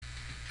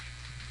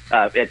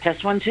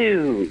Test 1,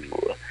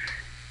 2.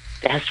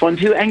 Test 1,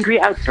 2, angry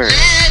outburst.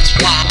 Let's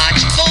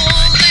watch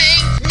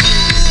full-length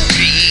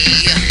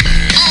movie on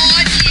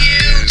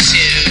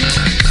YouTube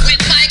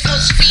with Michael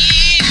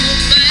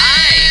Spiegelman.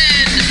 Hi.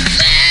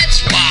 Let's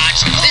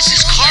watch this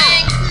is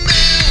Carl.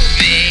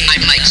 Movie.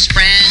 I'm Mike's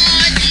friend.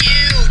 On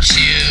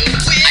YouTube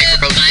I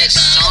wrote this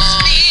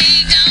song.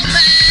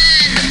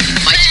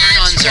 My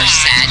turn-ons are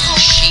satin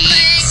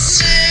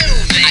sheets.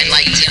 I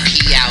like to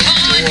pee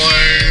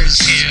outdoors.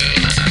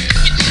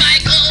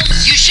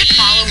 You should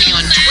follow me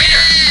on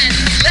Twitter.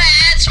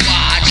 Let's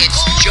watch. It's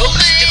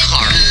Jokes de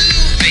Carl.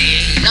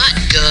 Not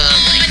duh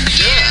like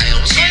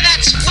duh. So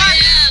that's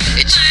funny.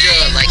 It's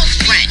duh like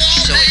French.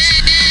 So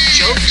it's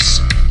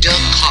Jokes de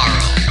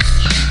Carl.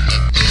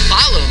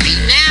 Follow me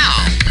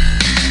now.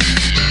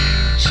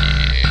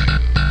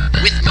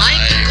 With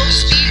Michael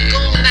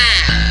Spiegelman.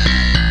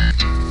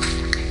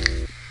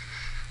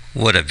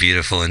 What a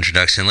beautiful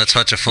introduction. Let's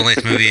watch a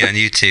full-length movie on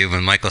YouTube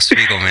with Michael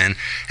Spiegelman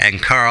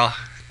and Carl.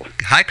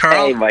 Hi,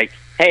 Carl. Hey, Mike.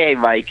 Hey,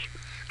 Mike.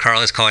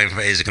 Carl is calling.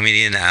 He's a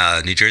comedian,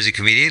 New Jersey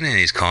comedian, and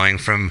he's calling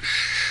from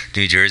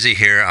New Jersey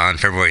here on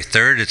February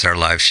 3rd. It's our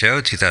live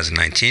show,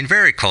 2019.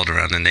 Very cold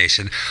around the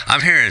nation.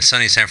 I'm here in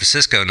sunny San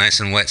Francisco, nice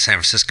and wet San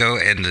Francisco,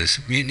 in the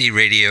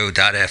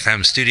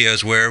MutinyRadio.fm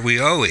studios, where we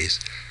always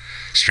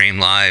stream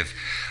live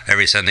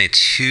every Sunday,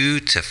 2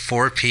 to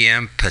 4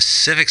 p.m.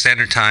 Pacific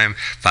Standard Time,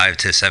 5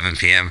 to 7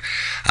 p.m.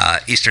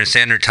 Eastern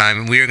Standard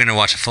Time. We are going to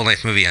watch a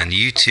full-length movie on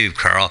YouTube,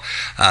 Carl,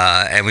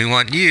 and we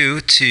want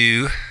you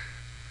to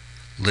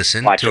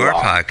listen to our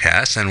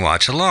podcast and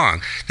watch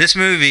along. This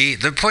movie,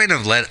 the point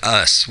of let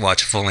us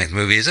watch a full-length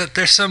movie is that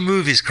there's some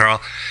movies,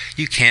 Carl,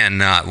 you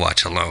cannot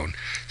watch alone.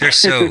 They're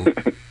so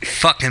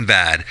fucking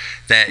bad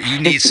that you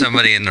need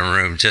somebody in the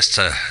room just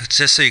so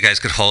you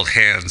guys could hold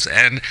hands.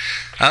 And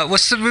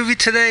what's the movie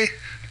today?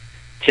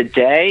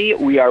 Today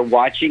we are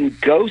watching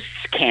Ghosts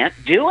Can't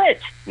Do It.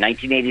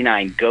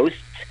 1989.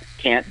 Ghosts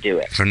Can't Do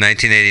It. From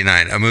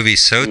 1989. A movie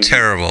so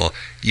terrible,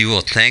 you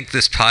will thank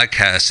this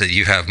podcast that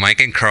you have Mike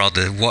and Carl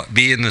to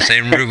be in the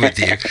same room with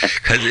you,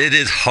 because it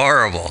is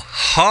horrible.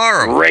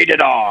 Horrible.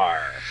 Rated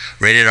R.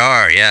 Rated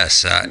R,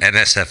 yes.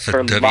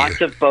 NSFW. For lots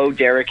of Bo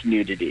Derek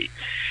nudity.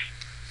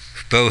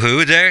 Bo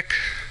who, Derek?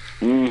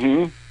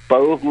 Mm-hmm.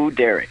 Bo who,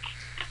 Derek.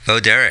 Bo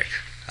Derek.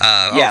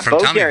 From Bo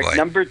Tommy Derek, Boy.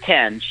 number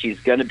 10. She's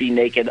going to be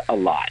naked a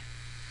lot.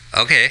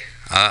 Okay,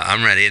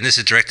 I'm ready. And this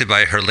is directed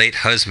by her late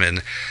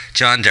husband,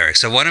 John Derek.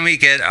 So why don't we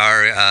get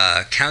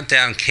our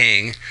countdown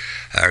king,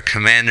 our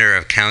commander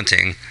of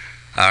counting,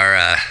 our,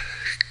 I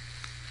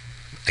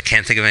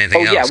can't think of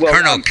anything else,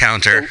 Colonel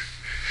Counter.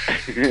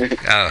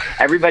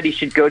 Everybody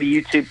should go to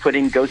YouTube, put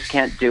in Ghosts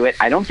Can't Do It.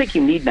 I don't think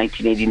you need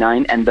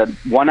 1989, and the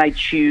one I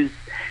choose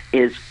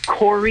is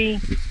Corey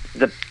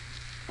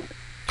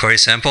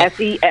Semple?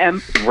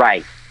 S-E-M,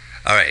 right.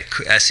 All right,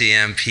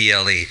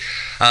 S-E-M-P-L-E.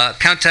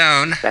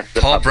 Countdown.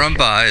 Paul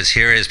Brumbaugh is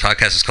here. His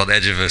podcast is called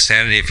Edge of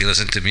Insanity. If you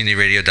listen to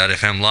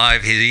MutinyRadio.fm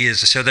live, he is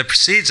the show that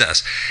precedes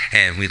us.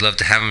 And we'd love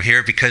to have him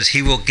here because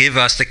he will give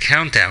us the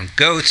countdown.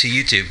 Go to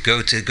YouTube.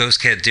 Go to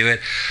Ghost Can't Do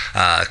It.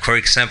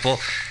 Corey Semple.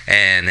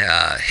 And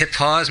hit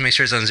pause. Make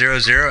sure it's on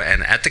 00.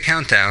 And at the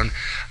countdown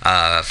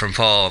from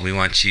Paul, we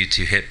want you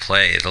to hit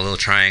play, the little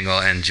triangle,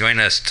 and join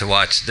us to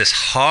watch this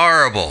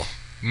horrible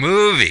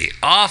movie.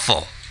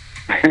 Awful.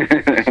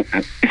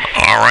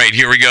 All right,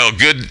 here we go.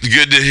 Good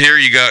to hear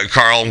you go,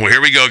 Carl. Well,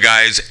 here we go,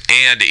 guys.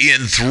 And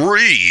in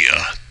 3,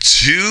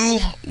 2,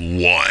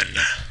 1.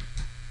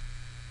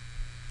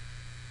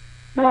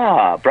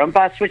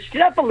 Brumbaugh switched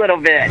it up a little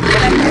bit.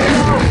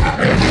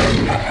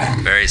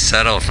 Very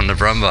subtle from the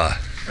Brumbaugh.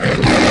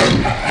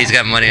 He's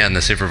got money on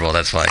the Super Bowl,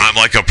 that's why. I'm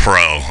like a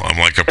pro.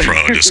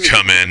 Just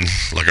come in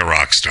like a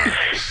rock star.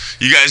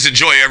 You guys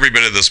enjoy every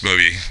bit of this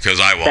movie, because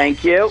I will.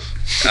 Thank you.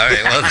 All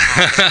right, well.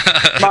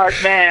 Smart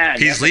man.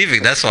 He's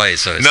leaving, that's why he's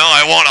so No,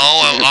 I won't.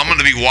 I'm going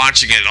to be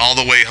watching it all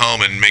the way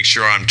home and make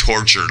sure I'm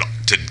tortured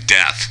to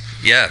death.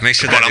 Yeah, make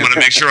sure But I'm going to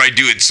make sure I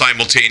do it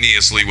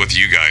simultaneously with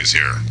you guys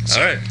here.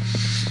 So. All right.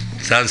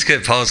 Sounds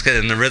good. Paul's good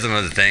in the rhythm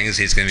of the things.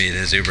 He's going to be in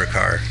his Uber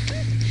car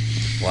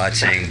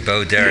watching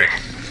Bo Derek.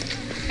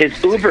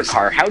 His Uber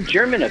car. How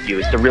German of you.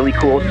 It's a really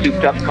cool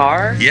souped-up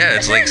car. Yeah,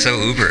 it's like so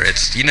Uber.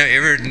 It's, you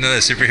ever know the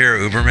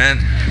superhero Uberman?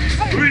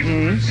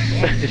 Mm-hmm.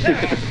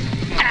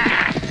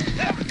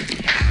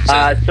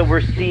 So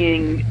we're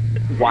seeing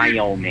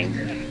Wyoming.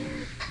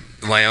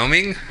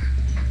 Wyoming?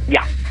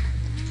 Yeah.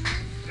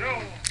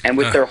 And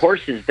with their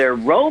horses, they're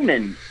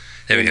roaming.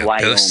 There we go.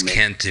 Wyoming. Ghosts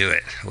Can't Do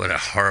It. What a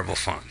horrible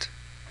font.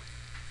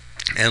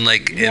 And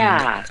in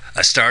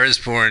A Star Is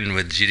Born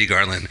with Judy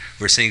Garland,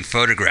 we're seeing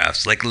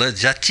photographs like Le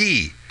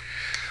Jati,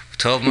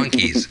 12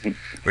 Monkeys.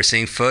 We're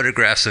seeing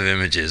photographs of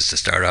images to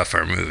start off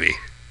our movie.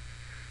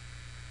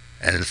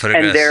 And the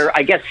photographs, and they're,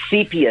 I guess,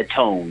 sepia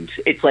toned.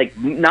 It's like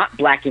not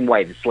black and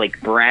white. It's like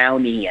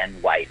browny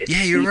and white. It's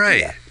you're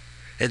sepia.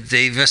 right.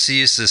 They must have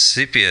used the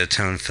sepia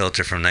tone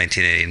filter from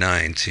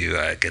 1989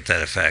 to get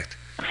that effect.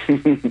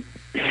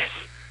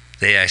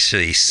 They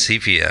actually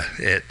sepia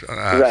it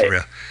right. for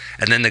real.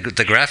 And then the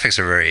graphics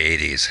are very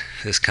 80s.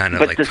 This kind of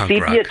but like the punk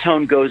sepia rock.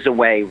 tone goes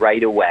away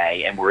right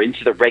away, and we're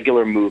into the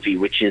regular movie,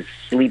 which is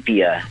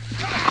sepia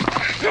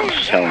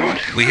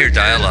toned. We hear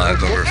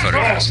dialogue over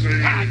photographs.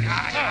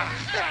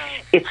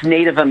 It's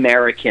Native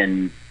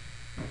American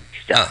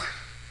stuff, Oh.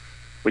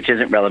 which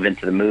isn't relevant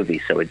to the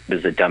movie, so it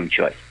was a dumb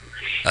choice.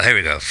 Oh, here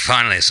we go.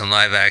 Finally, some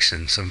live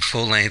action, some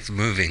full-length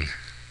moving.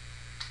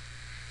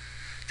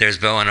 There's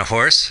Bo on a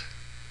horse.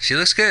 She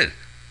looks good.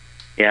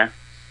 Yeah.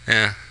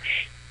 Yeah.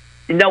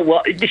 No,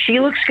 well, she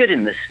looks good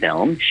in this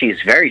film.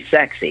 She's very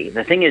sexy.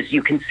 The thing is,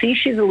 you can see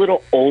she's a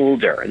little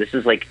older. This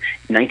is like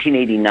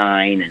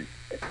 1989,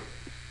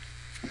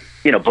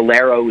 and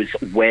Bolero is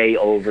way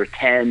over.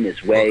 10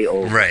 is way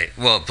over. Right.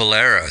 Well,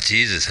 Bolero.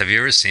 Jesus, have you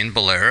ever seen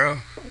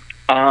Bolero?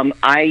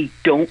 I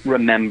don't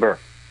remember.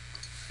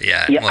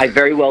 Yeah. Yeah, well, I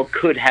very well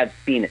could have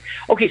seen it.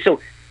 Okay,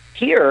 so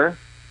here,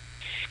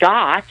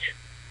 Scott,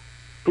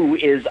 who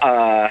is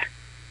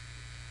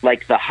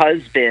like the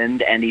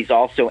husband, and he's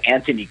also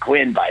Anthony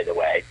Quinn, by the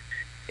way,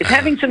 is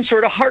having some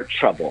sort of heart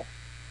trouble.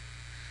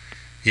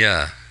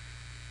 Yeah.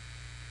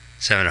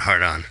 He's having a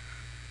heart on.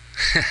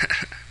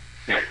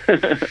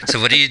 So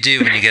what do you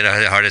do when you get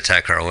a heart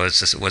attack, Carl?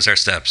 What's our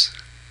steps?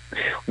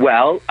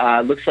 Well,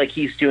 looks like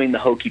he's doing the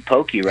hokey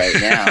pokey right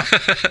now.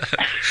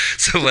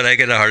 So when I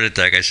get a heart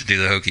attack, I should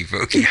do the hokey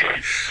pokey.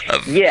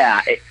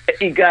 Yeah,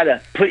 you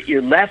gotta put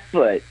your left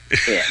foot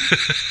in.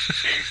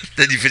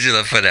 Then you put your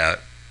left foot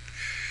out.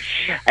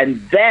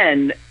 And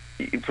then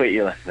you put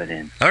your left foot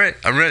in. All right,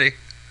 I'm ready.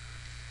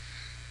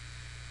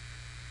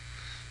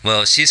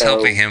 Well, she's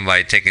helping him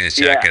by taking his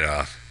jacket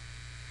off.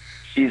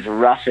 She's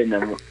roughing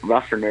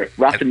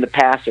the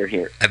passer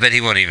here. I bet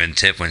he won't even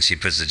tip when she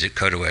puts the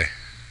coat away.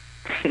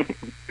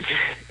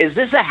 Is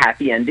this a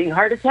happy ending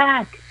heart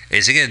attack?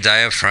 Is he going to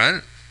die up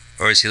front,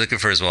 or is he looking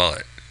for his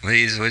wallet? What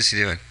is he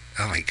doing?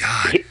 Oh, my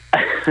God.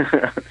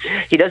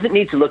 He doesn't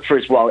need to look for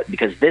his wallet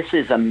because this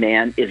is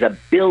a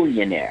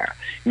billionaire.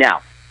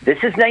 Now, this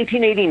is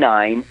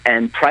 1989,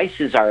 and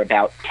prices are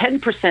about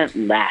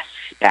 10% less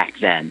back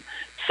then.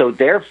 So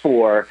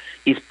therefore,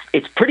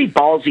 it's pretty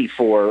ballsy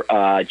for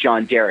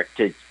John Derek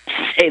to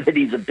say that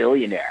he's a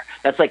billionaire.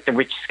 That's like the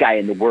richest guy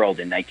in the world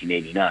in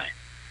 1989.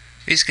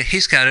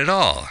 He's got it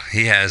all.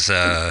 He has,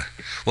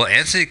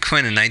 Anthony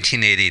Quinn in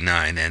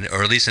 1989,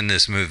 or at least in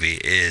this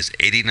movie, is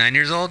 89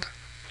 years old?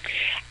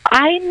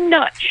 I'm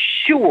not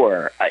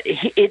sure.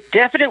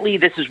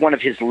 This is one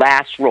of his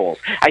last roles.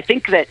 I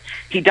think that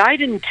he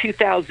died in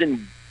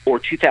 2000 or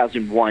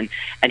 2001,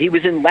 and he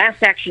was in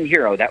Last Action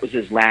Hero. That was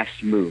his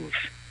last move.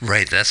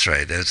 Right, that's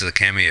right. That was a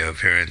cameo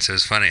appearance. It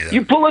was funny, though.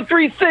 You pull a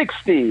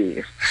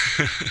 360.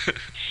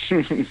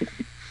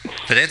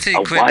 But Anthony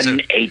a Quinn,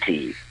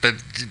 180.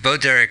 But Bo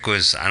Derek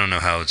was, I don't know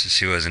how old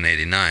she was in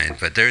 89,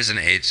 but there's an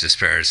age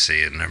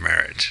disparity in their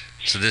marriage.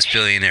 So this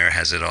billionaire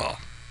has it all.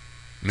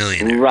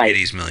 Millionaire, right.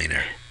 80s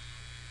millionaire.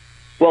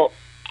 Well,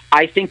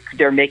 I think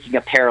they're making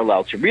a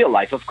parallel to real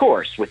life, of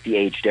course, with the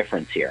age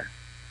difference here.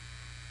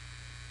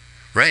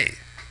 Right.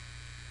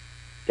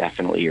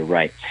 Definitely, you're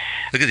right.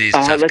 Look at these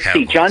tough let's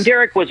cowboys. see. John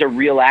Derek was a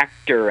real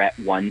actor at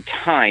one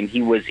time.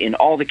 He was in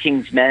All the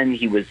King's Men.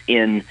 He was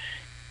in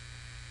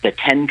The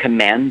Ten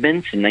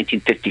Commandments in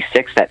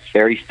 1956. That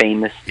very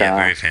famous.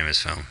 Very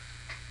famous film.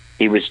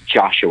 He was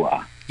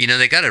Joshua.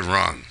 They got it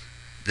wrong.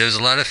 There's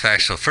a lot of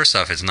factual. First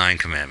off, it's 9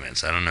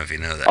 commandments. I don't know if you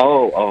know that.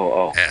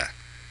 Oh. Yeah.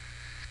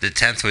 The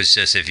 10th was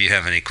just, if you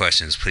have any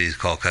questions, please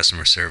call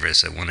customer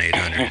service at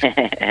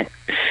 1-800.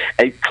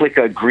 And click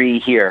agree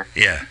here.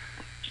 Yeah.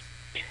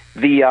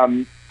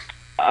 The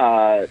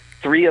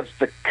 3 of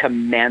the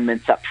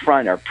commandments up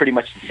front are pretty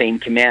much the same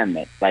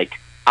commandment. Like,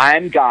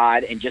 I'm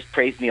God and just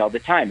praise me all the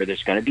time or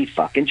there's going to be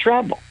fucking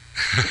trouble.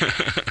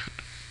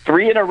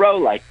 3 in a row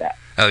like that.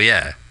 Oh,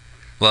 yeah.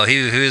 Well,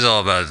 he was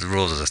all about the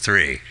rules of the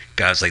 3.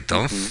 God's like,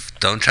 don't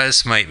try to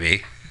smite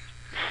me.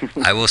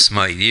 I will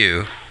smite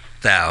you,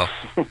 thou.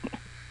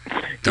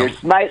 You're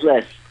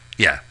smiteless.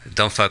 Yeah,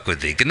 don't fuck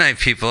with thee. Good night,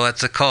 people.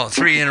 That's a call.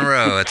 3 in a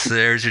row.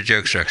 There's your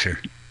joke structure.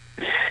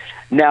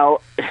 Now,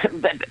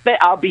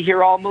 I'll be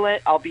here all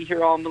millennium. I'll be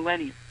here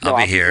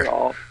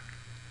all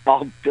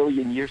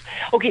billion years.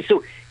 Okay,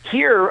 so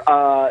here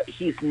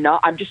he's not.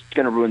 I'm just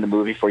going to ruin the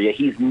movie for you.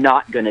 He's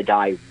not going to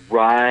die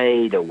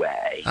right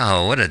away.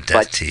 Oh, what a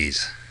death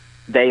tease!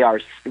 They are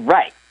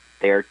right.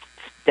 They're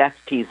death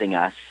teasing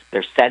us.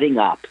 They're setting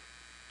up.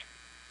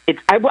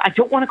 I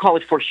don't want to call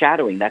it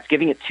foreshadowing. That's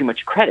giving it too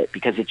much credit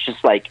because it's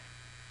just like,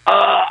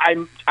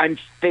 I'm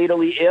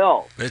fatally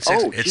ill. It's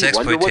exploitative.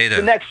 Wonder what's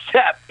the next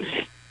step?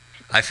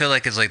 I feel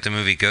like it's like the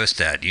movie Ghost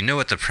Dad. You know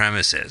what the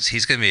premise is.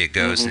 He's going to be a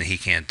ghost and he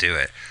can't do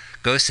it.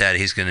 Ghost Dad,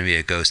 he's going to be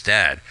a ghost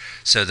dad.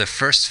 So the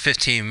first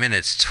 15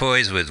 minutes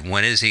toys with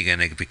when is he going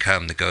to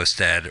become the ghost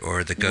dad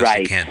or the ghost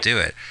that can't do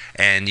it.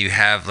 And you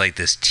have like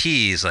this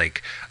tease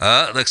like,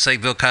 looks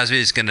like Bill Cosby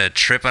is going to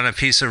trip on a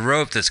piece of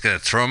rope that's going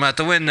to throw him out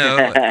the window.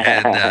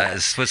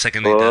 And split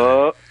second they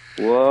done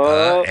it.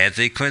 Whoa.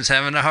 Anthony Quinn's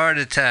having a heart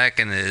attack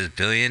in his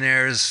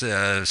billionaire's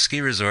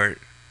ski resort.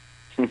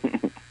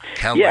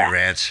 Cowboy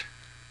ranch.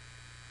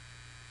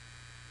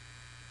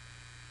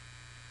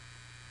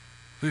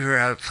 We were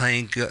out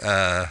playing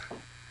Mrs.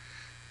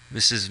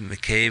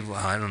 McCabe. Well,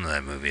 I don't know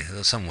that movie. It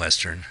was some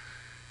Western.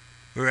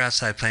 We were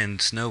outside playing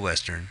snow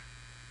Western.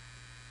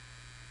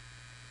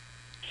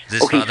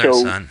 This Okay, father and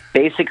so son.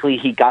 basically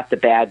he got the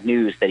bad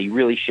news that he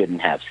really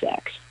shouldn't have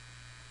sex.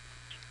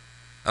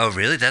 Oh,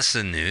 really? That's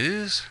the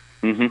news?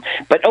 Hmm.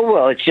 But, oh,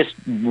 well, it's just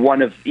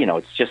one of,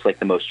 it's just like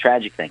the most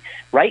tragic thing.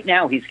 Right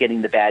now he's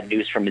getting the bad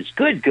news from his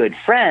good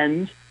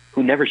friend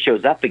who never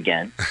shows up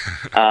again.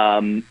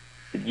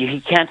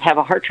 He can't have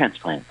a heart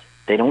transplant.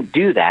 They don't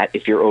do that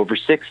if you're over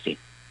 60.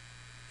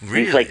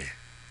 Really? He's like,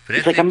 But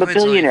he's like, I'm a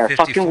billionaire.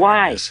 Fucking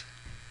why?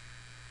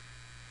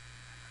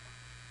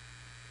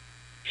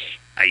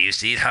 I used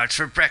to eat hearts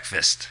for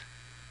breakfast.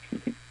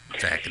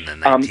 Back in the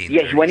 1930s.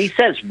 Yeah, when he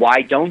says,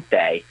 why don't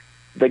they,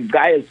 the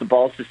guy has the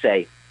balls to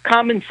say,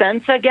 common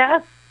sense, I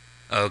guess.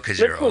 Oh, because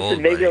you're Listen,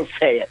 old, maybe buddy. he'll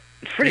say it.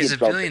 It's pretty He's a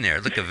insulting.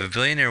 billionaire. Look, if a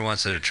billionaire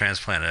wants to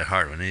transplant a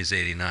heart when he's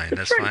 89,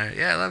 that's right. fine.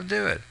 Yeah, let him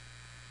do it.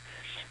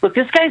 Look,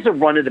 this guy's a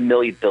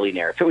run-of-the-mill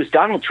billionaire. If it was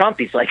Donald Trump,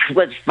 he's like,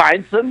 let's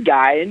find some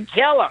guy and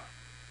kill him.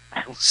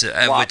 So,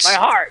 Want my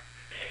heart.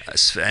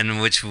 And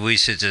which we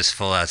should just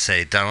full out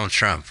say Donald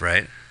Trump,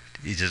 right?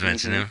 You just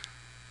mentioned him.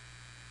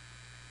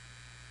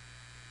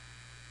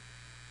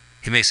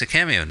 He makes a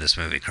cameo in this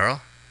movie,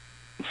 Carl.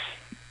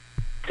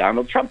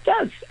 Donald Trump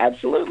does,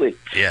 absolutely.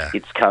 Yeah.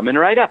 It's coming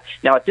right up.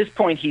 Now, at this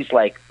point, he's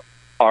like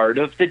Art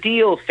of the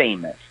Deal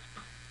famous.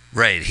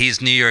 Right.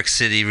 He's New York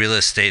City real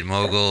estate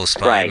mogul,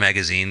 Spy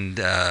Magazine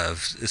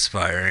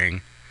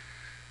aspiring.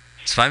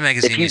 Spy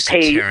Magazine If you used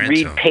to tear read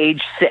into him.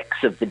 page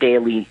 6 of the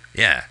Daily,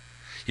 Yeah.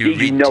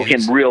 you know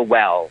him real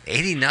well.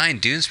 89,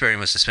 Doonesbury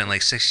must have spent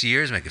like 6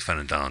 years making fun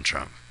of Donald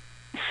Trump.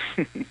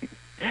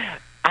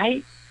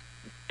 I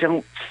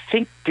don't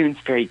think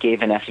Doonesbury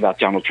gave an F about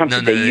Donald Trump.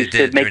 No, they used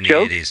to make during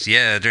jokes? the 80s.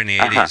 Yeah, during the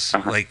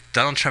 80s. Like,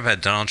 Donald Trump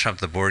had Donald Trump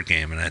the board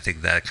game, and I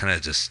think that kind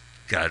of just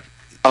got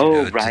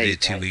to do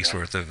 2 weeks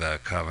worth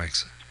of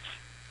comics.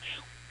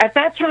 At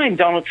that time,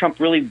 Donald Trump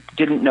really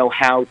didn't know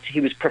how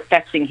he was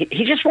perfecting.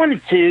 He just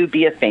wanted to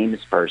be a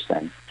famous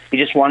person. He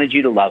just wanted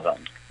you to love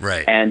him.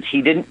 Right. And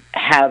he didn't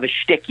have a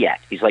shtick yet.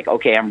 He's like,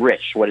 okay, I'm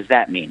rich. What does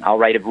that mean? I'll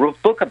write a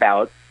book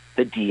about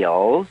the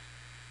deals.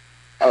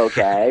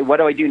 Okay, what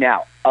do I do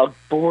now? A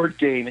board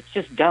game. It's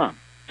just dumb.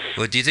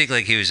 Well, do you think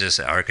like he was just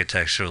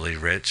architecturally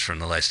rich from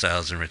the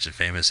Lifestyles and Rich and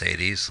Famous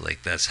 80s?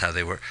 Like that's how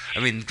they were. I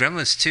mean,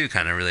 Gremlins 2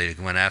 kind of really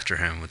went after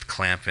him with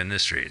Clamp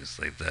Industries,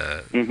 like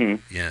the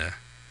yeah.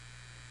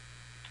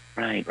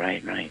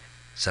 Right.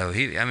 So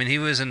he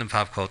was into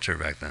pop culture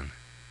back then.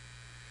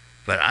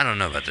 But I don't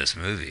know about this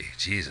movie.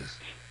 Jesus.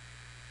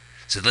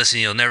 So listen,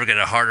 you'll never get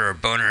a heart or a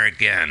boner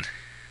again.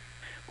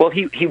 Well,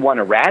 he won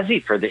a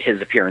Razzie for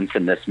his appearance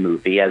in this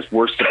movie as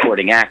worst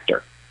supporting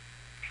actor.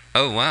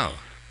 Oh wow,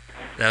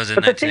 that was in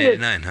But the thing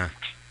 1989,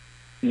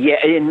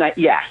 huh?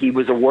 Yeah, he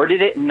was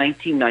awarded it in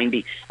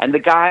 1990. And the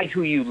guy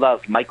who you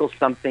love, Michael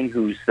something,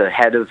 who's the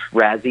head of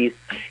Razzies,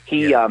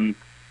 he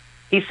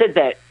said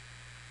that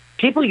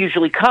people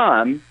usually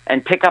come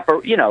and pick up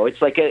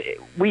it's like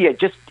we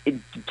just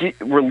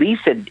release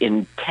it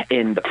in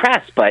the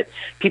press, but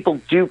people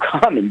do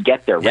come and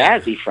get their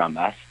Razzie from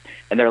us,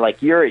 and they're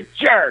like, "You're a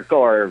jerk,"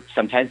 or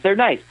sometimes they're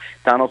nice.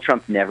 Donald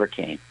Trump never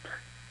came.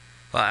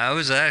 Well, I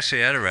was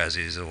actually at a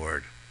Razzies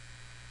award.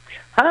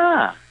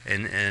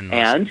 And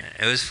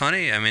it was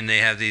funny. I mean,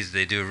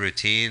 they do a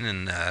routine,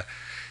 and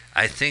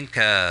I think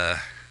the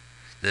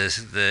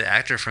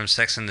actor from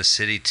Sex and the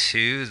City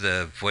 2,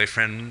 the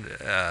boyfriend,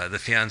 the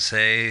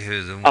fiance,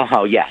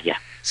 yeah.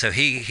 So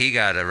he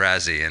got a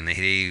Razzie, and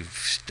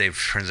they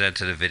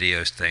presented a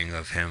video thing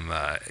of him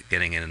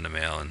getting it in the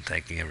mail and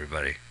thanking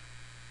everybody.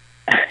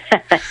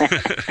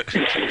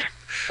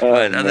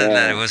 But other than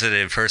that, it wasn't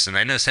in person.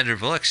 I know Sandra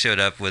Bullock showed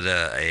up with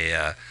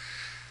a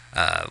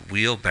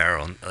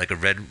wheelbarrow, like a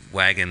red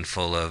wagon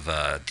full of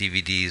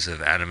DVDs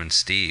of Adam and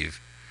Steve.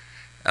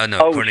 Oh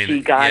no! She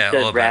got the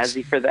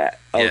Razzie for that.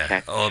 Okay.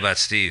 Yeah, All About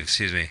Steve.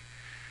 Excuse me,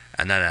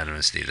 not Adam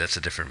and Steve. That's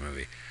a different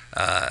movie.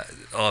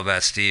 All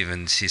About Steve,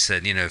 and she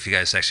said, if you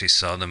guys actually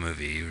saw the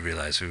movie, you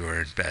realize we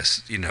weren't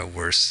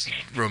worst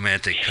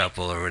romantic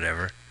couple or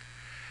whatever.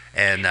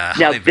 And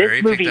Halle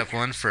Berry picked up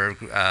one for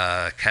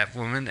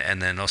Catwoman,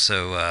 and then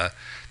also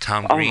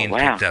Tom Green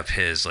picked up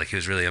his. Like he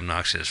was really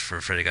obnoxious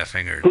for Freddy Got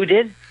Fingered. Who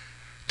did?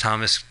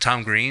 Tom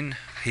Green.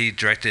 He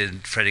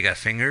directed Freddy Got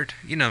Fingered.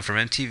 From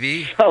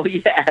MTV. Oh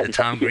yeah, the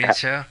Tom Green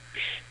show.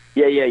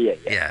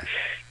 Yeah.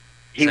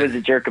 He was a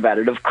jerk about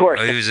it, of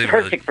course. He was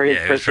perfect for his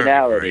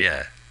personality.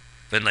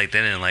 But they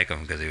didn't like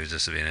him because he was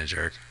just being a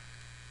jerk.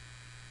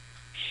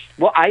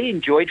 Well, I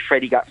enjoyed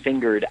Freddy Got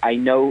Fingered. I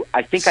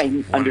think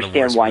I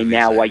understand why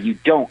now, why you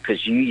don't,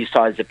 because you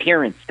saw his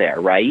appearance there,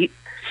 right?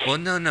 Well,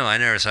 no, I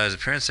never saw his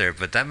appearance there,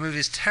 but that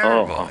movie's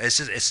terrible. It's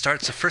just, it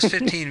starts the first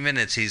 15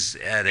 minutes, he's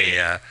at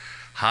a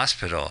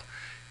hospital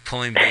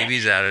pulling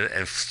babies out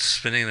and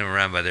spinning them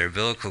around by their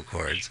umbilical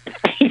cords.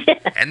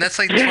 And that's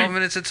like 12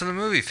 minutes into the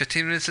movie,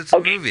 15 minutes into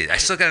the movie. I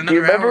still got another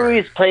hour. Do you remember when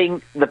he was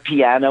playing the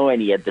piano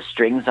and he had the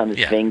strings on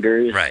his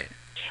fingers? Right.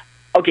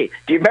 Okay,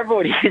 do you remember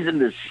when he was in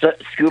the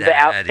scuba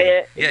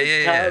outfit?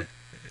 Yeah.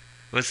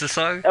 What's the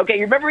song? Okay,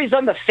 you remember he's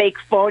on the fake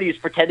phone. He's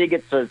pretending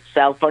it's a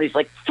cell phone. He's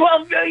like,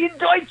 12 million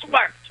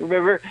Deutschmarks.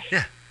 Remember?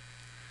 Yeah.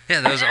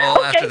 Yeah, that was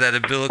all after that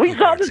umbilical We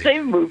saw cord the scene.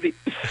 same movie.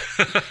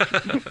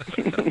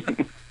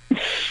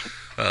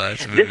 Well,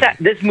 that's a movie.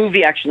 This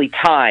movie actually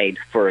tied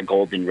for a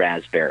Golden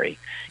Raspberry.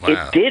 Wow.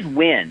 It did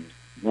win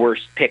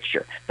Worst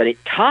Picture, but it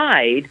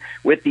tied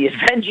with The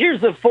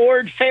Adventures of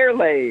Ford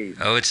Fairlane.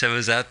 Oh, it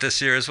was out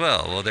this year as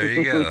well. Well, there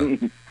you go.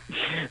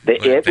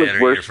 It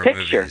was Worst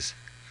Picture. Movies.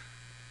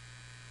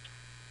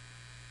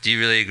 Do you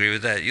really agree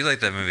with that? You like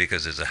that movie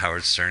because there's a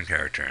Howard Stern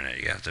character in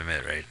it, you have to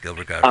admit, right?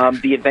 Gilbert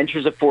Gottfried. The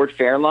Adventures of Ford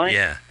Fairlane?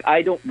 Yeah.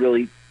 I don't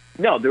really...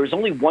 No, there was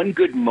only one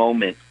good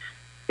moment.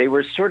 They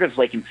were sort of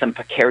like in some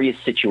precarious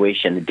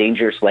situation, a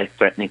dangerous,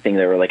 life-threatening thing.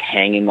 They were like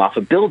hanging off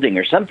a building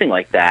or something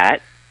like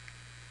that.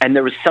 And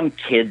there was some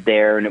kid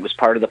there, and it was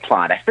part of the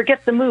plot. I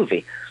forget the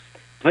movie.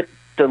 But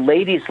the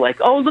lady's like,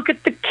 oh, look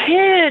at the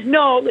kid.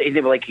 No. They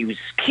were like, he was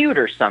cute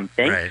or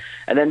something. Right.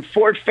 And then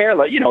Ford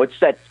Fairlane, it's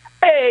that,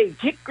 hey,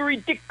 hickory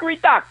dickory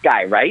dock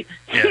guy, right?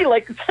 Yeah. He,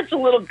 like, such a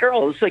little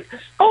girl. It's like,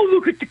 oh,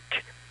 look at the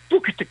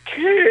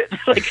kid.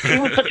 Like, he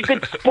was such a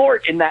good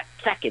sport in that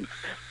second.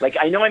 Like,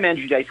 I know I'm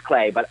Andrew Dice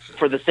Clay, but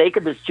for the sake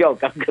of this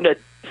joke,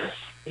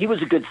 he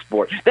was a good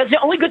sport. That's the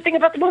only good thing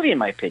about the movie, in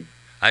my opinion.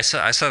 I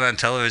saw it on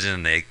television,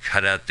 and they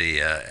cut out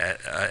the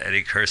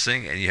Eddie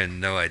cursing, and you had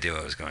no idea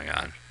what was going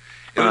on.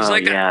 It was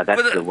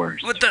that's the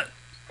worst.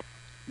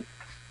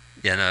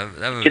 Yeah, no,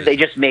 that movie. They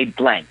just made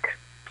blank.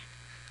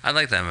 I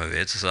like that movie.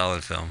 It's a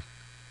solid film.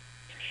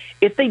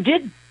 If they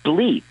did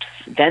bleeps,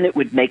 then it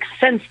would make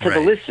sense to the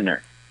Right.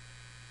 listener.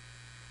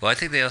 Well, I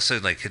think they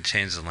also could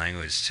change the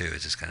language too.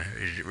 It's just kind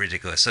of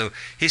ridiculous. So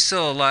he's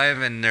still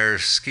alive, and they're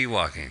ski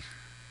walking.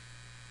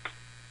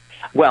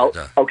 Well,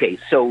 okay,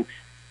 so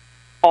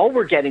all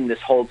we're getting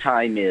this whole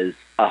time is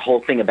a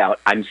whole thing about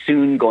I'm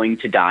soon going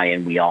to die,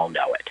 and we all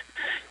know it.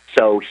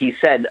 So he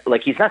said,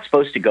 like, he's not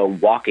supposed to go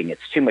walking.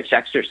 It's too much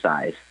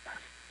exercise.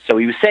 So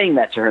he was saying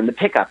that to her in the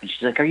pickup, and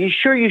she's like, are you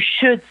sure you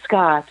should,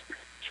 Scott?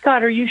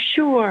 Scott, are you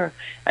sure?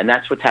 And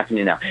that's what's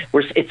happening now.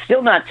 It's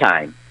still not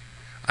time.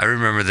 I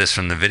remember this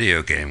from the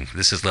video game.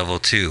 This is level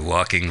 2,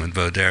 walking with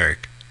Bo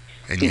Derek.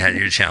 And you had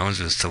your challenge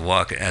was to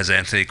walk as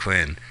Anthony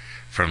Quinn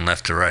from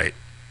left to right.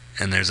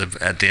 And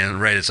at the end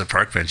right, it's a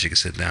park bench you can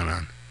sit down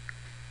on.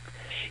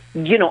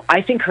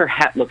 I think her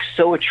hat looks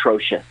so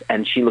atrocious,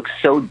 and she looks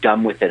so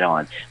dumb with it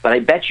on. But I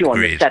bet you on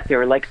the set they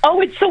were like, oh,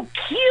 it's so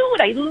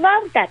cute. I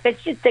love that.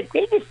 That's just the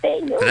greatest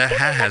thing. But that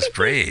hat has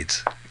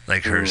braids,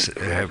 like her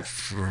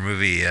for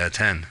movie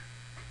 10.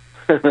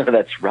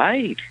 That's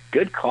right.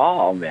 Good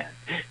call, man.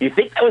 You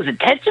think that was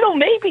intentional?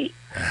 Maybe.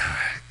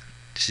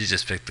 She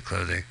just picked the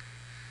clothing.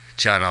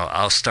 John,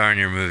 I'll star in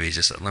your movie.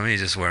 Let me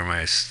wear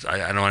my...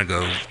 I don't want to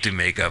go do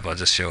makeup. I'll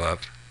just show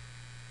up.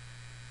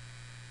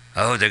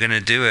 Oh, they're going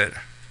to do it.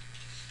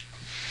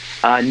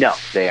 No,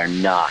 they are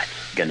not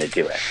going to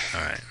do it.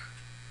 All right.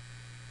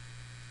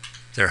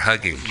 They're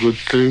hugging. Good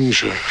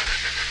things are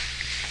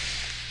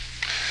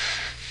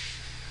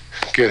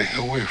getting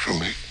away from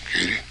me,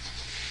 Katie.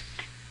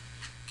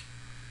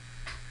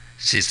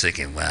 She's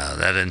thinking, wow,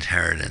 that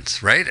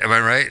inheritance. Right? Am I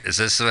right? Is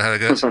this how it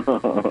goes? I'm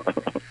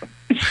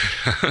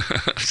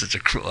such a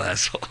cruel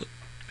asshole.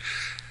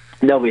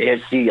 No,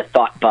 we see a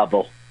thought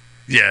bubble.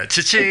 Yeah,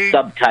 cha-ching. It's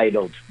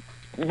subtitled.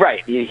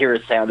 Right, you hear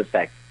a sound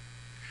effect.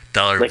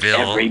 Dollar like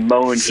bill every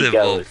moan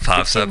symbol he goes.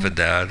 pops up and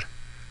down.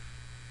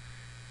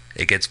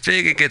 It gets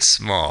big, it gets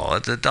small.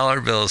 It's a dollar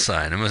bill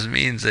sign. It must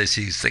means that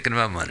she's thinking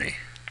about money.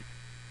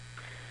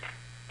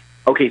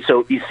 Okay,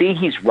 so you see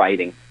he's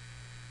writing,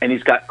 and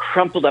he's got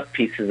crumpled up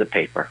pieces of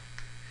paper.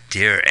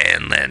 Dear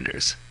Ann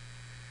Landers,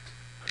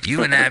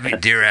 you and Abby,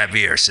 dear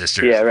Abby, are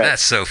sisters. Yeah, right.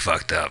 That's so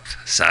fucked up.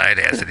 Signed,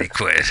 Anthony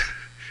Quinn.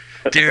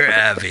 Dear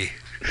Abby.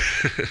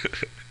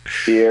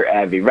 Dear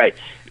Abby, right.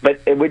 But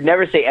it would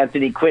never say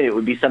Anthony Quinn. It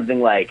would be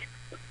something like,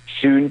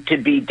 soon to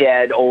be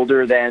dead,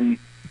 older than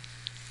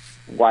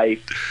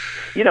wife.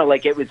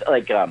 Like it was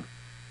like,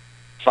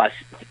 fuss,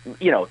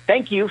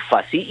 thank you,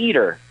 fussy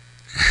eater.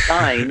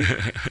 Signed.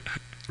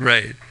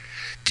 Right.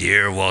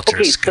 Dear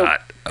Walter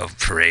Scott of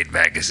Parade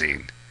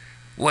Magazine,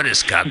 what is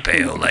Scott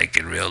Baio like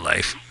in real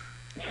life?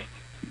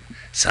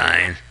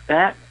 Sign.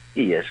 That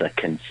is a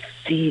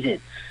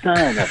conceited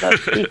son of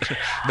a...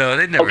 No,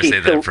 they never say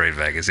that in Parade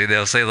Magazine.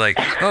 They'll say like,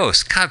 oh,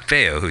 Scott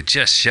Baio, who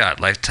just shot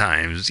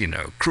Lifetime's,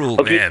 cruel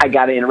man. I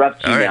got to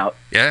interrupt you now.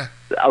 Yeah?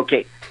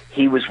 Okay,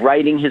 he was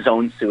writing his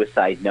own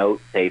suicide note.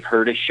 They've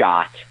heard a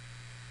shot.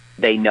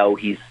 They know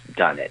he's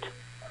done it.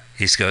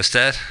 He's ghost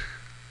dead?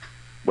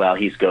 Well,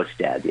 he's ghost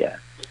dead, yeah.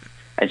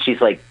 And she's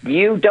like,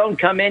 you don't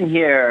come in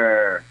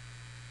here.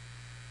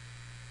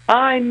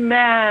 I'm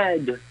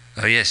mad.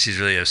 Oh, yeah, she's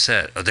really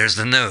upset. Oh, there's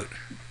the note.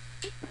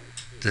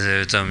 Does it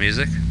have its own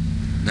music?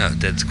 No,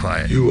 dead's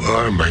quiet. You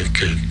are my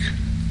cake.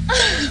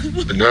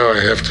 But now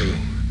I have to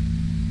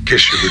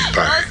kiss you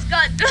goodbye. Oh,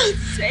 Scott, don't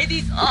say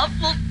these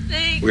awful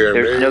things. We are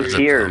There's no married.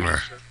 tears.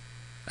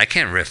 I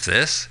can't riff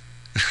this.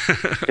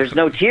 There's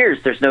no tears.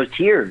 There's no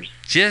tears.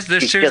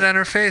 There's tears on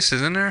her face,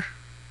 isn't there?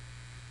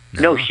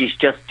 No, she's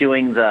just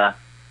doing the...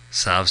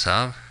 Sob,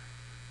 sob?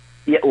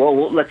 Yeah,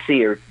 well, let's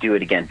see her do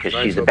it again because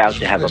she's about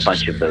to have a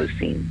bunch of those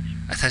scenes.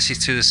 I thought she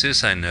threw the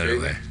suicide note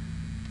away.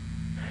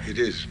 It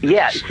is.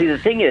 Yeah, see, the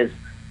thing is,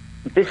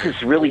 this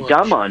is really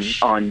dumb on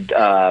John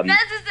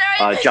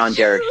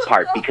Derek's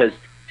part because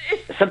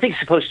something's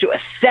supposed to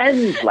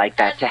ascend like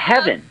that to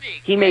heaven.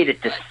 He made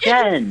it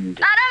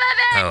descend.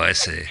 Oh, I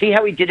see. See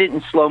how he did it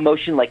in slow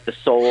motion like the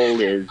soul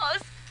is...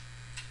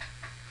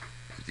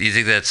 You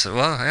think that's...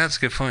 Well, yeah, that's a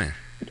good point.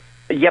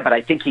 Yeah, but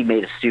I think he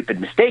made a stupid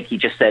mistake. He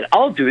just said,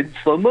 I'll do it in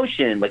slow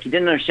motion. Like, he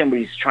didn't understand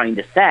what he's trying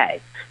to say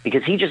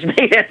because he just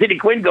made Anthony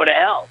Quinn go to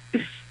hell.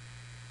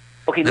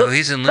 Okay, No, look,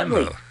 he's in limbo.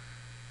 suddenly,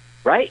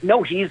 right?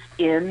 No, he's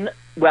in...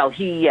 Well,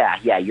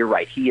 yeah, you're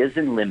right. He is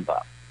in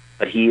limbo.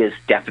 But he is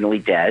definitely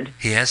dead.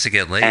 He has to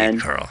get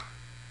laid, Carl.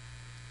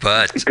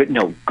 But...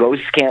 No,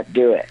 ghosts can't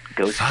do it.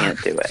 Ghosts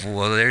can't do it.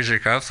 Well, there's your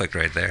conflict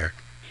right there.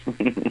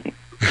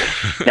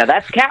 Now,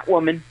 that's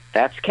Catwoman.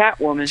 That's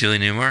Catwoman. Julie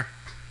Newmar?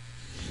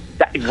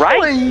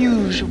 Right?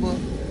 Unusual.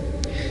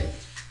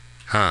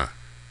 Huh.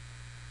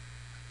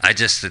 I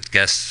just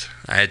guessed.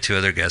 I had two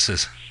other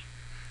guesses.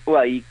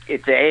 Well, it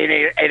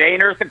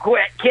ain't Eartha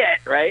Kitt,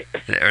 right?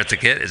 Eartha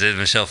Kitt? Is it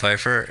Michelle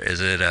Pfeiffer?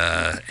 Is it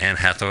Anne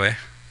Hathaway?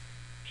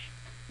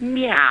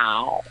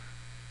 Meow.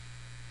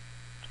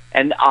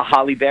 And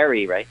Holly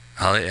Berry, right?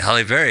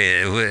 Holly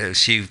Berry.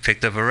 She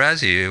picked up a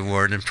Razzie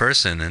Award in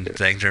person and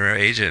thanked her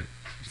agent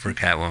for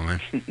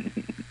Catwoman.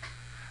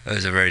 It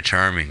was a very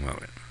charming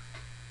moment.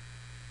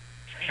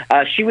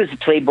 She was a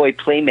Playboy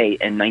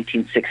Playmate in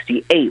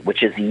 1968,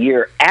 which is a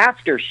year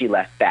after she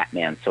left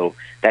Batman, so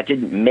that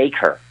didn't make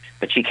her.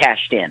 But she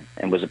cashed in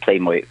and was a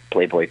Playboy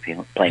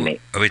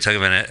Playmate. Are we talking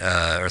about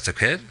Eartha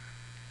Kitt?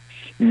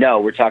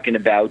 No, we're talking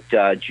about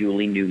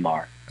Julie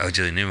Newmar. Oh,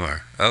 Julie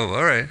Newmar. Oh,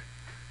 all right.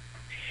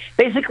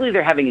 Basically,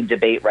 they're having a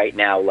debate right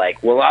now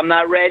like, well, I'm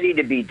not ready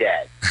to be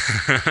dead.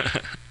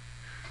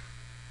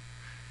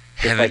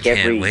 Heaven like can't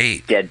every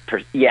wait. Dead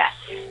person. Yes.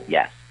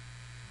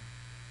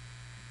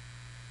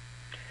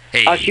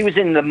 Hey. She was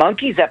in the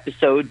Monkees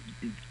episode.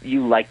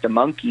 You like the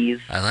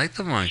Monkees. I like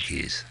the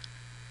Monkees.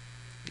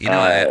 You know,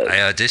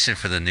 I auditioned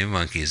for the new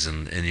Monkees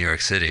in New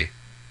York City.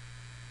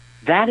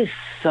 That is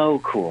so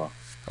cool.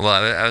 Well,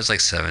 I was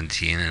like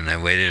 17, and I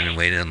waited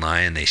in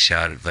line, and they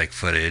shot like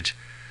footage.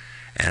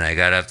 And I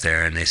got up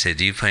there, and they said,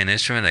 "Do you play an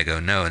instrument?" I go,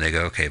 "No," and they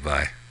go, "Okay,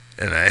 bye,"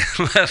 and I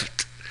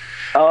left.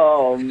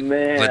 Oh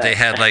man! But they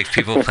had like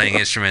people playing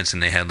instruments,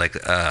 and they had like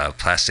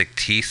plastic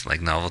teeth,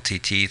 like novelty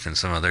teeth, and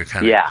some other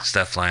kind of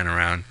stuff flying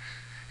around.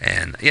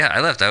 And yeah,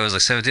 I left. I was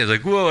like 17. I was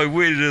like, "Whoa!" I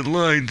waited in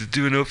line to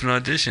do an open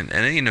audition,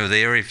 and then,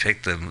 they already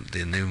picked the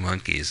new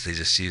Monkees. They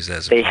just used that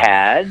as they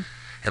had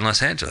in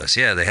Los Angeles.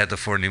 Yeah, they had the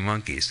 4 new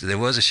Monkees. There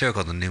was a show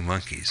called the New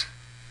Monkees.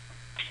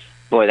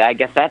 Boy, I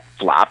guess that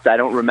flopped. I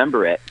don't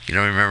remember it. You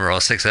don't remember all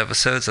 6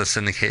 episodes of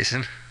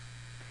syndication?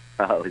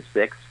 Oh,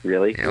 6?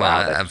 Really? Yeah,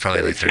 wow, well, I'm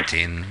probably like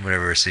 13,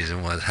 whatever a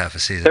season was, half a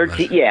season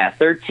 13, was. yeah,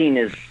 13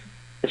 is...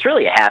 It's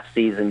really a half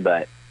season,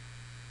 but...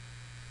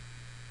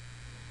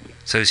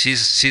 So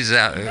she's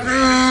out...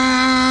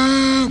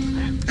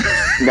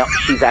 No,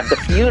 she's at the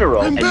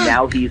funeral, and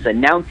now he's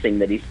announcing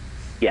that he's...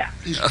 Yeah.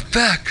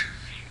 Back!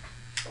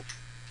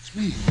 It's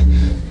me.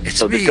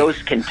 So the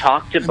ghost can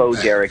talk to Bo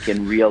Derek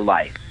in real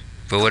life.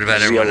 But what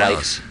about everyone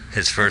else?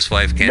 His first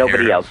wife can't Nobody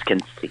hear him. else can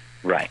see.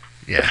 Right.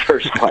 Yeah. His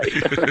first wife.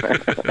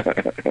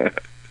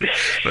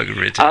 Fucking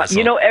rich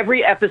asshole.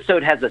 Every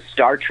episode has a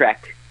Star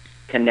Trek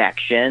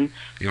connection.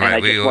 You're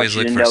right. We always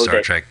look for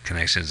Star Trek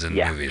connections in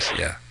movies.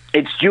 Yeah.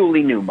 It's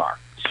Julie Newmar.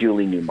 She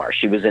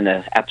was in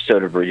an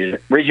episode of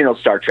original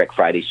Star Trek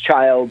Friday's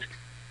Child.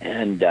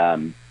 And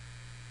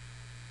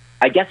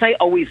I guess I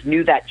always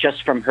knew that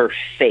just from her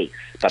face,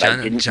 but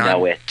I didn't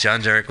know it.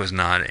 John Derek was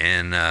not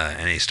in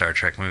any Star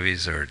Trek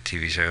movies or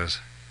TV shows?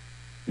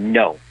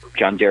 No,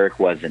 John Derek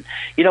wasn't.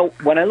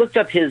 When I looked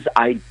up his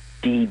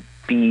IMDb,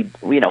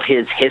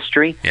 his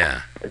history,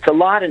 it's a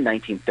lot in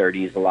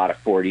 1930s, a lot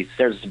of 40s.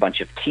 There's a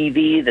bunch of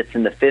TV that's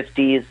in the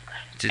 50s.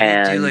 Did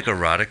he do like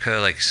erotica,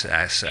 like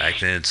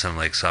acted some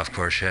like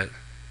softcore shit?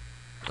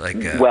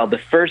 Well, the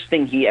first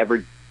thing he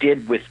ever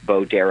did with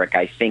Bo Derek,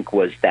 I think,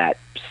 was that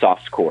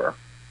softcore.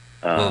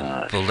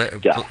 I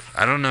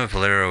don't know if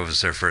Bolero was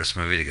their first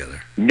movie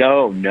together.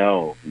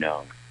 No.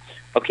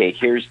 Okay,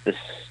 here's the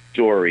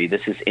story.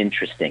 This is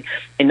interesting.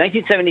 In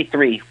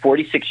 1973,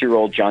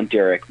 46-year-old John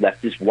Derek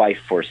left his wife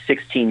for a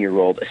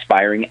 16-year-old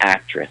aspiring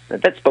actress.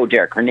 That's Bo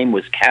Derek. Her name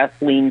was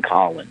Kathleen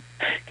Collins.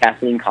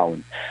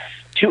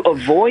 To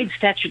avoid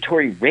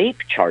statutory rape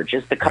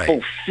charges, the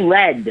couple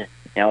fled.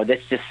 Now,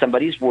 that's just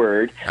somebody's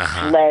word.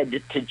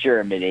 Fled to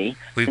Germany.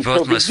 We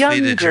both must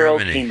flee to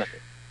Germany.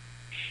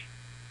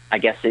 I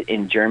guess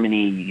in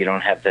Germany you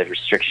don't have the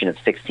restriction of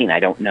 16.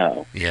 I don't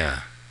know. Yeah.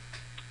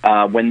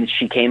 When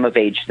she came of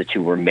age, the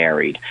two were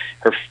married.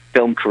 Her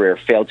film career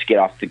failed to get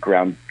off the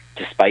ground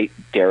despite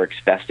Derek's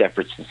best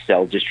efforts to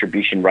sell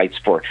distribution rights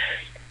for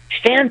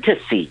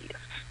Fantasies,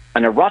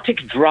 an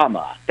erotic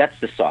drama. That's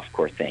the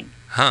softcore thing.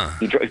 Huh.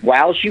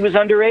 While she was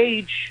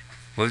underage.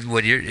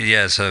 What year?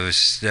 Yeah, so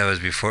that was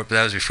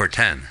before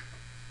 10.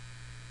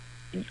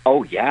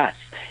 Oh, yes.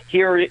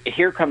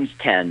 here comes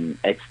 10.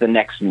 It's the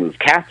next move.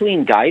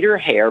 Kathleen dyed her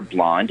hair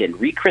blonde and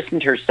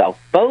rechristened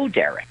herself Bo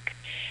Derek.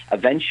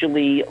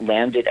 Eventually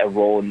landed a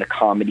role in the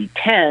comedy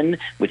 10,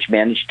 which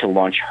managed to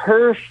launch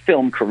her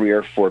film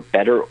career for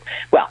better.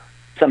 Well,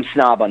 some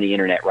snob on the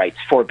internet writes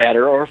for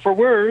better or for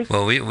worse.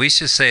 Well, we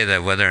should say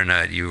that whether or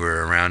not you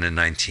were around in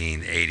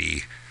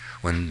 1980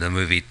 when the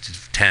movie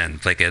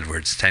 10, Blake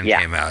Edwards 10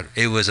 came out,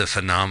 it was a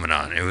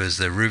phenomenon. It was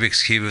the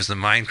Rubik's Cube, it was the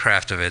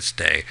Minecraft of its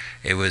day.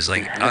 It was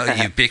like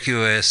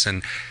ubiquitous,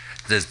 and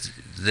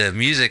the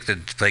music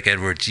that Blake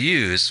Edwards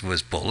used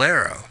was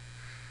bolero.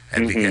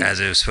 And as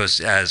it was supposed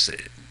to, as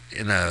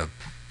in a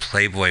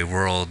Playboy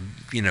world,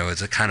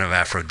 it's a kind of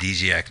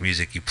aphrodisiac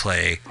music you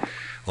play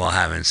while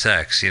having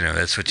sex.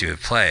 That's what you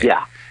would play.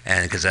 Yeah.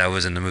 And because that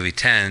was in the movie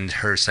 10,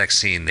 her sex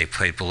scene, they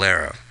played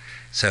bolero.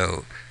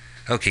 So,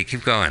 okay,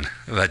 keep going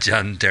about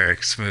John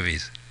Derek's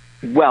movies.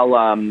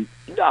 Well,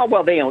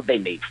 they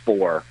made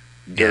 4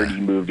 dirty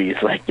movies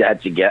like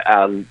that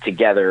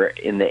together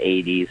in the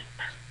 80s.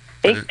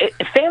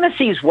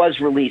 Fantasies was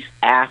released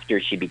after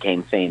she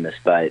became famous,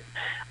 but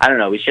I don't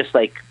know. It was just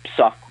like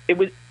soft. It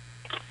was,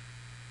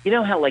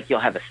 how like you'll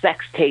have a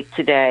sex tape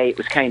today. It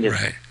was kind of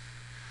right.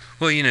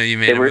 Well, you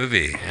made a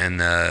movie,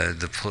 and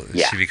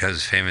she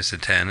becomes famous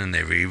at 10, and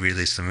they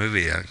re-released the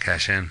movie on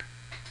Cash In.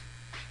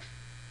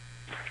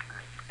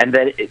 And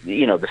then,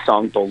 the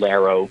song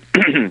Bolero,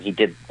 he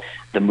did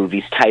the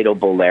movie's title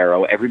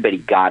Bolero. Everybody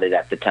got it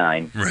at the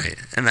time. Right.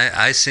 And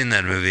I seen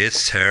that movie.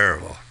 It's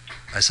terrible.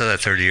 I saw that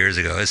 30 years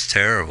ago. It's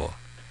terrible.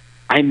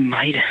 I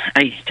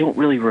don't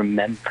really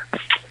remember.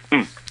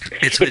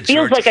 It feels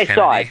George like Kennedy. I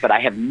saw it, but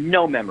I have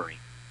no memory.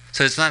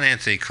 So it's not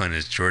Anthony Quinn,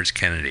 it's George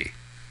Kennedy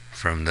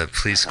from the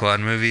Police Squad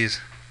movies.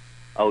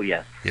 Oh,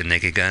 yes. The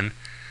Naked Gun.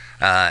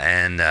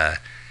 And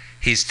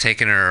he's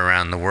taking her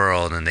around the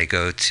world, and they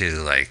go to,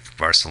 like,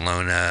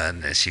 Barcelona,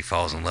 and then she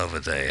falls in love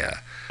with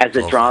as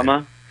a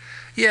drama?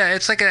 Yeah,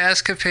 it's like an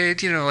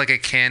escapade, like a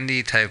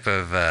Candy type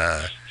of,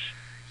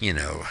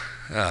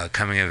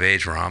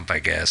 coming-of-age romp, I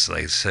guess.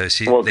 Like, so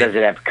she. Well, does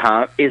it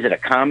have is it a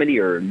comedy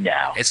or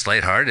no? It's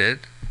lighthearted.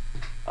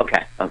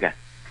 Okay.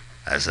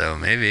 So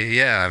maybe,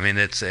 yeah. I mean,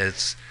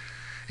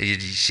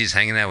 she's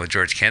hanging out with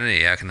George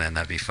Kennedy. How can that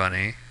not be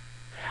funny?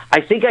 I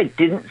think I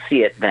didn't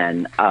see it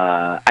then.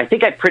 I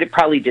think I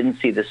probably didn't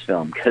see this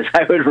film because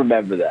I would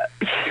remember that.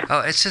 Oh,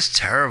 it's just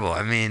terrible.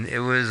 I mean, it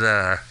was.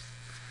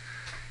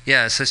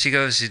 Yeah, so she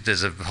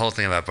does a whole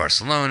thing about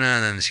Barcelona,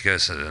 and then she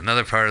goes to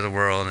another part of the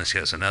world, and she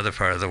goes to another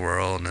part of the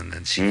world, and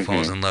then she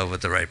falls in love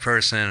with the right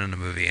person, and the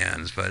movie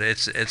ends. But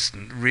it's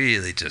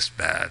really just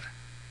bad.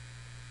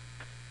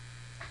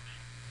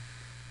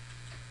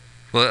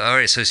 Well, all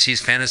right, so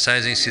she's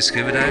fantasizing she's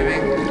scuba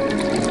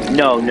diving?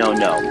 No.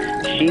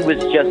 She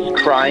was just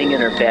crying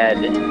in her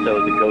bed, and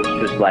so the ghost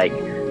was like,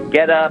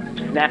 get up,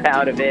 snap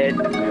out of it.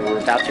 We're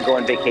about to go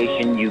on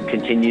vacation. You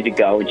continue to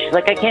go. And she's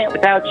like, I can't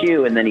without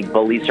you. And then he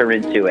bullies her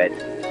into it.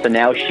 So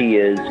now she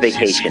is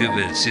vacation.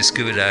 She's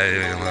scuba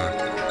diving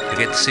alone. You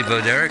get to see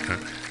Bo Derek,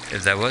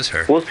 if that was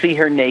her. We'll see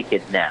her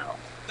naked now.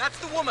 That's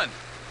the woman.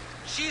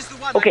 She's the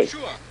one, okay. I'm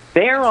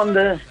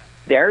sure.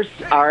 There's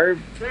our,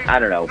 I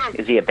don't know,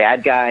 is he a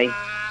bad guy?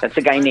 That's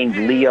a guy named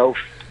Leo.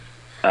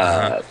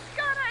 God, I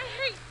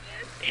hate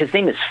this. His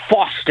name is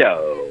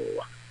Fausto.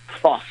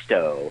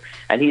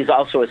 And he's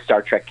also a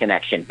Star Trek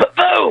connection. But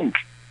boom!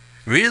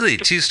 Really?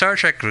 2 Star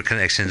Trek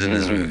connections in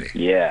this movie?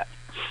 Yeah.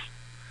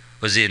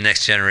 Was he in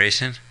Next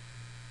Generation?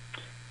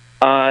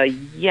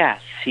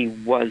 Yes, he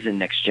was in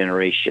Next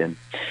Generation.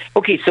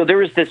 Okay, so there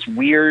was this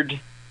weird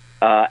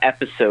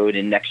episode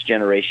in Next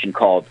Generation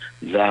called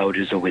Loud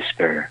as a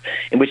Whisper,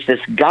 in which this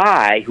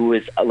guy who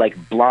was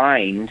like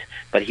blind,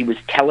 but he was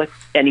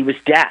and he was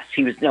deaf.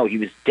 He was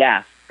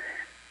deaf.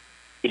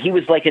 He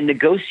was like a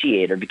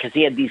negotiator because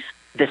he had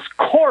this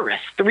chorus,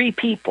 3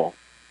 people.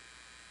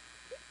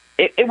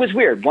 It was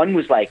weird. One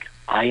was like,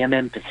 I am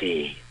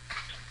empathy.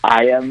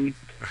 I am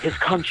his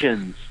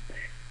conscience.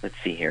 Let's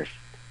see here.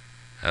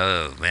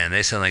 Oh, man,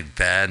 they sound like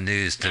bad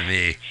news to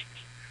me.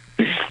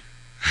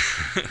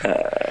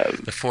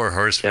 The 4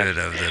 horsemen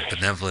of the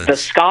benevolence. The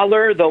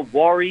scholar, the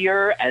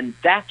warrior, and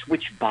that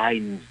which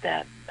binds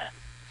them.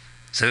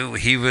 So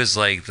he was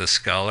like the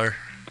scholar?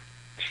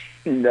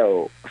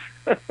 No.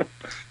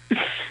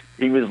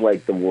 He was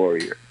like the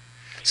warrior.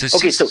 So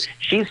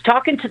she's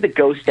talking to the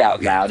ghost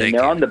out loud, and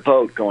they're on the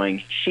boat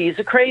going, she's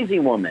a crazy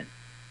woman.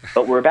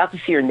 But we're about to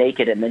see her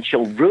naked, and then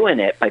she'll ruin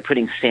it by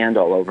putting sand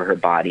all over her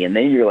body. And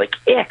then you're like,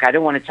 ick, I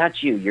don't want to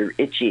touch you. You're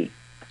itchy.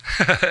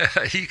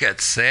 You got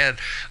sand.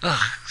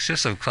 Ugh, show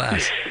some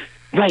class.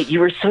 Right, you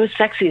were so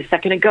sexy a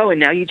second ago, and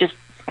now you just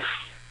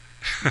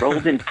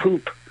rolled in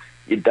poop.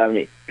 You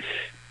dummy.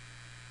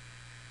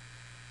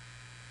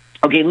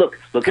 Okay, look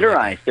at her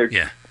eyes.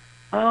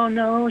 Oh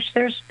no,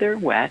 they're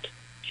wet.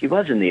 She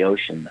was in the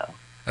ocean though.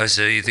 Oh,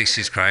 so you think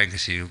she's crying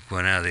because she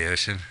went out of the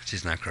ocean?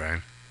 She's not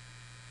crying.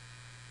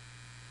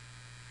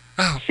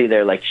 Oh. See,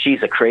 they're like,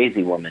 she's a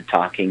crazy woman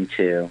talking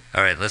to.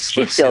 All right, let's.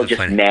 She's still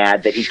just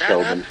mad that he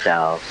killed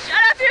himself.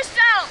 Shut up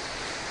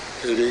yourself!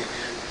 Judy,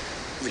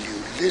 will you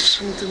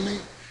listen to me?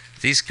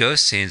 These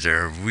ghost scenes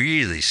are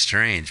really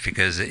strange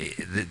because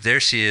there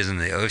she is in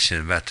the ocean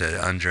about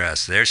to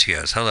undress. There she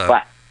goes. Hello.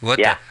 What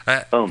yeah.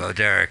 the? Boom. Oh,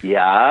 Derek.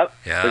 Yeah.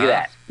 Yeah. Look at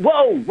that.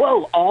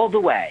 Whoa, all the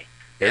way.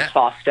 There's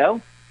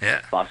Fausto.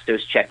 Yeah.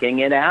 Fausto's checking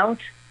it out.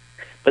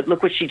 But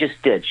look what she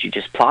just did. She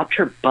just plopped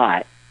her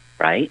butt,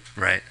 right?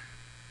 Right.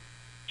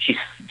 She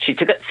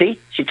took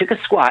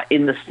a squat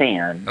in the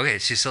sand. Okay,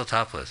 she's still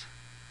topless.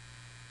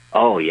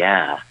 Oh,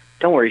 yeah.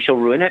 Don't worry, she'll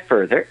ruin it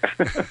further.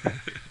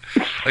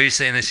 Oh, you're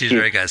saying that she's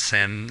already got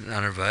sand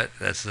on her butt?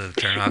 That's the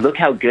turn off? Look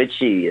how good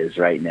she is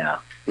right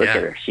now. Look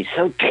at her. She's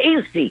so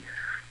tasty.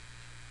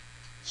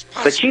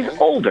 But she's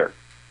older.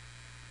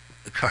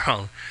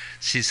 Carl,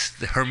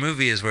 her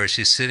movie is where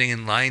she's sitting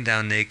and lying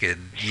down naked,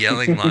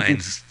 yelling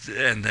lines,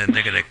 and then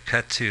they're going to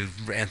cut to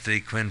Anthony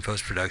Quinn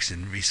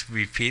post-production,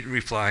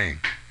 replying.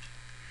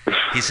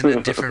 He's in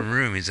a different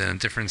room. He's in a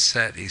different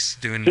set. He's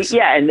doing this.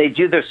 Yeah, and they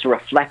do this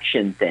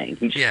reflection thing.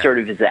 He just sort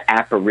of is an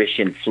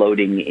apparition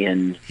floating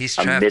in He's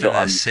a trapped middle. in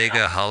a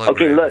Sega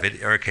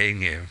hologram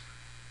arcade game.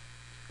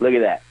 Look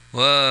at that.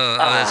 Whoa,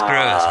 that's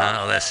gross,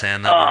 huh? All that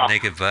sand on her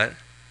naked butt.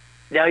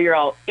 Now you're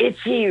all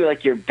itchy,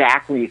 like your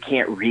back where you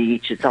can't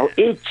reach. It's all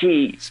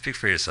itchy. Speak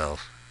for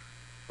yourself.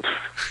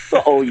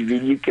 Oh, you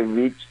mean you can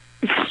reach?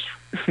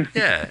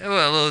 Yeah,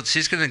 well,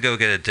 she's going to go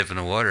get a dip in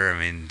the water. I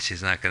mean,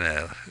 she's not going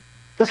to...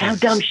 Look how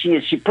dumb she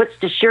is. She puts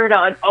the shirt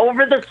on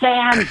over the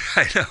sand.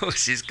 I know.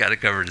 She's got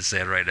it covered in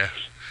sand right now.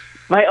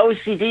 My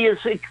OCD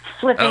is like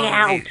flipping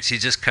out. She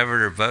just covered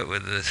her butt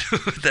with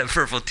that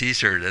purple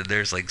T-shirt, and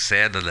there's like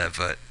sand on that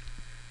butt.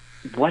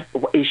 What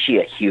is she,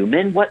 a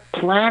human? What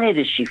planet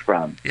is she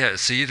from? Yeah,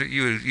 so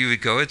you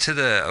would go into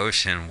the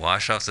ocean,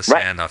 wash off the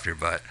sand off your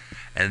butt,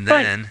 and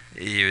then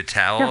you would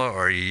towel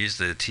or you use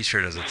the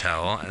T-shirt as a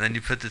towel, and then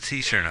you put the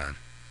T-shirt on.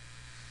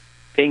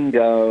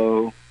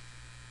 Bingo.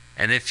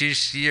 And if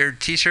your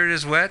T-shirt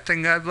is wet,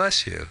 then God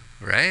bless you,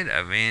 right?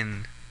 I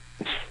mean,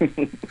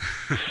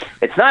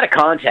 it's not a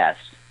contest.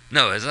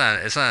 No, it's not.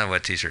 It's not a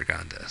wet T-shirt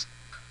contest.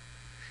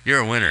 You're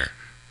a winner.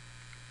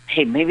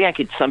 Hey, maybe I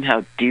could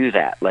somehow do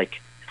that.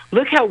 Like,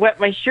 look how wet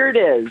my shirt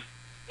is.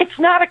 It's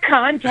not a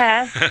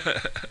contest.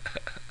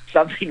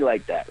 Something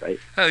like that, right?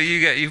 Oh,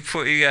 you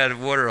got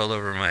water all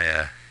over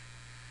my.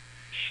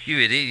 You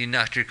idiot! You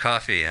knocked your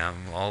coffee.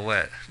 I'm all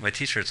wet. My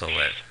T-shirt's all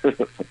wet.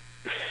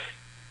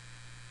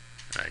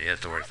 You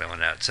have to work that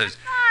one out. So,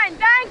 Fine,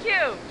 thank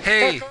you.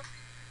 Hey,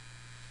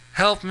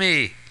 help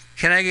me!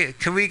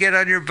 Can we get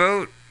on your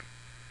boat?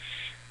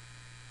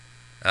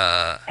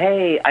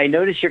 Hey, I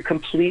notice you're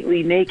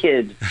completely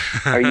naked.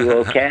 Are you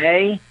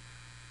okay?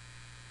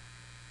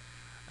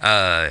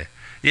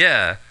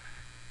 Yeah.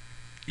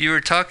 You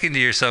were talking to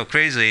yourself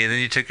crazily, and then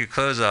you took your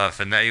clothes off,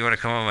 and now you want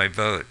to come on my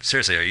boat.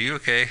 Seriously, are you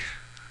okay?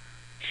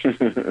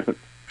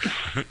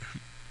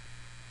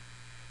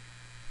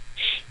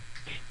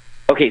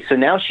 Okay, so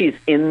now she's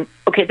in...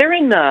 Okay, they're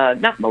in,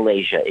 not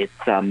Malaysia. It's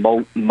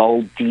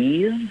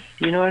Maldives.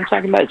 You know what I'm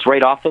talking about? It's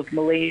right off of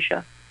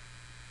Malaysia.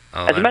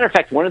 Oh, As a matter of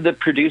fact, one of the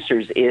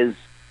producers is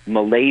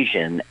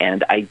Malaysian,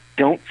 and I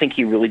don't think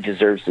he really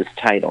deserves this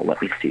title.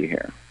 Let me see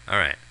here. All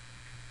right.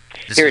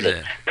 Here it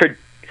is.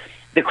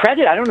 The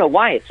credit, I don't know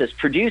why, it says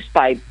produced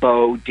by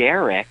Bo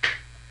Derek,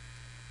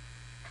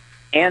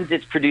 and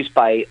it's produced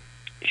by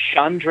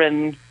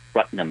Chandran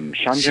Ratnam.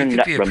 Chandran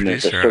Ratnam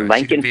is a Sri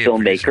Lankan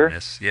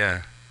filmmaker.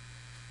 Yeah.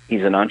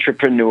 He's an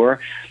entrepreneur.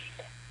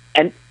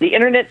 And the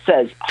internet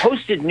says,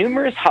 hosted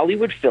numerous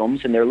Hollywood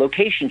films and their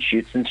location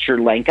shoots in Sri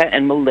Lanka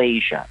and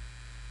Malaysia.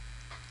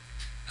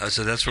 Oh,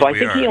 so that's where I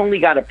think he only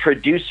got a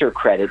producer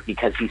credit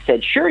because he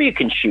said, sure, you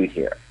can shoot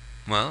here.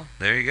 Well,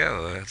 there you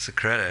go. That's a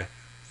credit.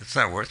 It's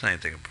not worth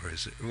anything.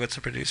 What's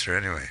a producer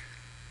anyway?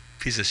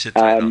 Piece of shit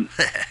title.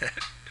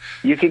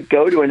 You could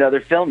go to another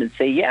film and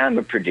say, yeah, I'm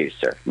a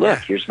producer. Look,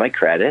 here's my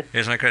credit.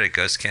 Here's my credit.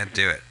 Ghosts can't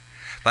do it.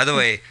 By the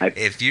way,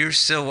 if you're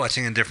still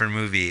watching a different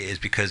movie, it's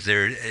because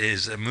there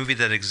is a movie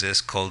that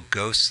exists called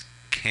Ghosts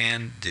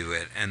Can Do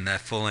It, and that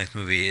full-length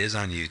movie is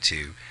on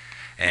YouTube.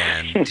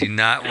 And do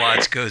not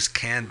watch Ghosts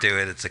Can Do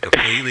It. It's a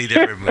completely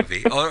different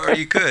movie. Or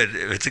you could.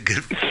 It's a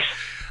good...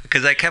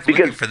 Because I kept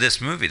looking for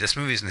this movie. This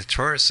movie is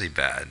notoriously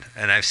bad.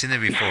 And I've seen it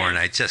before, and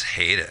I just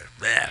hate it.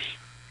 Blech.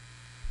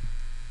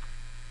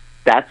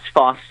 That's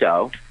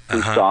Fausto,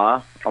 who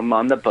saw him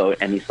on the boat,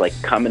 and he's like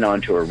coming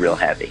on to her real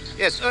heavy.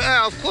 Yes,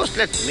 of course,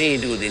 let me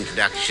do the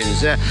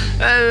introductions.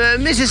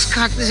 Mrs.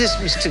 Scott, this is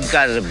Mr.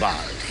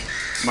 Garibaldi.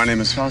 My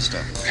name is Fausto.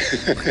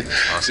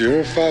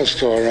 You're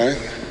Fausto, all right?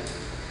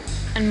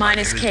 And mine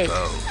is Kate.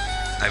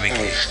 I mean,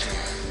 Kate.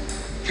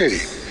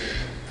 Katie,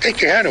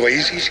 take your hand away.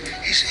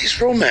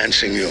 He's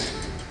romancing you.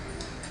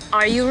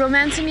 Are you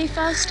romancing me,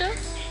 Fausto?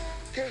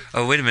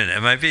 Oh, wait a minute.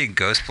 Am I being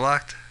ghost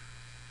blocked?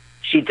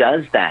 She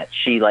does that.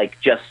 She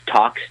just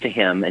talks to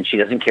him, and she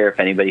doesn't care if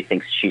anybody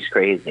thinks she's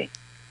crazy.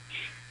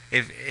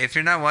 If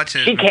you're not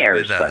watching she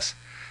cares, with us,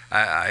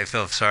 I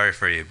feel sorry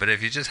for you. But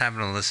if you just happen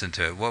to listen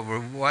to it, what we're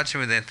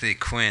watching with Anthony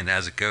Quinn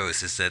as a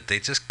ghost is that they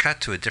just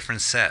cut to a different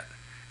set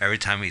every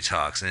time he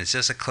talks, and it's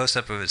just a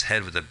close-up of his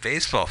head with a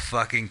baseball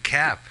fucking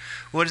cap.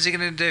 What is he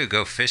going to do?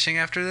 Go fishing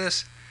after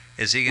this?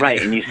 Is he gonna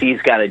Right, and you see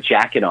he's got a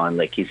jacket on,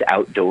 like he's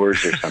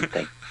outdoors or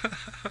something.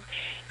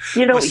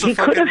 You know, What's the he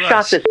could have fucking shot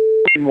rush? this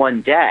in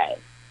one day.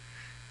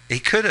 He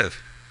could have.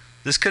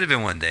 This could have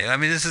been one day. I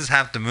mean, this is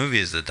half the movie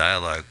is the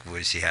dialogue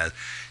where she has.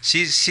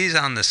 She's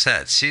on the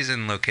set. She's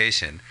in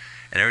location,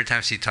 and every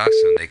time she talks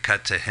to him, they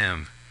cut to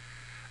him,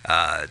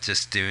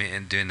 just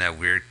doing that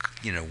weird,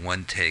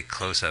 one take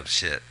close up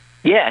shit.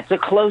 Yeah, it's a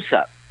close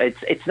up.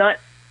 It's not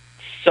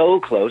so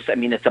close. I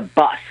mean, it's a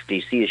bust.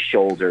 You see his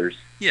shoulders.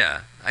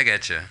 Yeah, I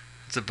get you.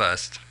 It's a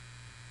bust.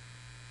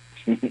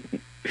 But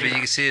you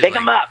can see his, Pick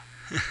him up.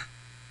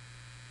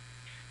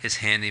 his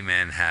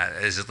handyman hat,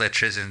 his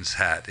electrician's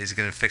hat. He's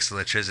gonna fix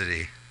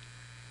electricity.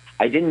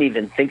 I didn't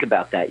even think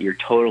about that. You're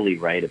totally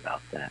right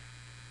about that.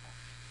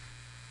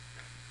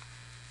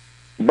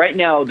 Right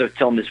now, the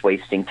film is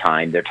wasting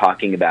time. They're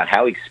talking about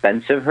how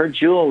expensive her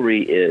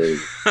jewelry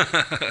is.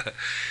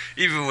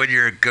 Even when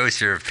you're a ghost,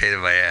 you're a pain in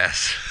my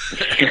ass.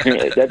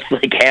 That's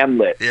like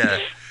Hamlet. Yeah.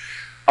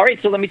 All right,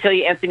 so let me tell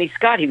you, Anthony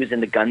Scott, he was in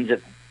the Guns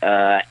of...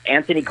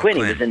 Anthony Quinn,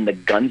 he was in the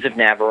Guns of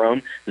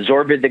Navarone,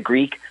 Zorba the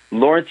Greek,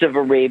 Lawrence of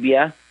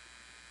Arabia,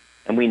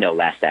 and we know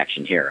Last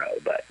Action Hero,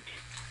 but...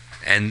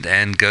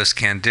 And Ghost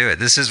Can't Do It.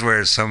 This is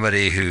where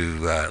somebody who,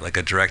 like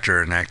a director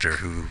or an actor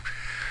who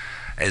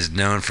is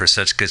known for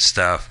such good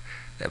stuff,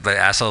 but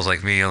assholes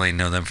like me only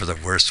know them for the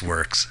worst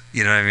works.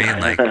 You know what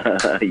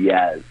I mean? Like,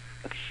 yes.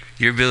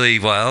 You're Billy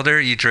Wilder,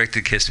 you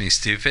directed Kiss Me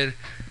Stupid.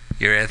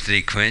 You're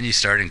Anthony Quinn, you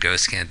starred in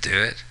Ghost Can't Do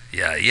It.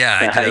 Yeah,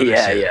 I know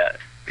this shit.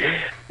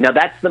 Yeah. Now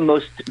that's the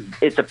most...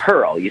 It's a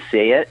pearl, you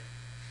see it?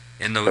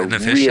 In the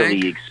fish really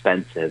tank?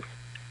 expensive.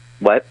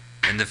 What?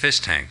 In the fish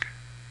tank.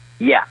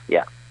 Yeah.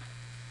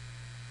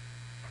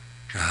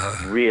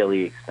 Oh.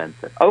 Really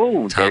expensive.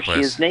 Oh, there she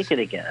Topless. is naked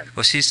again.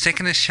 Well, she's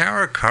taking a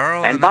shower,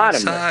 Carl, And on the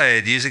bottomless.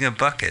 outside using a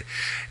bucket.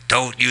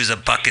 Don't use a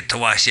bucket to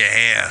wash your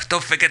hair.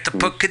 Don't forget to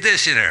put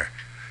conditioner.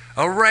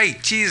 All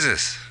right,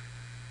 Jesus.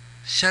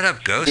 Shut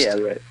up, Ghost. Yeah,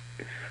 right.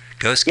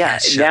 Ghost Yeah,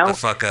 can't shut now- the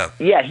fuck up.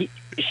 Yeah,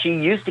 she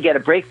used to get a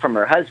break from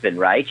her husband,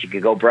 right? She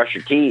could go brush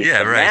her teeth.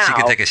 Yeah, but right. She now-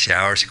 could take a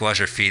shower. She could wash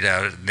her feet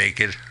out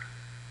naked.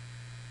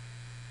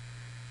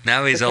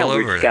 Now he's Look how all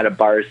weird over She's it. got a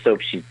bar of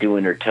soap. She's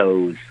doing her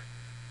toes.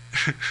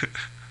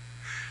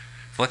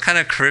 What kind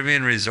of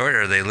Caribbean resort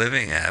are they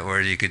living at where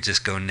you could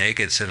just go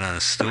naked, sit on a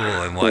stool,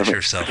 and wash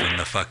yourself in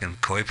the fucking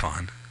koi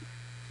pond?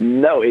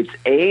 No, it's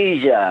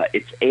Asia.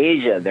 It's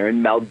Asia. They're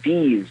in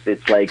Maldives.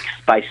 It's like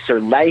by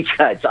Sri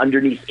Lanka. It's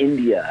underneath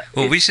India.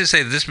 Well, we should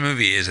say this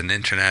movie is an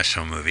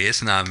international movie.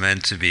 It's not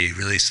meant to be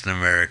released in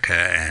America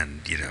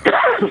and,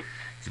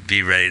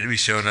 be ready to be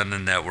shown on the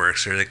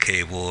networks or the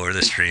cable or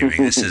the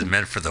streaming. This is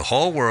meant for the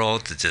whole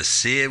world to just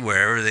see it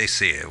wherever they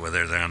see it,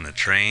 whether they're on the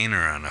train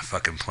or on a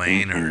fucking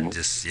plane or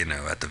just,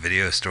 at the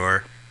video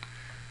store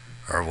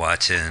or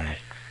watching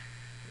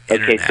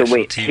Okay, so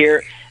wait. TV.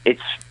 Here,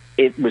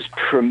 it was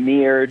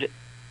premiered...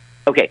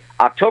 Okay,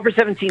 October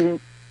 17,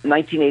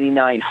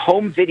 1989,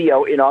 home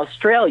video in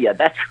Australia.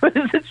 That was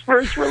its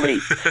first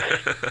release.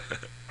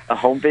 A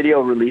home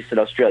video release in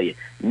Australia.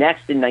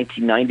 Next, in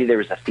 1990, there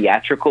was a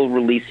theatrical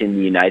release in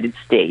the United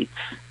States,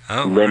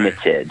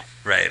 limited.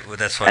 Right. Well,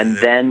 that's why And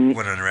they then-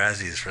 went on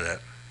Razzies for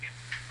that.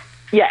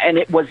 Yeah, and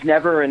it was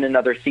never in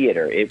another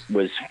theater. It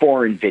was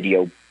foreign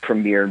video,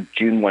 premiered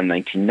June 1,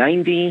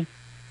 1990.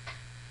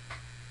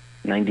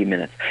 90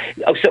 minutes.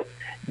 Oh, so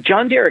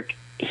John Derek,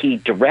 he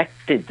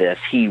directed this,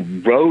 he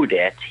wrote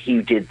it,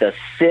 he did the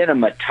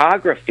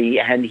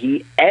cinematography, and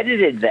he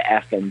edited the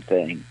effing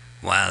thing.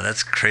 Wow,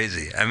 that's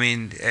crazy. I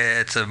mean,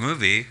 it's a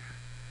movie.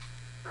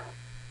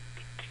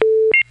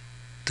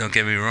 Don't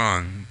get me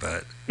wrong,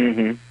 but...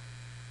 Mm-hmm.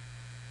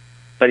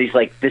 But he's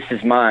like, this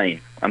is mine.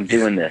 I'm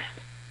doing this.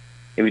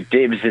 It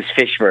was his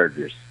fish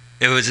burgers.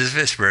 It was his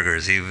fish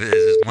burgers. It was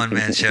his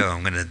one-man show.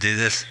 I'm going to do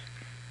this.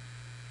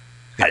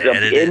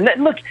 Edit it.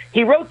 And look,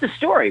 he wrote the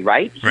story,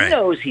 right? He Right.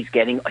 knows he's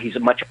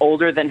much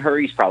older than her.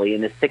 He's probably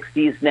in his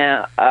 60s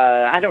now.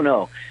 I don't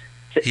know.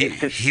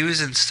 He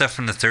was in stuff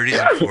from the 30s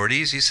and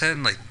 40s, you said?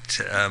 Like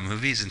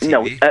movies and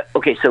TV? No,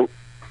 okay, so...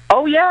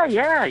 Oh, yeah.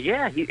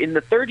 In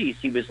the 30s,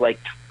 he was like,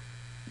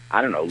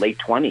 I don't know, late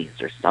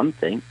 20s or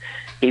something.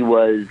 He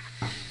was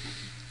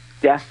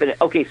definite...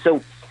 Okay,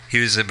 so... He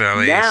was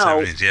about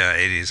now, 70s, yeah,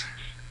 80s.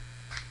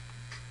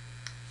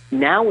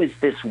 Now is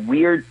this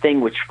weird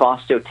thing which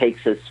Fausto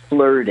takes as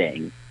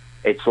flirting.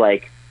 It's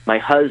like, my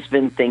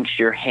husband thinks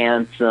you're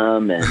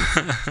handsome, and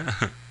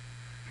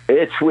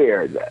it's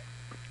weird.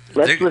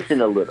 Let's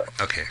listen a little.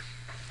 Okay.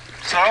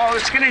 So,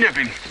 it's skinny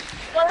dipping.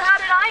 Well, how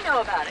did I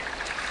know about it?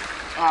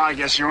 Oh, I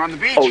guess you're on the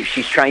beach. Oh,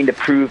 she's trying to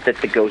prove that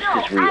the ghost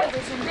No, is real. I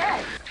was in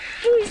bed.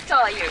 He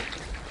saw you.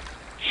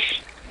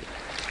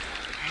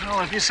 Well,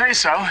 if you say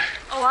so.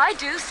 Oh, I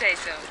do say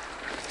so.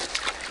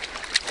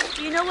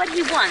 Do you know what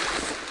he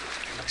wants?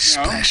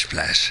 Splash,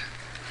 splash.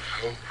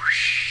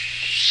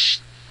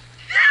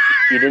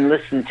 You didn't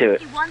listen to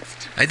it. He wants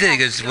to... I did. He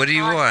goes, what do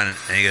you protect your want?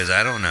 And he goes,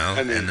 I don't know.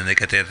 And then they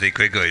cut to Anthony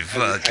Quinn going,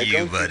 fuck I you,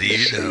 don't think buddy.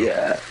 this You know.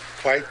 Yeah.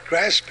 Quite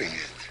grasping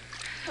it.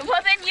 body. Well,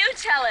 then you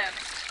tell him.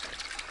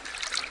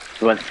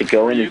 wants to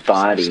go in his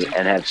body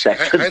and have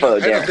sex with Bo I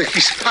don't Derek. think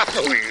he's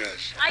following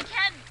us. I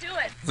can't do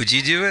it. Would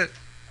you do it?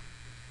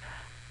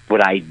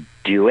 Would I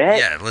do it?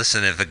 Yeah,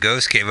 listen, if a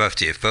ghost came up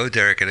to you, if Bo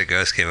Derek and a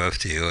ghost came up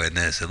to you and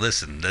they said,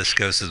 listen, this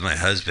ghost is my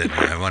husband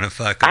and I want to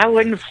fuck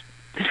him.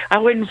 I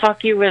wouldn't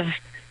fuck you with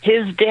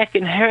his dick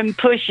and him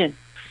pushing.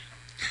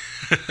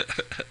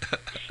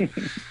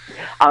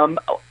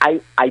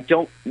 I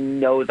don't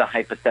know the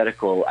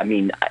hypothetical. I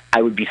mean,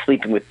 I would be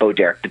sleeping with Bo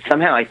Derek, but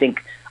somehow I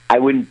think I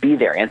wouldn't be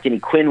there. Anthony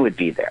Quinn would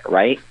be there,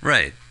 right?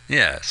 Right.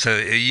 Yeah. So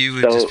you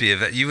would just be,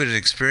 you would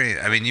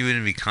experience, I mean, you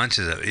wouldn't be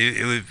conscious of it.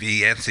 It would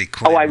be Anthony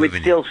Quinn. Oh, I would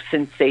still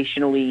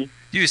sensationally.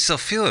 You would still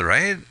feel it,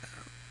 right?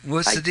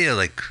 What's the deal?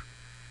 Like,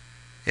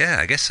 yeah,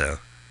 I guess so.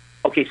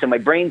 Okay, so my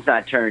brain's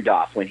not turned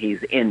off when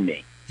he's in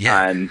me.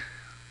 Yeah.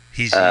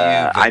 He's you.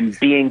 I'm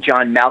being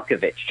John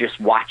Malkovich, just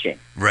watching.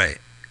 Right.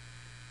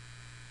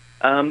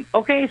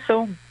 Okay,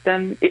 so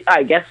then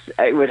I guess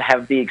I would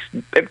have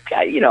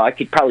I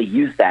could probably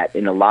use that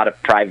in a lot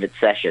of private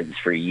sessions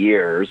for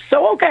years.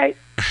 So, okay.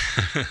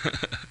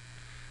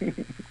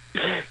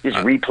 Just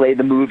replay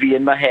the movie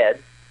in my head.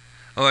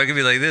 Oh, I could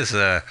be like this.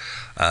 I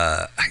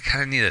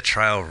kind of need a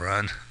trial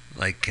run,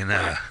 like in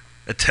a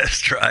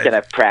test drive. Can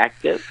I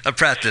practice? A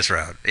practice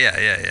round.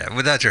 Yeah.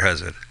 Without your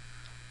husband.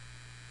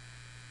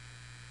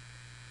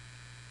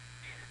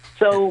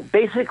 So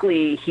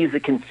basically, he's a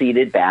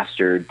conceited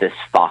bastard, this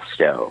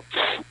Fausto.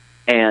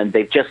 And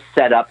they've just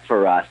set up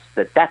for us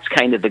that that's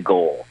kind of the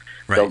goal.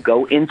 Right. They'll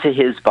go into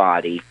his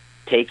body,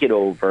 take it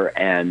over,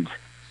 and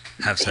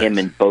him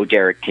and Bo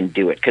Derek can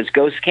do it. Because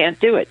ghosts can't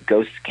do it.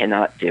 Ghosts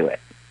cannot do it.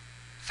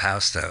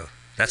 Fausto.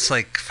 That's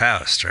like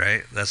Faust,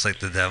 right? That's like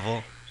the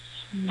devil?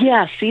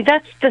 Yeah, see,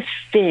 that's the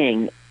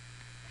thing.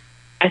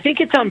 I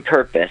think it's on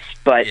purpose,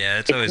 but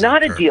it's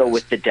not a deal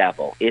with the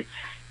devil.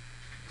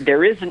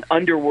 There is an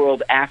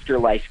underworld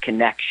afterlife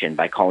connection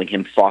by calling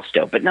him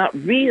Fausto, but not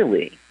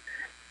really,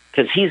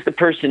 because he's the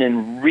person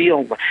in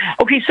real life.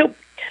 Okay, so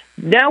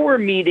now we're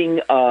meeting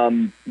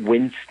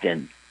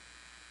Winston,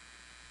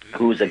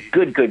 who's a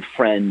good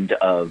friend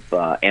of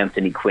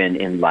Anthony Quinn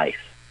in life,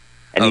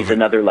 and he's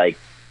another like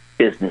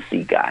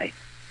businessy guy.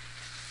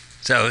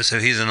 So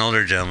he's an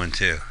older gentleman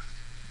too.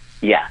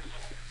 Yes.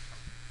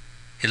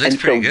 He looks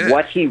pretty good.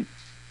 What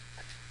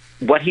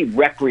he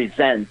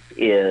represents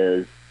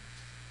is,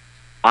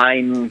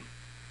 I'm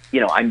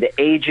the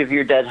age of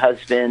your dead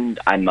husband.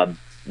 I'm a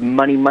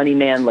money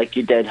man like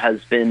your dead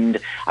husband.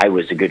 I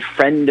was a good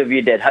friend of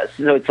your dead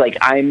husband. So it's like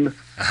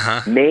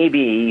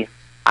maybe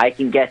I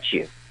can get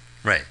you.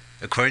 Right.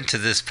 According to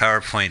this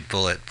PowerPoint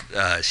bullet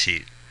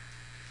sheet.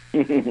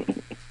 Did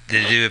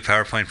you do a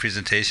PowerPoint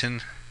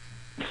presentation?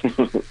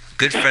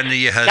 Good friend of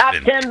your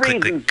husband. Top 10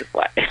 click, reasons.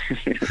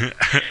 Click.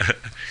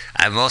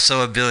 I'm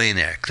also a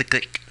billionaire. Click,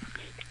 click.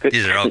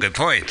 These are all good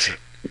points.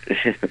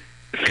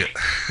 Good.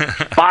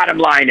 Bottom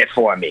line it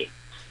for me.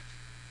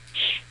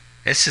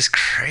 It's just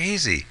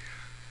crazy.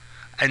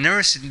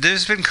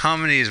 There's been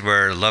comedies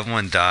where a loved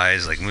one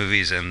dies, like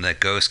movies, and the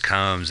ghost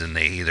comes and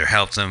they either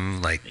help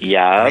them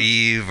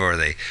grieve or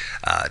they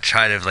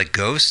try to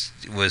Ghost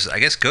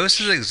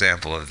is an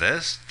example of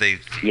this. They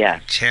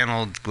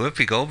channeled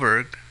Whoopi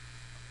Goldberg.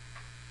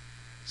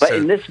 But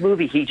in this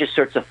movie, he just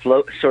sort of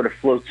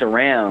floats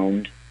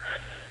around.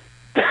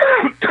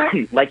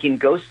 Like in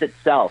Ghost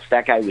itself,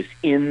 that guy was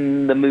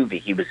in the movie.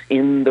 He was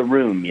in the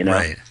room,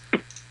 Right.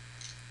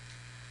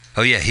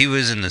 Oh, yeah, he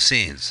was in the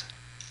scenes.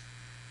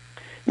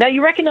 Now,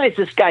 you recognize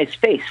this guy's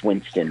face,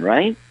 Winston,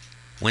 right?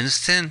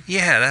 Winston?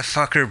 Yeah, that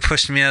fucker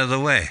pushed me out of the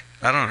way.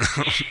 I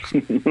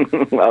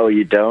don't know. Oh,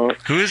 you don't?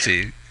 Who is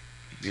he?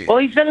 Well,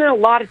 he's been in a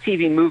lot of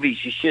TV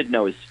movies. You should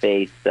know his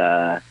face. He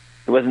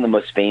wasn't the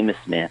most famous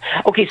man.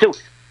 Okay, so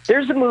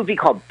there's a movie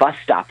called Bus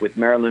Stop with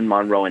Marilyn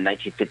Monroe in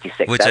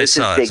 1956. Which I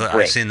saw.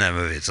 I've seen that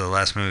movie. It's the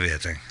last movie, I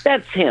think.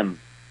 That's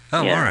him.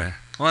 Oh, yeah. All right.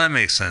 Well, that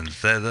makes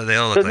sense. They all look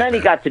like that. So then he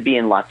got to be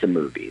in lots of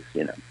movies,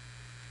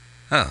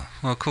 Oh,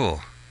 well,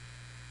 cool.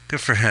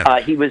 Good for him.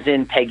 He was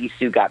in Peggy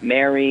Sue Got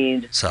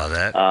Married. Saw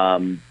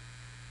that.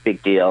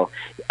 Big deal.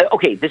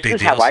 Okay, this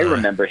is how I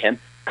remember him.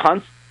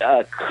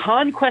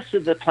 Conquest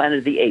of the Planet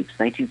of the Apes,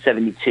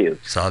 1972.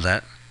 Saw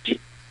that.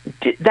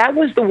 That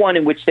was the one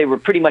in which they were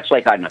pretty much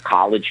like on a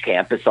college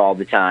campus all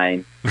the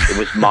time. It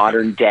was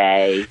modern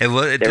day.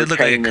 It did look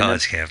like a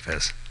college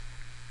campus.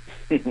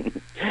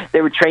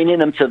 They were training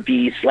them to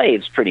be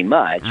slaves, pretty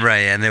much.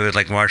 Right, and they would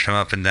march them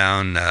up and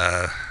down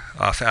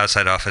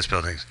outside office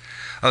buildings.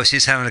 Oh,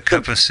 she's having a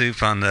cup of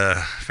soup on the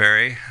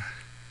ferry?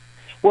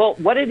 Well,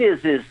 what it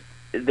is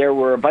there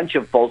were a bunch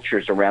of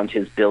vultures around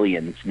his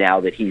billions now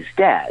that he's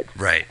dead.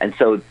 Right. And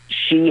so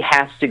she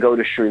has to go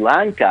to Sri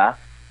Lanka,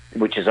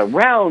 which is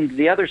around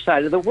the other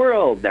side of the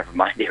world, never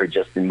mind, they were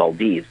just in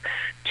Maldives,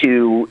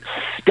 to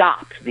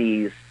stop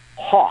these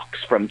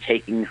hawks from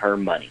taking her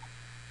money.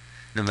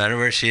 No matter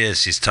where she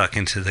is, she's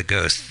talking to the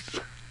ghost.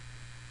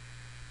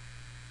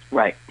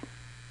 Right.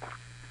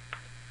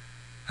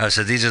 Oh,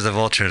 so these are the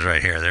vultures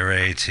right here. They're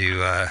ready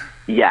to...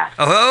 Yes.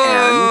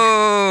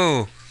 Oh!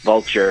 And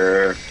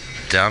vulture.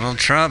 Donald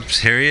Trump.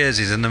 Here he is.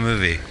 He's in the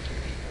movie.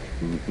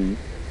 Mm-hmm.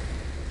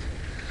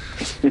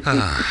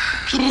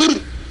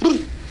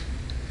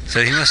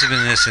 So he must have been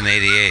in this in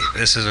 '88.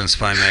 This is when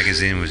Spy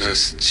Magazine was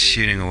just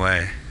shooting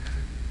away.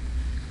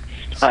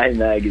 Spy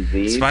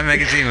Magazine. Spy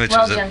Magazine, which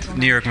was a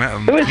New York.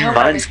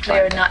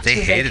 They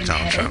hated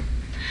Donald Trump.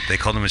 They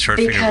called him a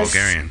short-fingered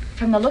Bulgarian.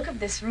 From the look of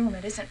this room,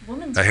 it isn't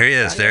woman's. Oh, here he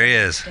is. There he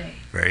is.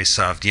 Very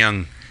soft,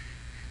 young,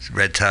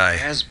 red tie. It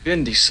has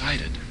been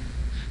decided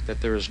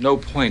that there is no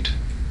point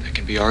that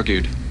can be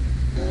argued.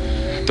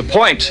 The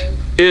point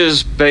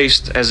is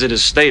based as it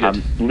is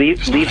stated.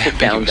 Leave the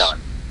sound on.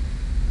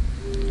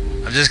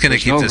 I'm just going to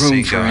keep this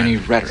scene going any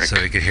rhetoric. So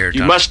we can hear.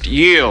 You must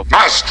yield.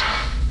 Must.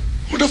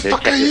 Who the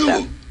fuck are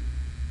you?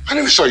 I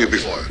never saw you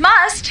before.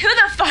 Must? Who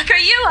the fuck are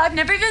you? I've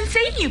never even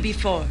seen you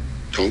before.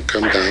 Don't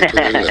come down to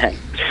the level.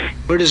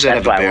 Where does that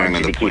have a bearing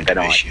on the point of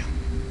issue?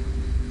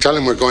 Tell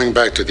them we're going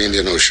back to the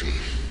Indian Ocean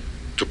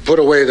to put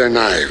away their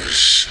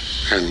knives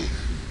and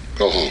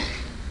go home.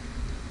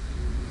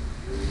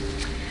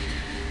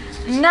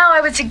 Now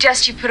I would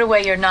suggest you put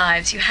away your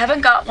knives. You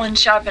haven't got one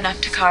sharp enough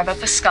to carve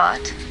up a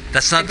Scot.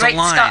 That's not the line. The great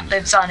line. Scot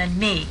lives on in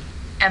me.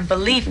 And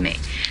believe me,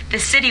 the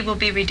city will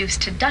be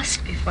reduced to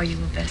dust before you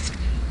will best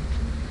me.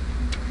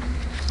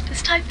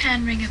 Does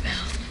Taipan ring a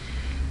bell?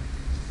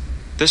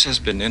 This has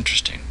been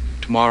interesting.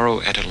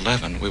 Tomorrow at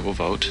 11 we will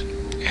vote,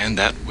 and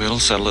that will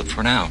settle it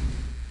for now.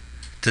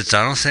 Did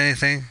Donald say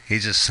anything? He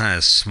just kind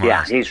of smart.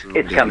 Yeah, it's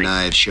coming.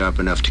 Knives sharp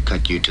enough to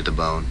cut you to the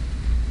bone.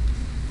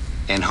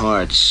 And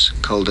hearts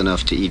cold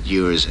enough to eat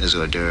yours as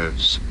hors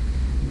d'oeuvres.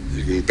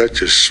 You can bet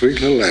your sweet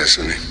little ass,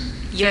 honey.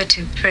 You're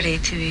too pretty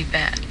to be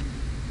bad.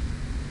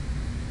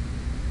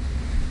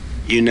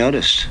 You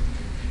noticed.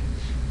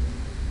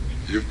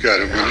 You've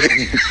got him,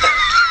 honey.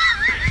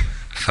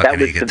 That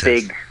was the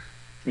big...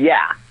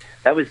 Yeah,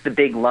 that was the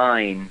big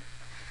line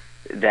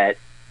that...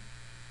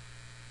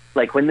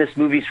 Like, when this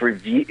movie's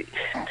reviewed...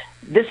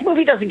 This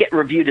movie doesn't get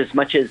reviewed as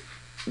much as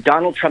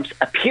Donald Trump's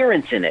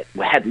appearance in it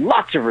had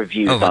lots of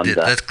reviews on the...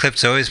 That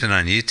clip's always been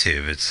on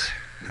YouTube.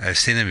 I've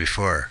seen it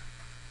before.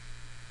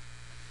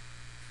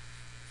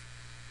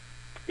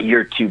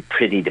 You're too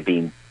pretty to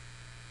be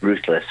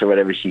ruthless, or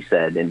whatever she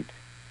said, and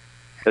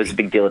it was a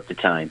big deal at the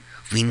time.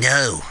 We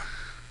know.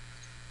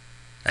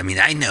 I mean,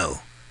 I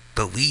know,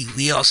 but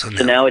we also know.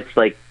 So now it's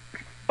like,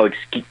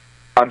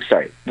 I'm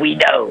sorry. We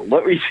know.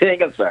 What were you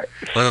saying? I'm sorry.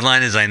 Well, the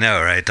line is, I know,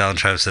 right? Donald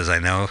Trump says, I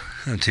know.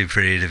 I'm too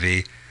pretty to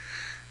be.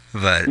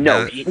 But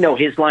no,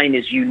 his line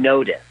is, you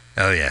noticed.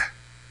 Oh, yeah.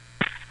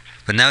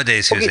 But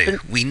nowadays, he would say,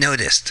 we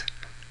noticed.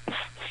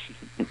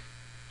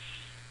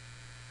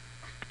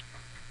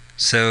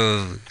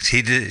 So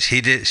she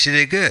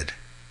did good.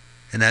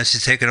 And now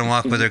she's taking a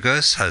walk with her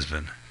ghost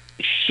husband.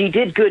 She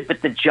did good,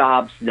 but the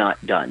job's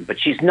not done. But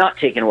she's not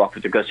taking a walk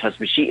with her ghost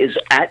husband. She is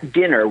at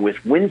dinner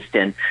with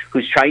Winston,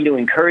 who's trying to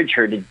encourage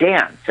her to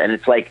dance. And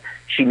it's like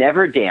she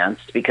never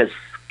danced because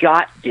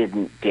Scott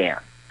didn't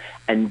dance.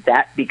 And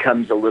that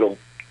becomes a little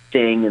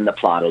thing in the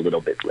plot a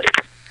little bit later.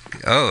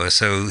 Oh,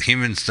 so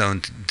humans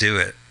don't do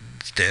it,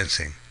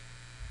 dancing.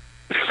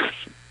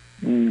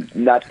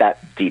 Not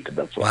that deep in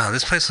the plot. Wow,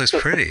 this place looks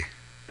pretty.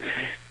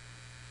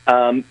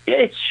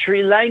 It's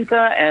Sri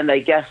Lanka, and I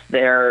guess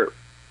they're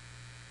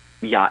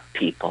yacht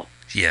people.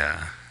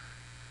 Yeah.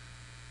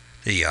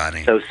 The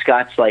yachting. So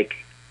Scott's like,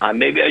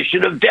 maybe I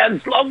should have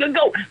danced long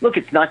ago. Look,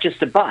 it's not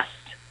just a bust.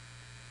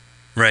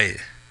 Right.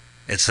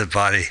 It's a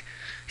body.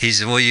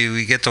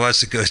 We get to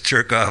watch the ghost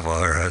jerk off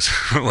while her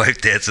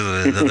wife dances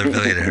with another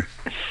billionaire.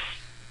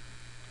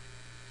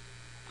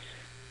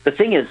 The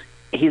thing is,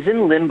 he's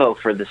in limbo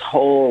for this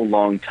whole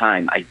long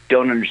time. I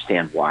don't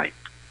understand why.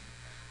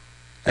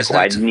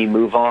 Why didn't he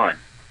move on?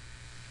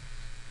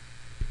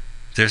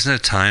 There's no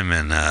time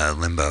in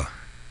limbo.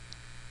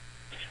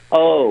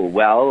 Oh,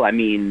 well, I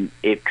mean,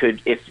 if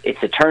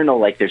it's eternal,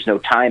 like there's no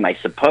time, I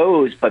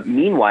suppose. But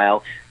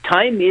meanwhile,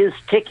 time is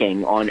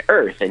ticking on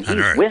Earth, and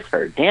he's with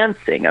her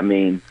dancing. I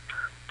mean...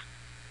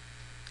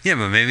 Yeah,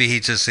 but maybe he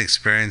just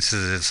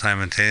experiences it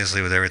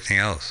simultaneously with everything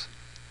else.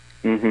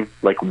 Mm-hmm.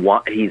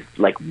 He's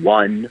like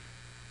one.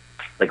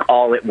 Like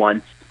all at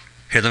once.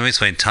 Here, let me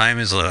explain. Time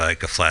is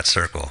like a flat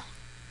circle.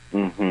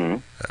 Mm-hmm.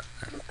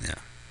 Yeah.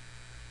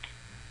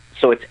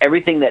 So it's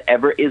everything that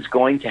ever is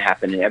going to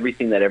happen and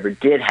everything that ever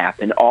did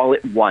happen all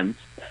at once.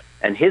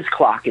 And his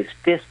clock is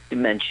fifth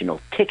dimensional,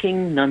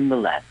 ticking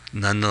nonetheless.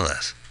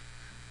 Nonetheless.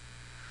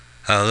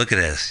 Oh, look at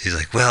this. He's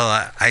like,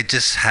 well, I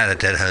just had a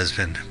dead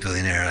husband,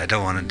 billionaire. I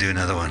don't want to do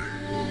another one.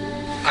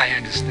 I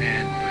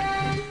understand,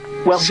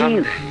 but well,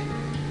 someday,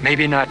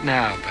 maybe not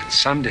now, but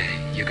someday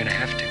you're going to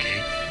have to,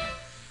 Kate.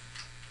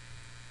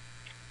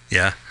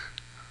 Yeah.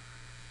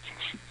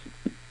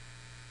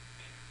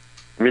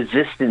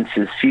 Resistance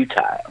is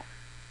futile.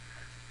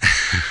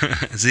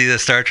 Is he the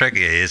Star Trek?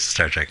 Yeah, he is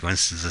Star Trek.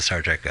 Winston's the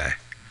Star Trek guy.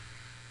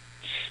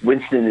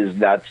 Winston is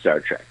not Star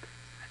Trek.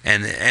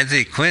 And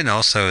Anthony Quinn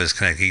also is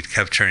kind of, he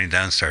kept turning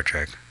down Star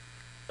Trek.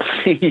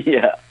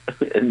 Yeah,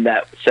 in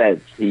that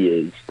sense, he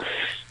is.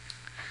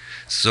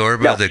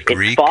 Zorba the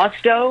Greek. It's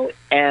Fausto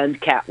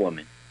and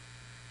Catwoman.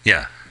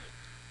 Yeah.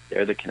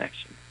 They're the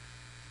connection.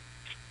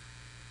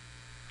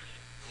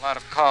 A lot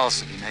of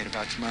calls to be made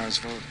about tomorrow's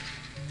vote.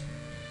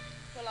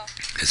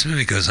 This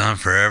movie goes on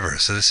forever.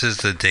 So this is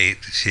the date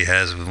she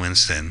has with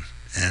Winston,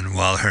 and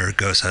while her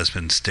ghost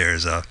husband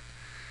stares up.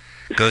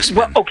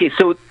 Well, okay,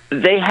 so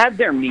they had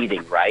their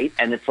meeting, right?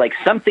 And it's like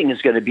something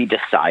is going to be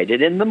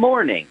decided in the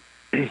morning.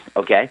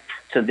 Okay,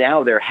 so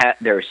now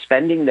they're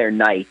spending their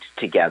night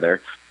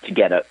together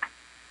to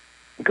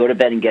go to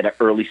bed and get an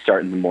early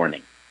start in the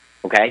morning.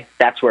 Okay,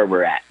 that's where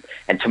we're at.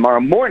 And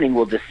tomorrow morning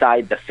we'll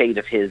decide the fate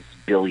of his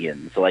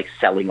billions, like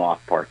selling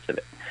off parts of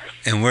it.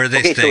 And where are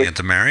they staying? At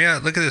the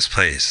Marriott? Look at this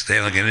place. They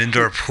have like an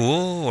indoor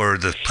pool, or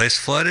the place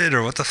flooded,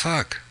 or what the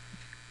fuck?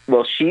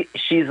 Well,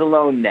 she's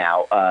alone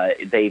now.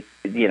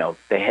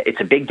 It's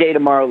a big day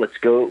tomorrow. Let's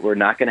go. We're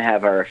not going to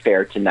have our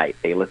affair tonight.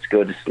 Let's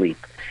go to sleep.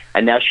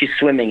 And now she's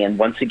swimming, and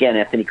once again,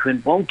 Anthony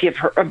Quinn won't give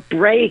her a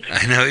break.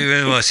 I know,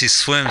 even while she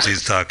swims,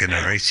 he's talking to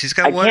her. She's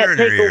got water in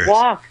her ears. I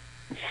can't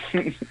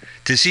take a walk.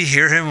 Does she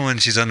hear him when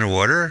she's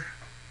underwater?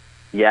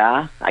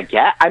 Yeah, I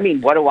guess. I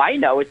mean, what do I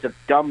know? It's a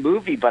dumb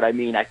movie, but I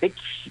mean, I think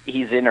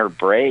he's in her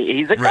brain.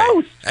 He's a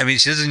ghost. I mean,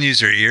 she doesn't use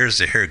her ears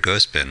to hear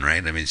ghost bin,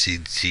 right? I mean, she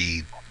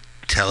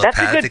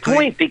telepathically. That's a good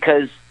point,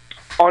 because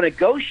on a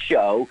ghost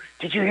show,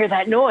 did you hear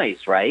that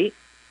noise, right?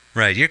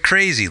 Right. You're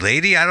crazy,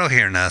 lady. I don't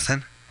hear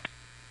nothing.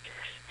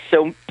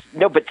 So,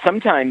 no, but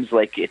sometimes,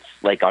 like, it's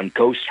like on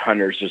Ghost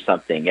Hunters or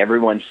something. I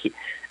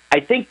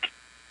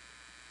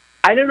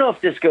don't know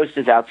if this ghost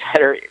is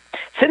outsider.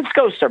 Since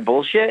ghosts are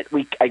bullshit,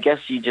 I guess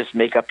you just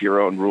make up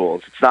your own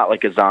rules. It's not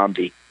like a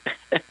zombie.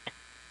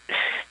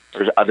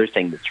 There's other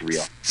thing that's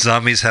real.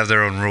 Zombies have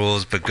their own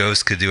rules, but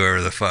ghosts could do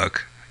whatever the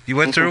fuck. You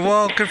went through a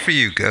wall? Good for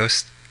you,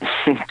 ghost.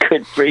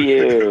 Good for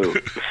you.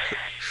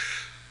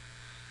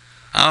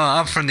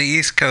 I'm from the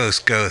East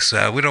Coast, ghost.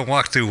 We don't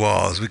walk through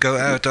walls. We go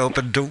out to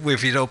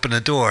if you open a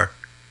door.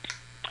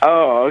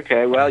 Oh,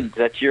 okay. Well,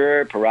 that's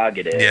your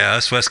prerogative. Yeah,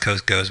 us West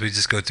Coast ghosts, we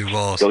just go through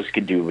walls. Ghosts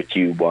can do what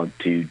you want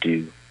to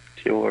do.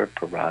 It's your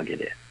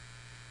prerogative.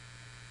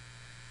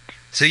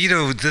 So,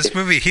 this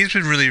movie, he's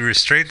been really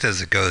restrained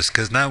as a ghost,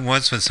 because not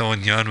once when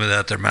someone yawned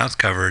without their mouth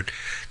covered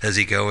does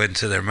he go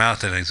into their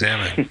mouth and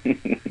examine.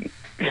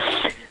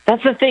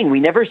 That's the thing.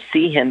 We never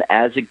see him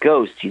as a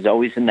ghost. He's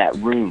always in that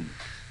room.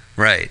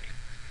 Right.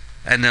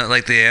 And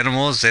like the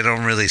animals, they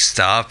don't really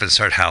stop and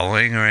start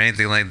howling or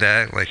anything like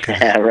that. Like,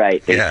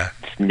 right. They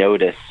just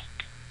notice.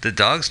 The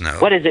dogs know.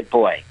 What is it,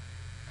 boy?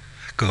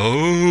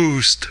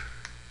 Ghost.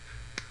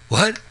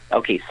 What?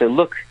 Okay, so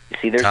look.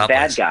 See, there's a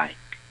bad guy.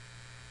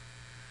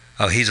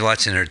 Oh, he's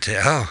watching her too.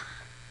 Oh.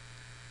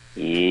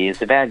 He's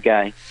the bad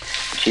guy.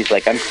 She's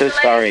like, I'm so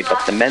sorry,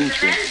 but the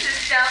men's room.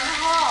 Down the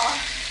hall.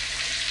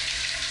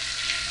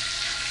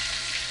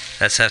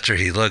 That's after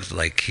he looked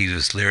like he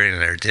was leering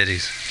at her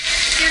titties.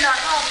 You're not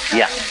home.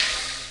 Yeah.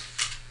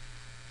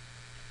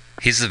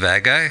 He's the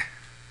bad guy?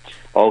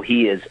 Oh,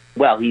 he is.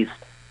 Well, he's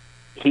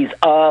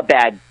a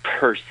bad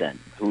person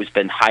who's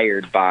been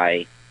hired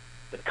by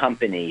the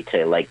company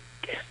to, like,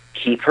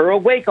 keep her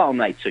awake all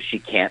night so she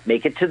can't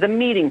make it to the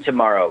meeting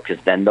tomorrow,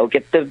 because then they'll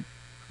get the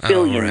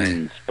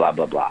billions, blah,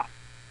 blah, blah.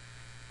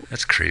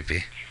 That's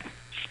creepy.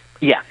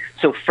 Yeah.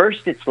 So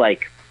first it's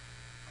like,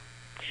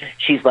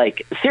 she's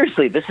like,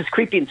 seriously, this is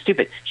creepy and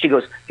stupid. She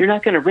goes, you're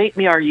not going to rape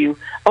me, are you?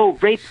 Oh,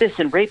 rape this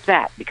and rape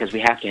that, because we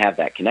have to have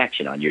that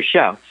connection on your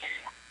show.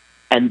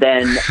 And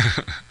then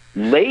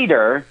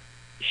later,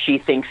 she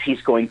thinks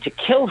he's going to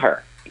kill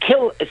her.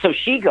 So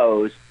she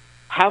goes,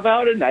 how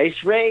about a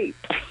nice rape?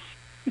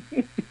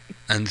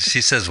 And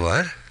she says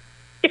what?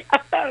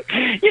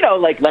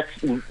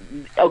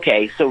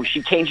 Okay, so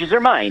she changes her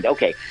mind.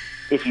 Okay,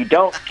 if you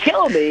don't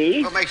kill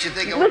me, What makes you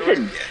think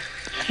listen,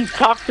 she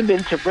talks him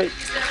into rape.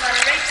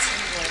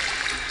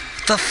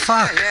 The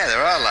fuck? Yeah,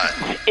 there are a lot.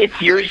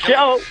 It's your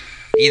show.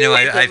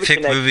 I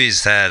pick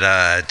movies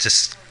that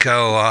just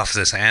go off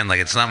this end.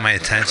 Like, it's not my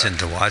intention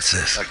to watch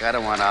this. Look, I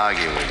don't want to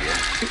argue with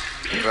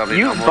you.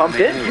 You bump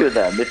into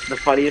them. It's the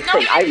funniest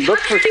thing. I look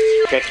for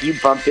shit you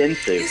bump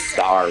into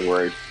the R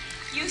word.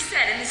 You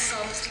said, and this is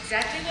almost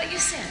exactly what you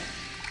said.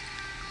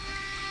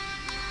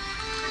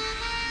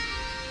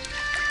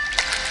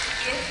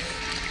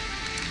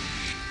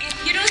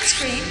 If you don't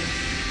scream,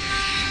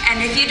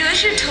 and if you do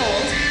as you're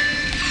told,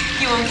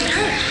 you won't get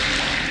hurt.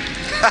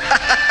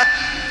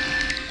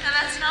 Now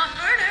that's not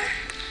murder.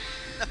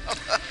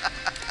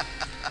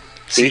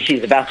 See,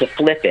 she's about to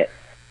flip it.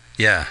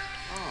 Yeah.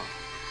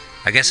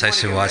 I guess I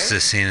should watch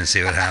this scene and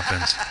see what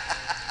happens.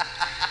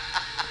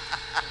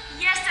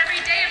 Yes, every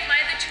day of my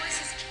other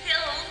choice is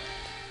killed.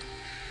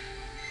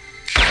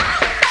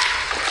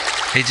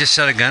 He just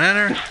shot a gun at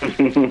her?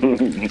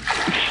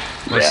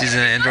 Well, she's in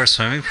an indoor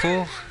swimming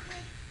pool?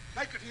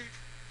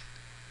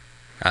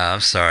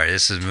 I'm sorry,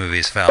 this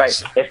movie's foul.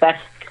 Right. If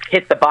that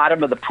hit the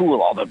bottom of the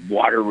pool, all the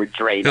water would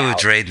drain out. It would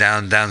drain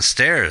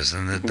downstairs,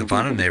 and the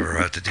bottom neighbor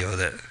would have to deal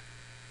with it.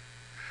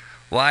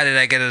 Why did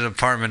I get an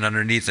apartment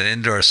underneath an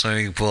indoor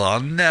swimming pool? I'll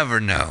never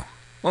know.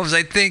 What was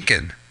I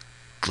thinking?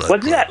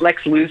 Wasn't that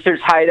Lex Luthor's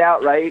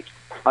hideout, right?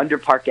 Under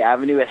Park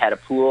Avenue, it had a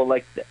pool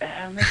like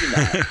that. Maybe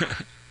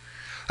not.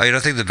 Oh, you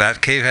don't think the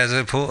Batcave has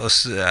a pool?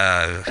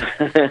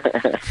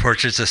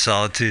 Portraits of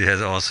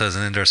Solitude also has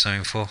an indoor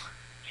swimming pool?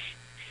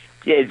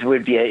 It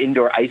would be an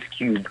indoor ice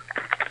cube.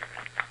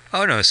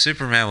 Oh no,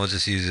 Superman will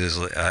just use his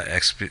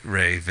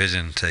X-ray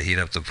vision to heat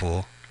up the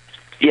pool.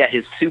 Yeah,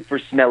 his super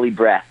smelly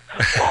breath.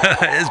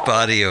 His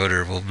body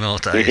odor will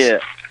melt ice. Yeah.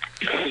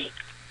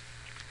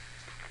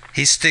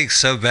 He stinks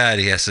so bad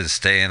he has to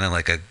stay in a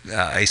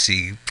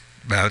icy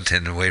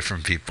mountain away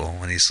from people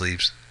when he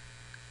sleeps.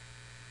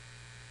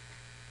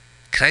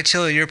 Can I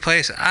chill at your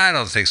place? I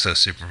don't think so,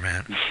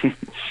 Superman.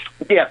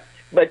 Yeah,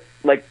 but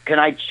can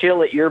I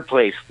chill at your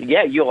place?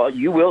 Yeah, you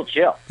will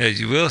chill. Yeah,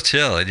 you will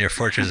chill in your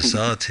fortress of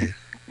solitude.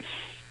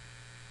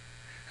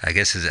 I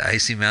guess it's an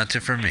icy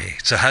mountain for me.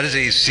 So how does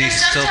he see?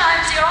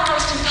 Sometimes you're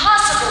almost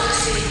impossible to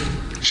see.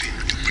 See,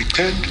 to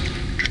pretend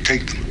to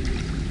take them.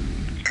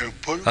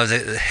 And put Oh,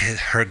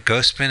 her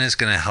ghost spin is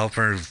going to help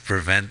her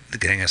prevent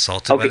getting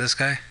assaulted by this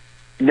guy?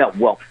 No,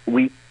 well,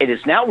 it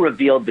is now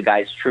revealed the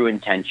guy's true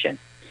intention.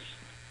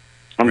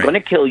 I'm going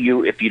to kill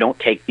you if you don't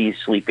take these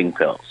sleeping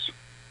pills.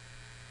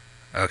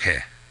 Okay.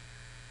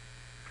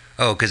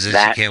 Oh, because she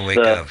can't wake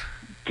up.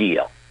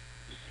 Deal.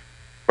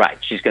 Right.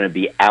 She's going to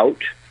be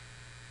out,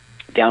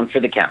 down for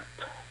the count.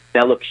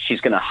 Now, look, she's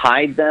going to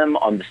hide them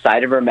on the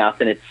side of her mouth,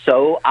 and it's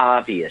so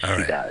obvious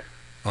she does.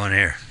 On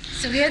here.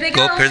 So here they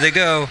go. Gulp, here they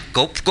go.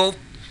 Gulp, gulp.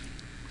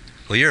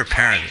 Well, you're a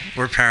parent.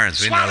 We're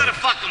parents. We Swallow know. the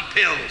fucking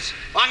pills.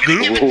 I'm going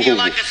to give it to you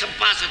like a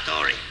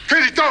suppository.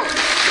 Katie, don't!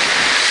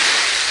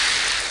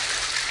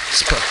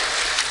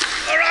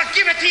 Or I'll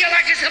give it to you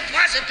like a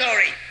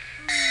suppository.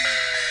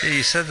 Yeah,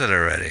 you said that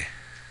already.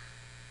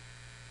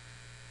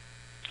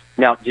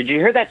 Now, did you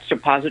hear that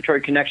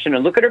suppository connection?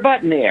 And look at her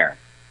butt in the air.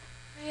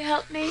 Will you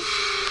help me?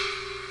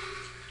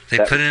 They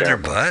That put was it in her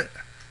terrible. butt?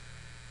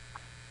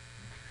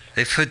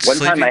 They put One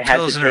time sleeping I had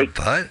pills to in her take-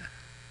 butt?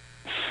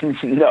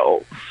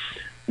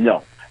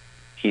 No.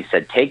 He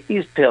said, take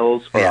these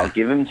pills or I'll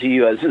give them to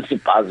you as a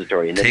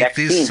suppository. And the Take next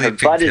these scene, her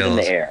sleeping butt is in pills.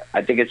 the air.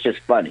 I think it's just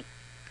funny.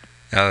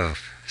 Oh,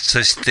 so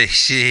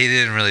he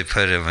didn't really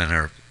put him in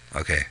her.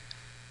 Okay.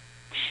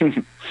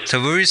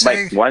 So what were you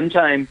saying?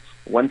 Like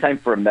one time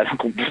for a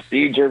medical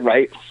procedure,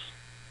 right?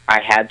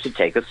 I had to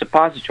take a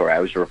suppository. I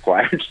was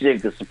required to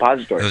take the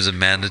suppository. It was a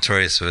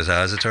mandatory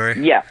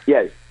suppository? Yeah.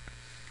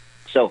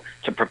 So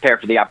to prepare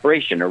for the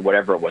operation or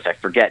whatever it was, I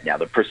forget now,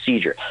 the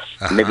procedure.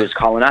 Maybe it was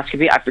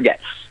colonoscopy, I forget.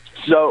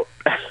 So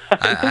I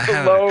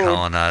have a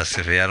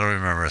colonoscopy. I don't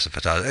remember a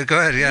suppository. Go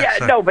ahead, yeah.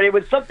 sorry. No, but it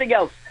was something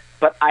else.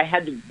 But I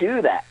had to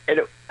do that.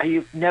 And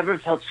you've never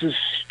felt so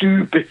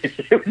stupid.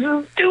 It was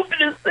the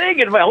stupidest thing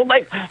in my whole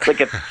life. Like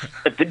if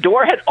the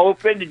door had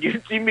opened and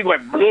you'd see me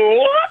going,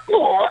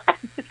 oh.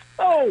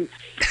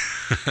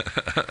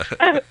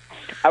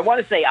 I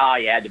want to say,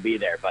 you had to be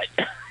there, but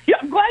yeah,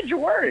 I'm glad you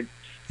weren't.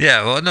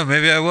 Yeah, well, no,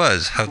 maybe I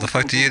was. How the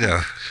fuck do you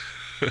know?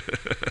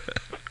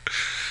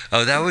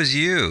 Oh, that was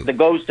you. The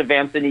ghost of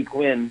Anthony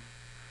Quinn.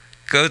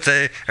 Every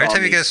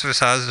time you get a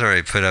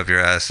suppository put up your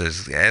ass,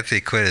 Anthony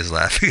Quinn is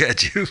laughing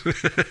at you.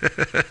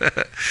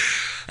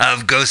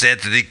 I'm Ghost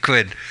Anthony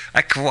Quinn.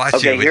 I can watch you.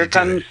 Okay, when here you do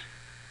comes.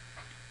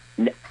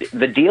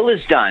 The deal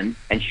is done,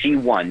 and she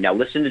won. Now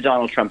listen to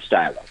Donald Trump's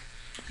dialogue.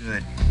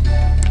 Good.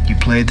 You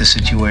played the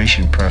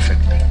situation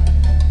perfectly.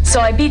 So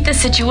I beat the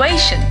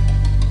situation,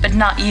 but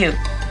not you.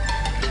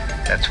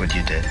 That's what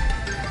you did.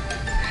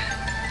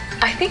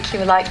 I think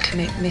you like to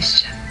make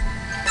mischief.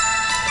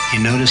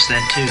 You noticed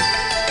that too.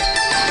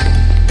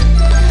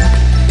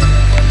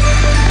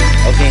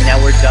 Okay,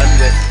 now we're done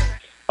with...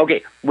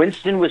 Okay,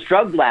 Winston was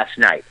drugged last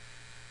night.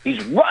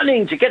 He's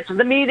running to get to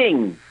the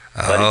meeting.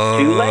 But it's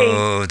too late.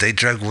 Oh, they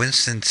drugged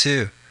Winston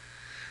too.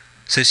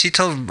 So she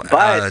told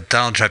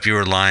Donald Trump you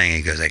were lying.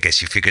 He goes, I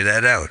guess you figured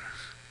that out.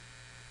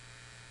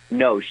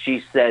 No,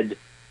 she said...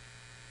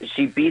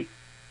 She beat...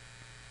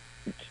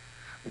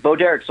 Bo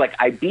Derek's like,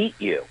 I beat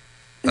you.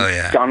 Oh,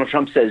 yeah. Donald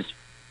Trump says,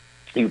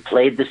 you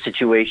played the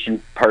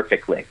situation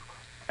perfectly.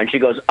 And she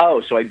goes, oh,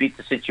 so I beat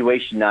the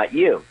situation, not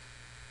you.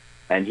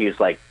 And he was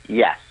like,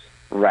 yes,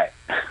 right.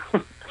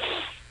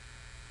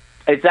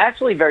 It's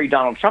actually very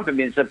Donald Trump. I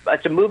mean,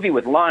 it's a movie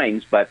with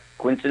lines, but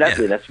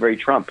coincidentally, that's very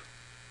Trump.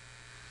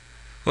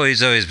 Well,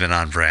 he's always been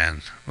on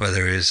brand,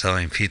 whether he's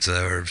selling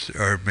pizza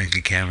or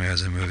making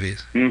cameos in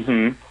movies.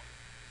 Mm-hmm.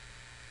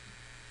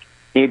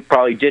 He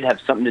probably did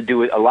have something to do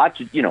with a lot.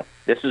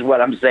 This is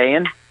what I'm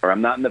saying, or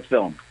I'm not in the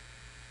film.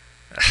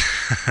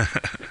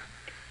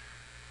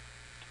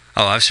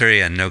 Oh, I'm sure he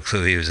had no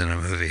clue he was in a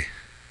movie.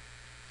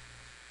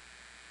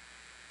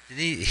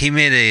 He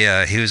made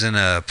he was in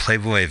a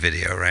Playboy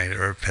video, right?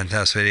 Or a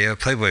Penthouse video?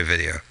 Playboy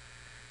video.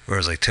 Where it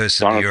was like Toast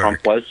in New York.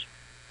 Donald Trump was?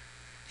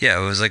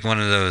 Yeah, it was like one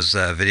of those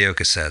video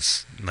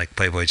cassettes, like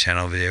Playboy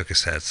Channel video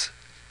cassettes.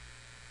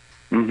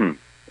 Mm-hmm.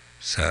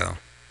 So.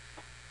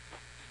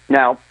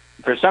 Now,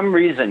 for some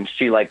reason,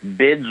 she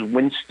bids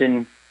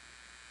Winston...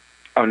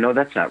 Oh, no,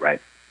 that's not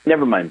right.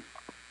 Never mind.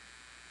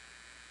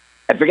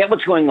 I forget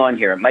what's going on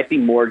here. It might be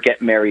more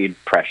get married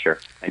pressure,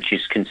 and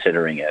she's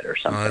considering it or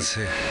something. Oh, let's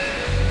see.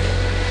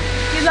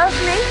 You love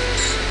me?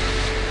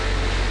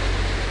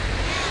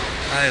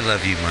 I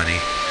love you, money.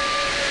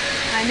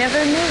 I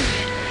never knew.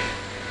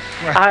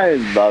 I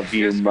love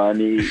you,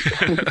 money.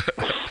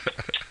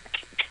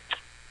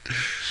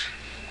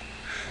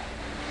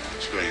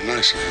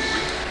 nice of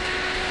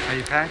you. Are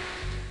you packed?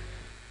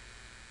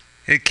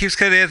 It keeps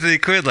cutting Anthony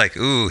Quinn like,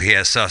 ooh, he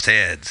has soft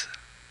hands.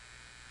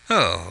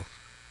 Oh,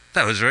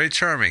 that was very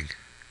charming.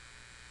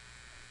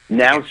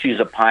 Now she's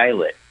a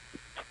pilot.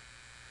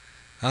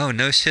 Oh,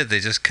 no shit. They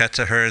just cut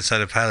to her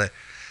inside a pilot.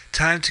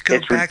 Time to go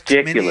It's back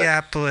ridiculous. to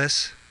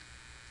Minneapolis.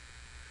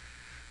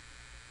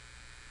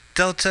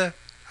 Delta,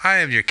 I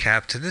am your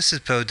captain. This is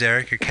Bo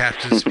Derek, your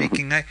captain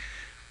speaking.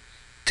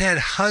 Dead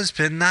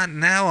husband, not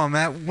now. I'm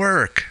at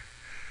work.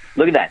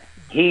 Look at that.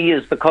 He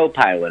is the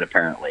co-pilot,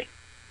 apparently.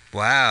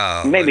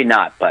 Wow. Maybe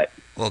not, but...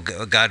 Well,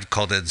 God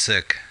called in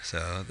sick,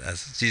 so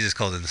Jesus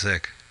called in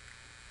sick.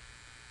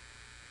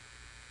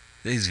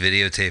 He's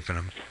videotaping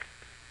him.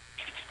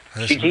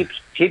 She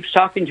keeps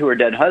talking to her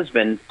dead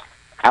husband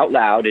out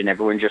loud, and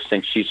everyone just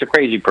thinks she's a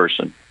crazy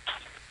person.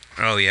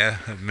 Oh, yeah?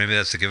 Maybe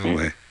that's the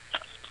giveaway. Mm-hmm.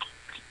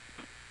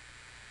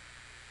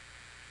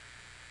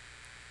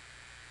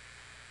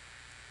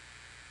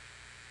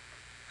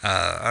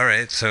 All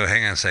right, so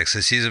hang on a sec. So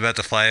she's about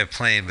to fly a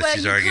plane, but Well,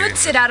 she's you arguing. could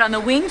sit out on the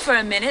wing for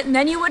a minute, and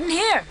then you wouldn't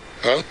hear.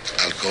 Well,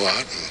 I'll go out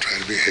and try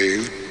to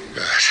behave.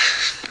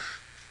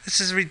 This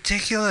is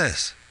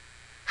ridiculous.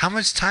 How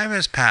much time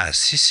has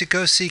passed? She should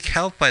go seek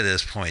help by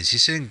this point. She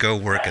shouldn't go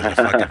work as a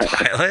fucking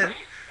pilot.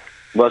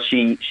 Well,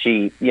 she,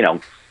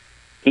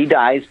 he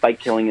dies by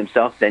killing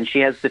himself. Then she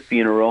has the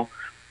funeral.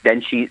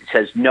 Then she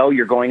says, no,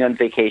 you're going on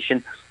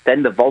vacation.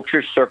 Then the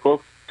vultures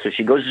circle. So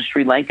she goes to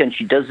Sri Lanka and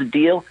she does a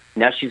deal.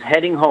 Now she's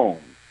heading home.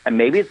 And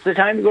maybe it's the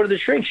time to go to the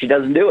shrink. She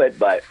doesn't do it,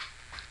 but...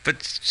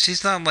 But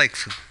she's not like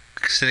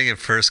sitting in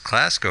first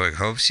class going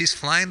home. She's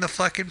flying the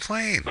fucking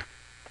plane.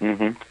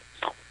 Mm-hmm.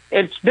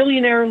 It's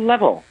billionaire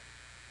level.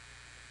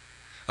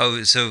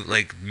 Oh, so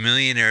like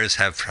millionaires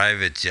have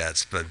private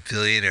jets, but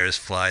billionaires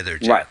fly their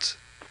jets.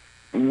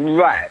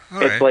 Right.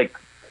 All It's right. like...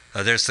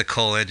 Oh, there's the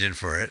coal engine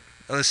for it.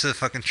 Oh, this is a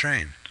fucking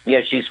train.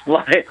 Yeah, she's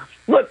flying.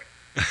 Look.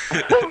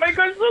 Oh my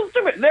God, so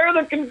stupid. They're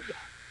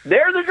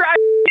the driver.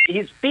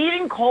 He's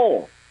feeding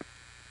coal.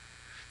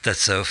 That's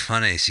so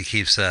funny. She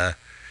keeps, yeah,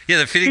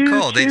 they're feeding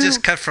coal. They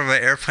just cut from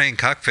an airplane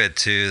cockpit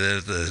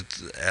to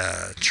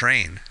the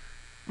train.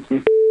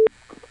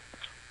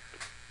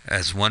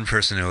 As one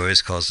person who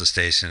always calls the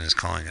station is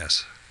calling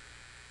us.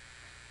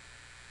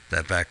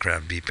 That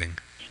background beeping.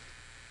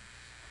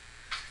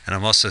 And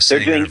I'm also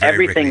sitting They're on a doing very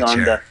everything rickety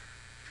on chair.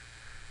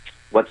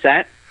 What's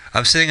that?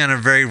 I'm sitting on a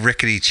very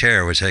rickety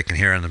chair, which I can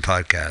hear on the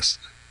podcast.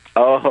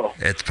 Oh.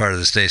 It's part of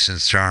the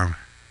station's charm.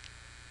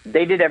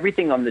 They did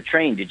everything on the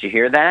train. Did you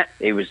hear that?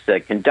 It was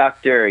the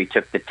conductor. He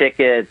took the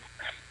tickets.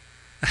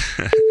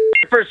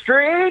 For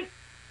Street.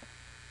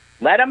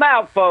 Let him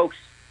out, folks.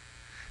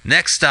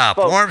 Next stop,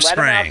 Folks, Warm let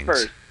 'em out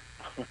Springs.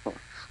 first.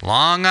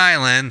 Long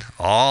Island,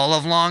 all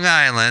of Long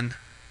Island.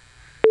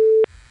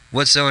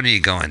 What zone are you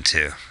going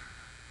to?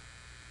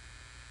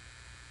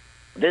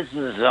 This is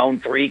a Zone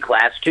 3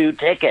 Class 2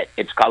 ticket.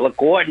 It's color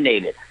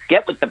coordinated.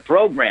 Get with the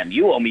program.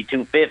 You owe me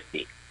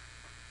 $250.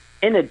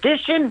 In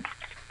addition,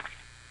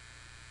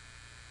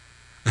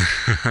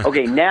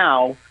 okay,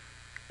 now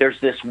there's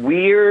this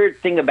weird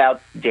thing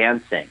about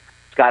dancing.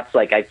 Scott's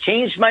like, I've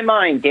changed my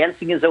mind.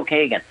 Dancing is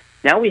okay again.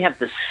 Now we have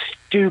the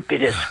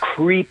stupidest,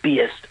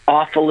 creepiest,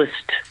 awfulest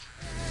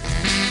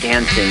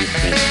dancing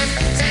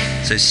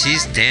scene. So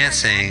she's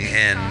dancing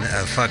in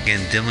a fucking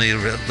dimly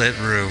lit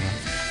room,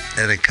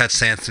 and it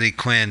cuts Anthony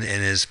Quinn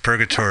in his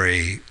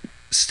purgatory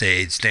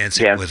stage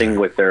dancing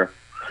with her.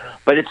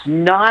 But it's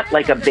not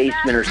like a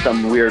basement or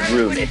some weird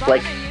room. It's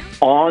like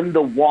on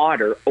the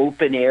water,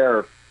 open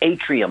air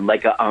atrium,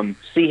 like a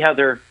see how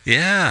they're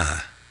Yeah.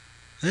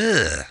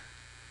 Ugh.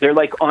 They're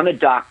like on a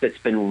dock that's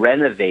been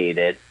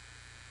renovated.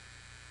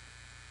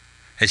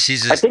 And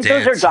she's just I think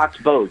dancing. those are Doc's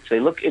boats.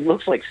 It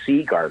looks like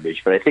sea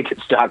garbage, but I think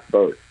it's Doc's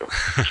boat.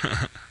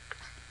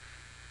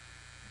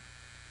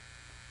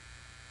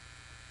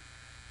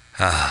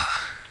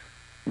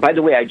 By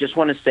the way, I just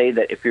want to say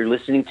that if you're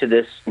listening to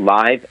this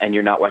live and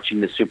you're not watching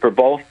the Super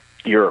Bowl,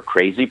 you're a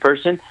crazy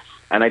person.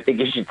 And I think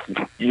you should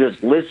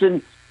just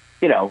listen,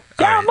 download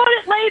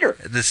it later.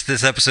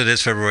 This episode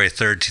is February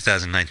 3rd,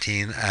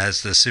 2019.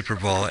 As the Super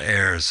Bowl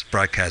airs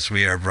broadcast,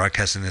 we are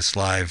broadcasting this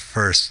live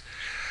first.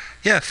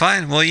 Yeah,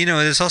 fine. Well,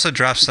 this also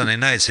drops Sunday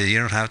night, so you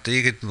don't have to.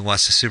 You could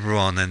watch the Super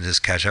Bowl and then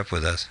just catch up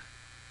with us.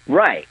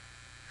 Right.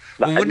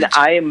 Well,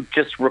 I am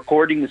just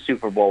recording the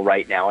Super Bowl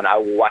right now, and I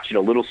will watch it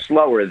a little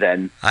slower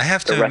than I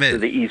have to the rest admit,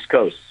 of the East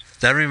Coast.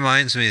 That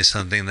reminds me of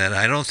something that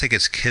I don't think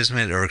it's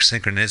kismet or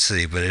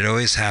synchronicity, but it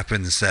always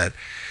happens that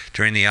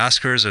during the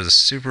Oscars or the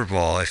Super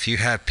Bowl, if you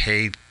have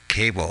paid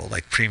cable,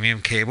 like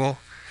premium cable,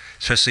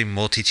 especially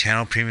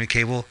multi-channel premium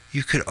cable,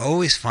 you could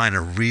always find a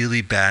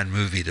really bad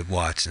movie to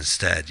watch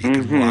instead. You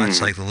could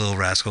watch like The Little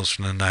Rascals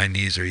from the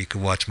 90s, or you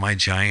could watch My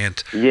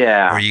Giant.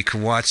 Yeah. Or you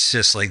could watch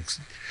just like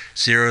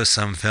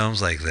zero-sum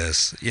films like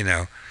this,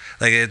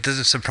 Like, it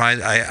doesn't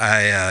surprise...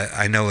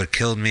 I Know What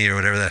Killed Me, or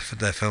whatever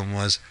that film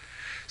was.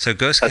 So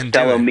Ghost can do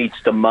Costello it.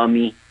 Meets the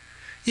Mummy.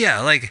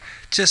 Yeah,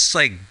 just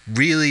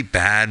really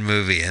bad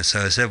movie. And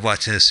so instead of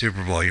watching the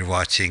Super Bowl, you're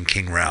watching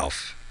King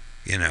Ralph.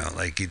 You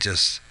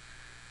just...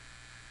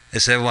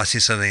 Instead of watching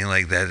something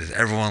like that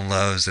everyone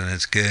loves and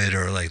it's good,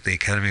 or like the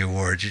Academy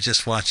Awards, you're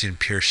just watching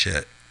pure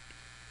shit.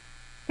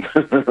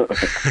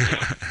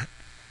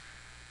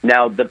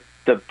 Now, the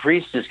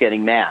priest is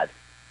getting mad.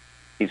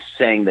 He's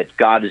saying that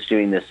God is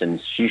doing this and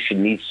she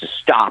needs to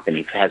stop, and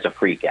he has a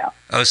freak out.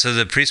 Oh, so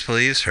the priest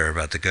believes her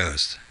about the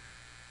ghost.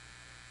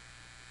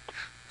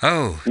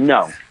 Oh.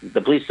 No,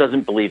 the priest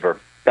doesn't believe her.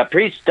 The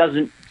priest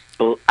doesn't,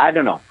 I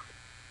don't know.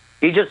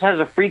 He just has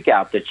a freak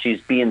out that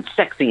she's being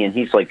sexy, and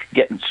he's like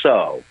getting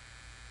so.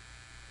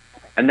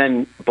 And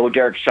then Bo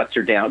Derek shuts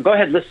her down. Go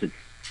ahead, listen.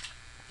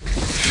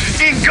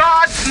 In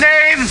God's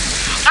name,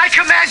 I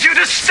command you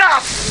to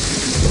stop.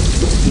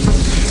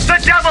 The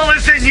devil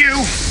is in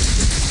you.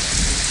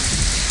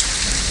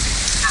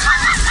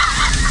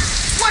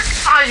 What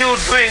are you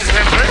doing,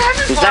 Reverend?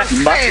 Is that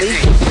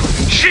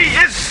Muttley? She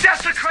is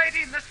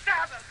desecrating the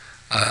Sabbath.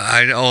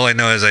 All I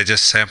know is I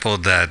just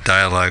sampled that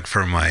dialogue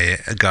from my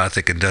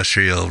Gothic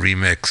Industrial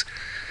remix.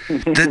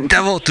 The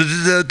devil,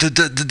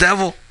 the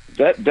devil.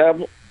 That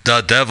devil.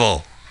 The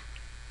devil.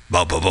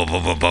 Bum, bum, bum,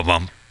 bum, bum,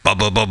 bum,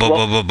 bum, bum, bum,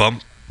 bum, bum, bum,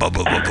 bum, bum,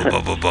 bum,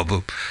 bum, bum, bum,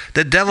 bum.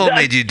 The devil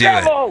made you do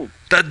it.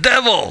 The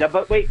devil. No,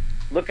 but wait,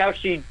 look how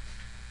she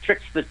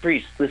tricks the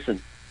priest.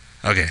 Listen.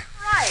 Okay.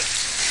 Right.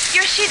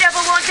 Your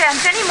she-devil won't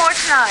dance anymore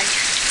tonight.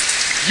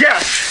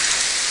 Yes.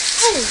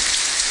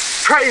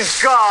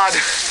 Praise God.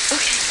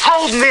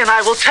 Hold me and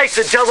I will take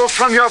the devil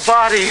from your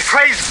body.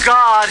 Praise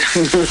God.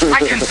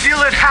 I can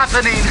feel it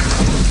happening.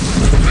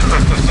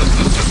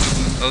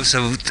 Oh,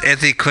 so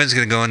Anthony Quinn's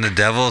going to go in the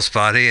devil's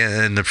body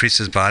and the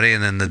priest's body,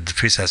 and then the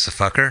priest has to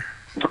fuck her?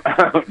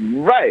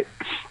 Right.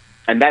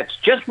 And that's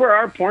just where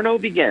our porno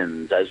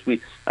begins, as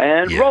we...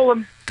 And roll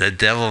him. The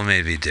devil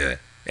made me do it.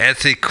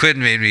 Anthony Quinn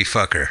made me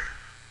fuck her.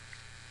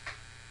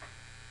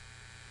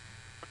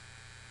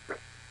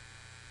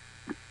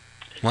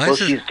 Well,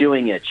 she's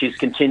doing it. She's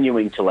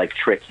continuing to, like,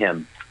 trick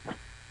him.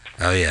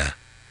 Oh, yeah.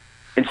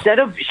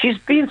 She's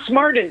being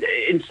smart, and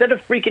instead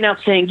of freaking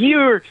out saying,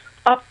 you're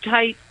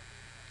uptight,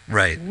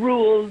 right,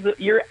 rules,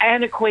 you're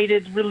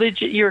antiquated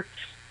religion, you're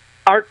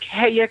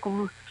archaic.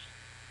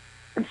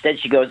 Instead,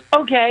 she goes,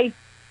 okay,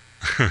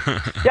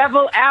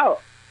 devil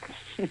out.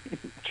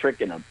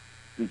 Tricking him.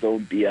 His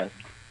old BS.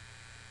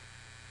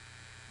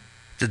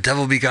 The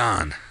devil be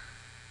gone.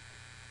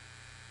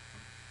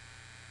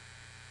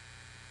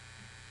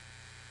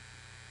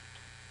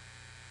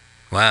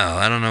 Wow,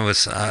 I don't know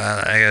what's...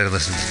 I gotta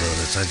listen to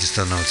this. I just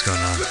don't know what's going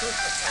on.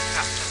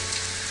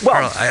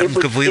 Well, Carl, I'm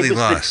completely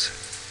lost.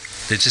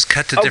 They just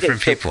cut to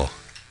different people.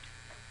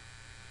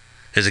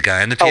 There's a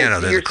guy on the piano.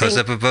 There's a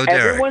close-up of Bo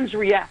Derek.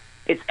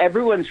 It's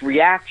everyone's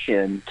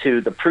reaction to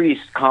the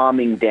priest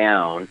calming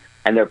down,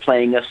 and they're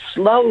playing a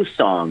slow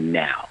song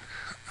now.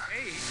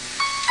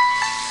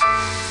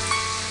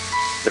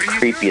 The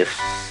creepiest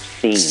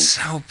scene.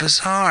 So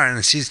bizarre,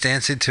 and she's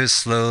dancing to it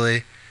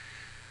slowly.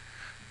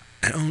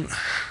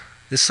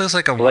 This looks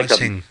like I'm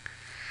watching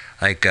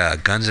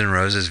Guns N'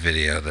 Roses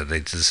video that they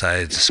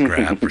decided to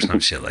scrap or some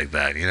shit like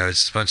that. You know, it's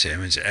just a bunch of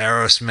images.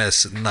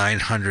 Aerosmith's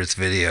 900th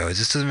video. It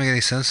just doesn't make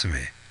any sense to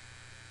me.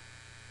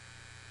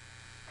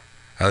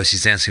 Oh,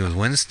 she's dancing with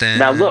Winston.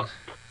 Now look,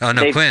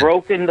 they've Quinn.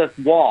 broken the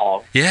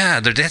wall.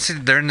 Yeah, they're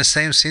dancing. They're in the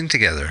same scene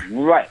together.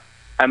 Right.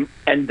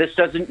 And this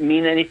doesn't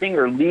mean anything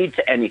or lead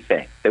to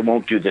anything. They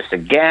won't do this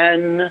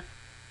again.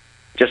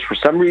 Just for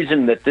some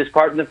reason that this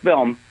part of the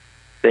film,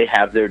 they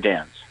have their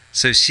dance.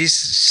 So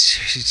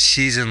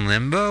she's in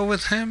limbo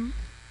with him,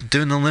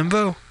 doing the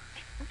limbo.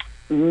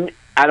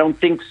 I don't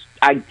think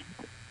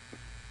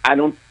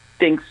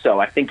so.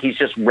 I think he's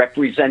just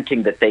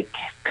representing that they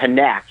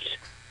connect,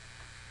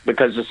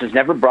 because this is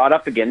never brought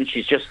up again.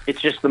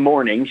 It's just the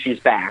morning. She's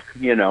back.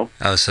 You know.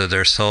 Oh, so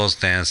their souls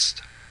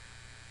danced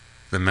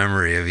the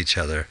memory of each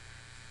other.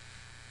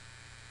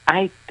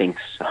 I think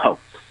so.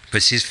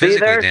 But she's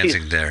physically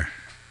dancing there.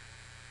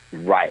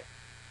 Right.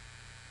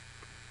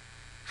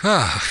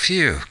 Oh,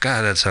 phew.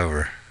 God, that's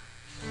over.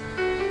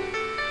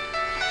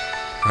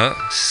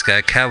 Oh, she's got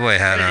a cowboy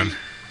hat on.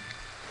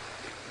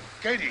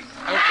 Katie,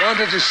 I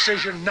want a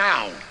decision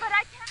now. But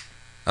I can't.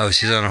 Oh,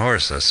 she's on a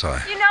horse, that's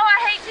why. You know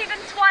I hate to even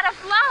swat a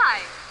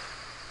fly.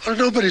 Well,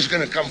 nobody's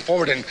going to come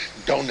forward and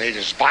donate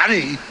his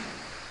body.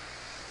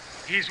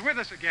 He's with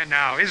us again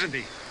now, isn't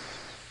he?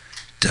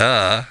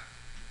 Duh.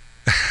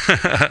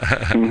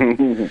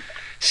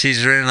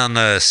 She's written on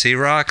the sea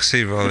rocks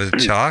with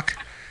chalk.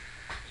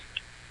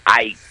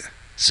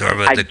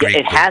 Zorba the Greek.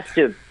 It has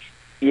to.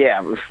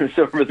 Yeah,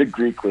 Zorba the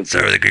Greek was.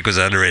 Zorba the Greek was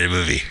an underrated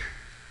movie.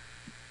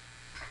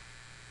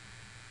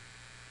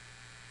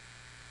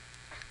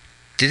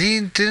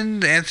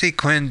 Didn't Anthony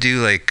Quinn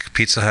do like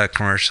Pizza Hut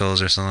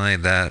commercials or something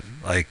like that?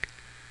 Like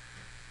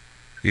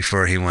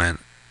before he went.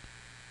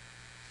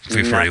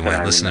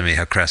 Listen to me,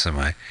 how crass am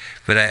I?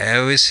 But I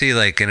always see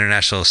like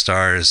international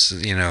stars,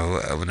 you know,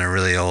 when they're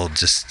really old,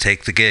 just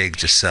take the gig,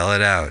 just sell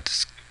it out,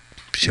 just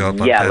show up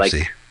on Pepsi.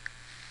 Like,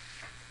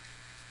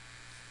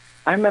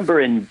 I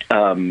remember in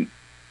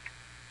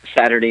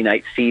Saturday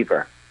Night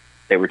Fever,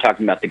 they were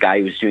talking about the guy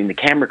who was doing the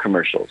camera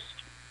commercials.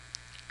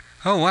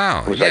 Oh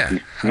wow! Yeah,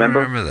 I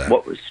remember that.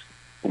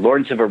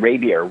 Lawrence of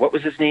Arabia, or what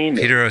was his name?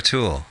 Peter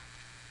O'Toole.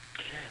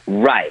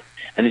 Right.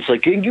 And it's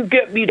like, can you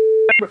get me to...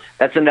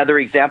 That's another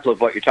example of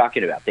what you're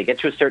talking about. They get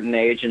to a certain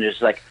age and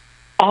it's like,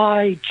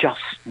 I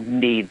just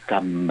need the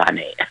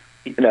money.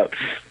 You know?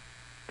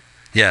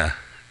 Yeah.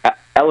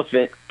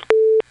 Elephant.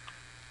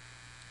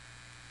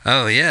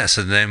 Oh, yeah,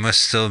 so they must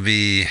still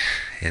be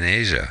in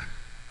Asia,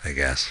 I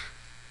guess.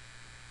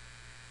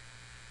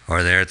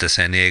 Or they're at the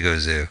San Diego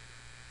Zoo.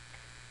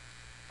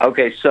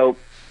 Okay, so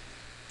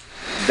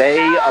they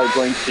are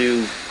going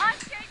to...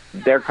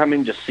 They're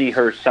coming to see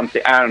her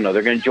something. I don't know.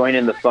 They're going to join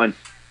in the fun.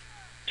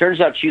 Turns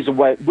out she's a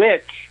white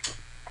witch,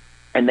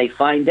 and they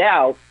find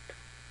out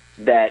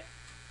that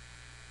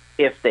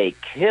if they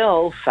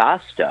kill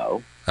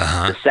Fausto,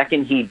 the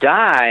second he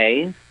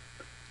dies,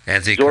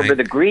 Zorba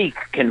the Greek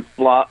can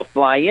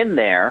fly in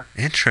there.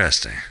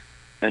 Interesting.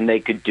 And they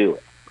could do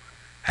it.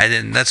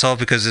 That's all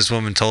because this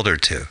woman told her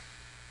to.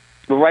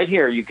 But right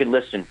here, you can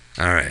listen.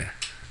 All right.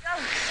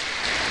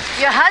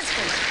 Your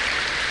husband.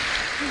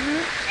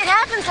 It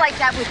happens like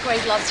that with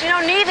great loves. You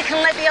know, neither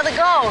can let the other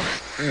go.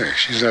 Yeah,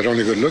 she's not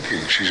only good looking,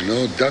 she's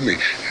no dummy.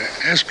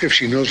 Ask her if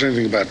she knows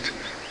anything about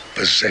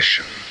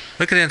possession.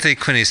 Look at Anthony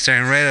Quinn. He's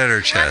staring right at her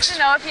chest. I want to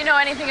know if you know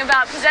anything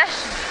about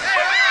possession.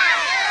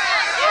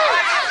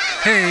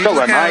 Hey,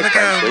 look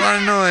out, a lot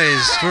of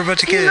noise. We're about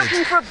to get You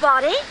looking for a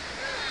body?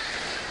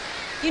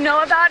 You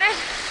know about it?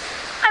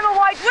 I'm a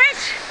white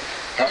witch.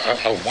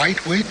 A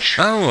white witch?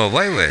 Oh, a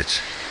white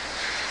witch.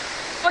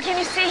 Well, can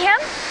you see him?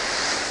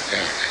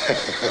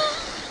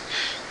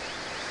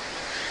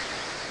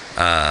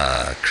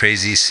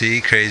 Crazy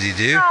see, crazy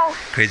do. No.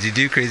 Crazy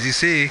do, crazy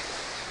see.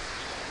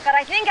 But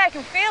I think I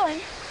can feel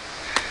him.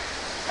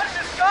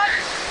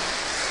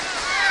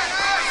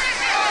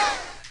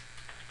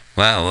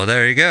 Wow, well,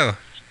 there you go.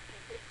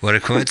 What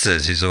a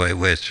coincidence. She's a white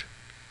witch.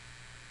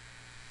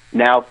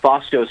 Now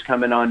Fausto's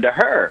coming on to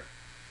her.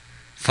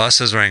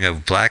 Fausto's wearing a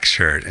black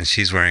shirt, and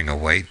she's wearing a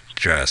white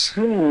dress.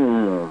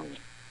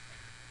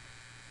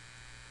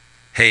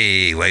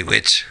 Hey, white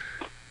witch.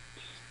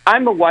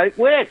 I'm a white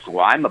witch.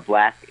 Well, I'm a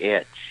black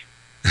itch.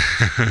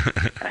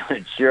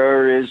 It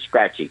sure is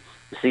scratchy.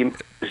 See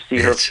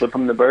her flip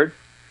him the bird?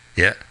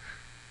 Yeah.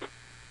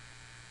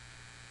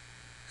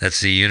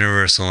 That's the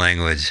universal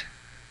language.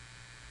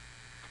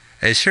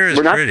 It sure is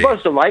We're not pretty.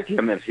 supposed to like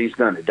him if he's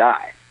going to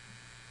die.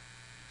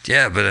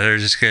 Yeah, but they're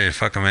just going to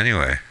fuck him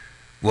anyway.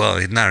 Well,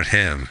 not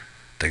him.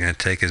 They're going to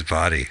take his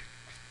body.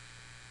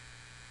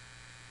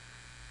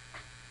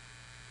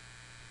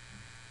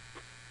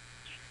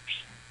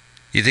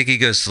 You think he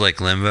goes to like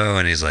limbo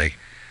and he's like,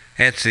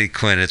 Anthony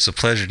Quinn, it's a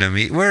pleasure to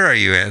meet. Where are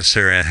you,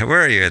 sir?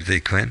 Where are you,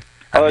 Anthony Quinn?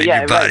 I'm in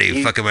your body,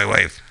 right. fucking my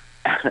wife.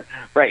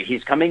 Right,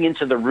 he's coming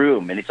into the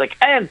room and he's like,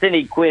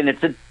 Anthony Quinn,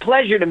 it's a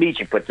pleasure to meet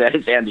you. Puts out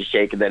his hand to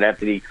shake, and then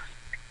Anthony,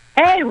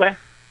 hey,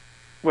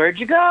 where'd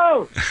you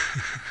go?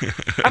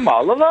 I'm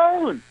all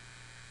alone.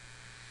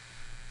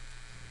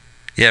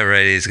 Yeah,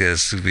 right, he's going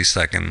to be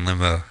stuck in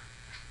limbo.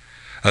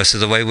 Oh, so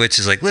the white witch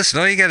is like, listen,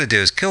 all you got to do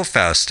is kill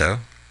Fausto.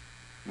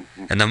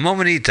 And the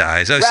moment he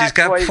dies, she's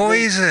got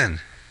poison.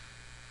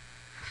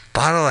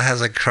 Bottle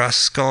has like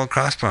skull and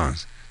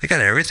crossbones. They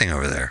got everything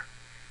over there.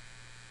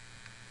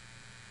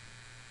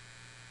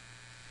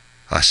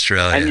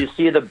 Australia. And you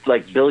see the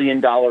like $1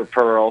 billion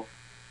pearl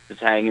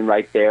that's hanging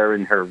right there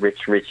in her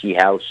richy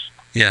house.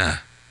 Yeah.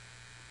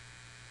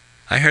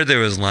 I heard there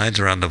was lines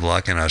around the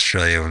block in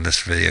Australia when this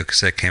video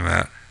cassette came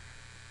out.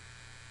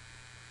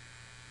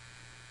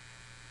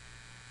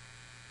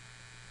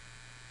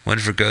 One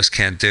for Ghost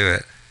Can't Do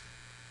It.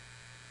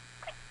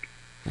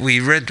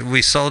 We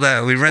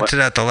rented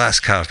out the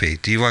last copy.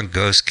 Do you want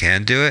Ghost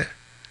Can Do It?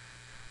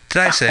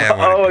 Did I say I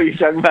want Oh, you're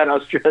talking about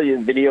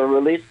Australian video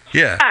release?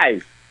 Yeah.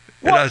 Hey,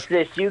 what's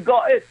this you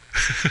got?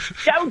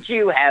 Don't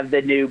you have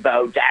the new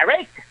Bo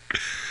Derek?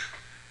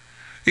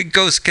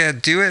 Ghost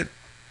Can't Do It?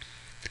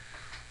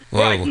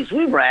 Whoa. Right,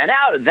 we ran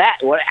out of that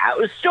one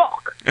out of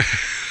stock.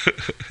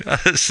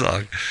 Out of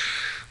stock.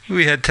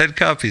 We had 10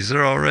 copies.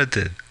 They're all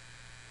rented.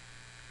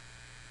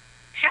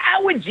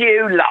 How would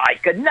you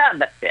like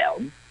another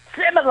film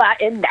similar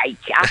in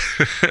nature?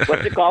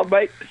 What's it called,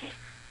 mate?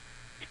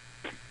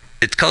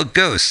 It's called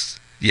Ghost.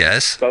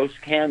 Yes. Ghost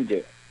Can Do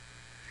It.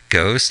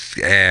 Ghost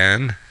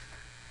and...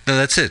 No,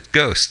 that's it.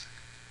 Ghost.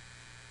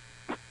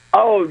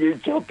 Oh, your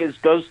joke is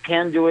Ghost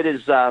Can Do It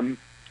is...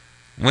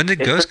 When did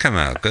Ghost come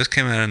out? Ghost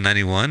came out in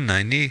 91,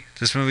 90?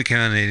 This movie came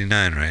out in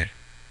 89, right?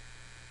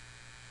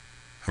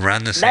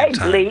 Around the same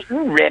time. They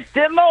bleatin' ripped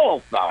him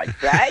off, I'd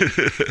say.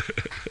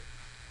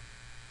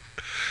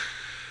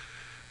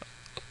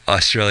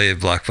 Australian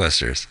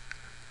blockbusters.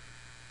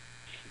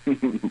 You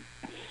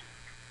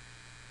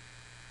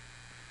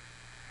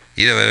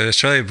know, at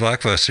Australian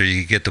Blockbuster,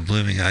 you can get the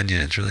blooming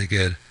onion. It's really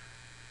good.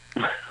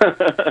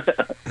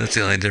 That's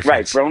the only difference.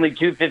 Right, for only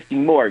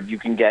 $2.50 more, you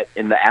can get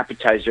in the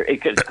appetizer.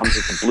 It comes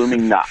with a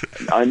blooming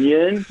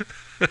onion.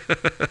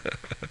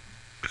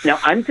 Now,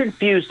 I'm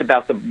confused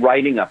about the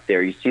writing up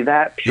there. You see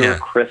that? Pure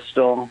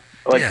crystal.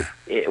 Like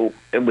it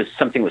was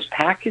something was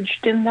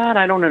packaged in that?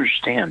 I don't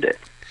understand it.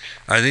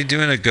 Are they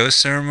doing a ghost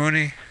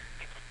ceremony?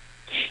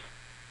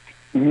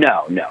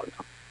 No.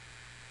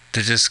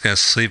 They're just gonna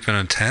sleep in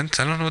a tent?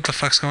 I don't know what the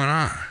fuck's going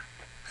on.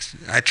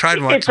 I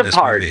tried watching It's a this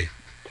party. movie.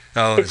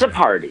 Oh, It's a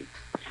party.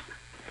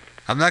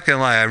 I'm not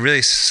gonna lie. I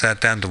really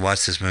sat down to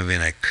watch this movie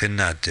and I could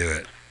not do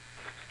it.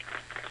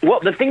 Well,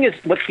 the thing is,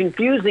 what's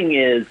confusing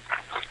is,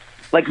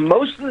 like,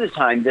 most of the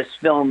time, this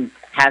film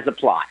has a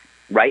plot,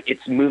 right?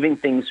 It's moving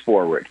things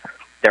forward.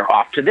 They're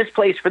off to this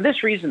place for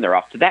this reason. They're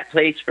off to that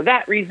place for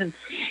that reason.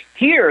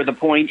 Here, the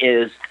point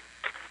is,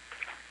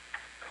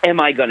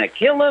 am I going to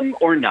kill him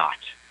or not?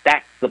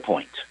 That's the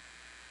point.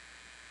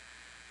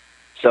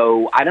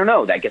 So, I don't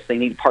know. I guess they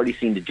need a party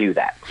scene to do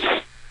that.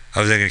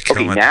 Oh, they're going to kill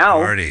him at the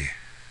party.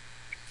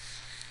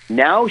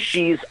 Now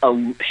she's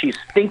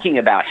thinking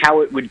about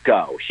how it would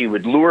go. She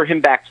would lure him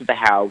back to the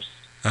house.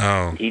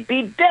 Oh. He'd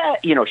be dead.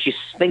 You know, she's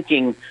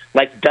thinking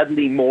like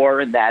Dudley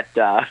Moore in that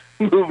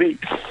movie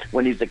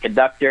when he's a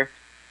conductor.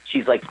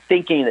 She's like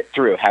thinking it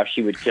through how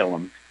she would kill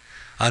him.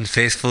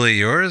 Unfaithfully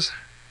Yours?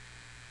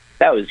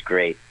 That was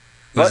great.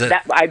 Was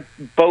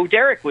Bo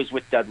Derek was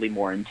with Dudley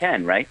Moore in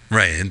 10, right?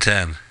 Right, in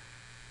 10.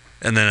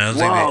 And then I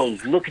was Whoa,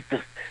 look at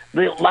the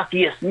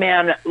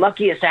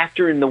luckiest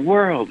actor in the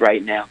world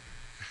right now.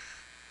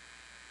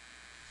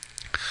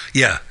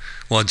 Yeah.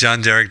 Well,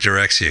 John Derek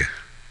directs you.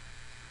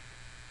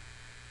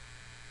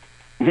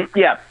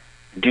 Yeah.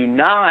 Do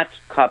not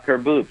cup her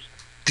boobs.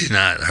 Do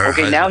not.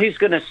 Okay, now he's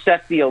going to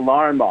set the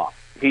alarm off.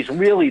 He's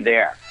really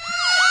there.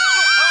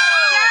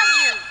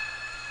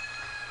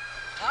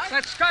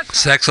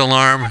 Sex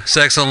alarm,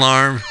 sex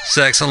alarm,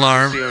 sex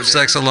alarm,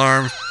 sex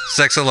alarm,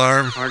 sex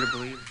alarm. Hard to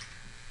believe.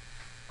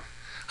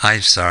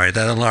 I'm sorry,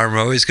 that alarm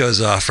always goes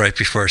off right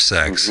before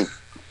sex. Mm-hmm.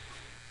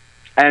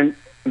 And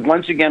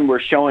once again, we're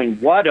showing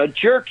what a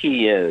jerk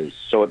he is,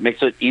 so it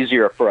makes it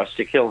easier for us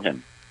to kill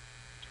him.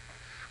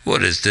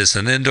 What is this,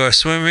 an indoor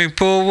swimming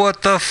pool?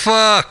 What the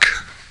fuck?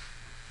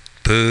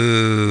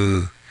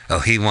 Boo. Oh,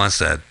 he wants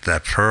that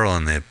pearl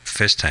in the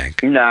fish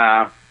tank.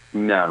 No.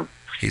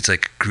 He's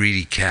like a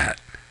greedy cat.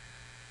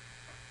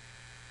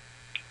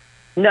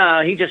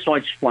 No, he just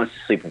wants to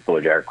sleep with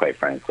Bo Derek, quite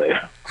frankly.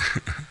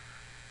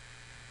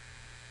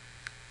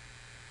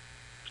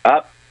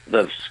 Up,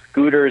 the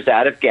scooter's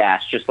out of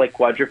gas, just like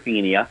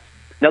Quadrophenia.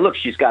 Now look,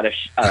 she's got a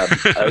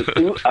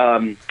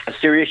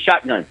serious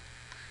shotgun.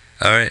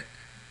 All right.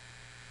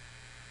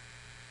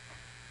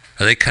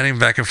 Are they cutting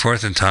back and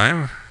forth in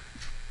time?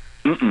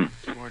 Mm-mm.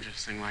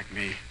 Gorgeous thing like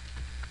me.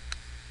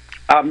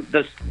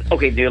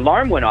 The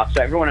alarm went off,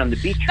 so everyone on the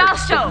beach heard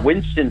it, but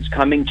Winston's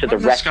coming to the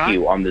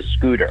rescue on the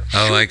scooter.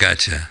 Oh, I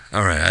gotcha.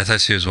 All right, I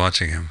thought she was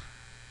watching him.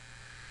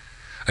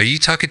 Are you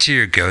talking to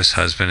your ghost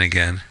husband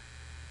again?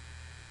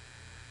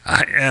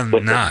 I am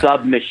With not. the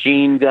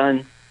submachine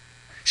gun.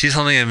 She's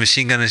holding a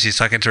machine gun and she's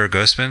talking to her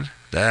ghostman?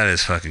 That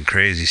is fucking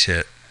crazy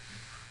shit.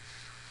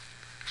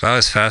 If I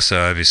was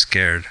Fausto, I'd be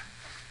scared.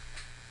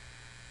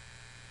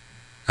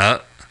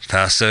 Oh,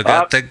 Fausto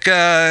got the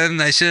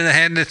gun. I shouldn't have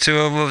handed it to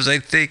him. What was I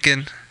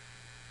thinking?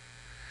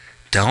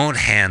 Don't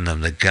hand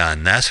them the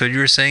gun. That's what you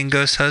were saying,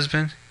 ghost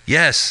husband?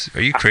 Yes.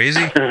 Are you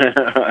crazy?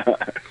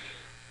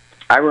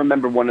 I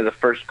remember one of the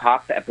first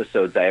cop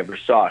episodes I ever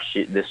saw.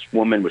 This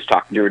woman was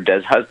talking to her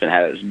dead husband,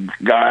 had his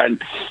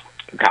gun.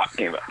 The cop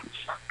came up.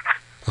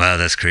 Wow,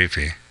 that's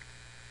creepy.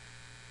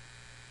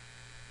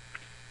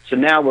 So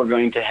now we're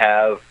going to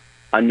have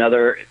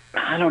another,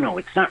 I don't know,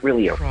 it's not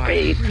really a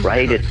rape,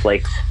 right? It's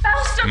like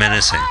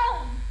menacing.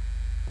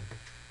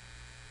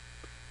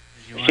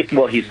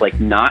 He's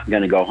like not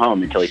going to go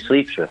home until he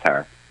sleeps with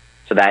her.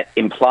 So that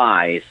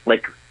implies,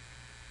 like,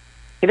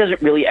 he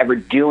doesn't really ever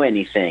do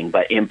anything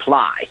but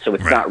imply, so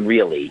it's not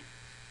really.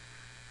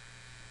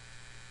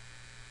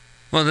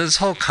 Well, this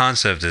whole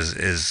concept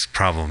is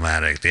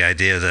problematic. The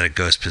idea that a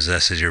ghost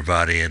possesses your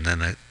body and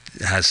then it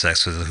has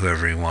sex with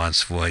whoever he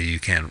wants, well, you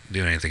can't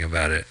do anything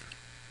about it.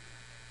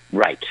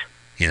 Right.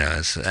 You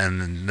know,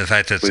 and the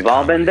fact that we've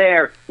all been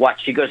there.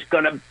 Watch, she goes,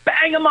 gonna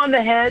bang him on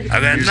the head.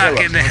 I'm gonna knock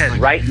him in the head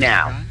right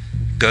now.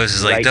 Ghost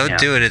is like, right don't now.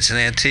 do it. It's an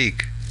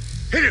antique.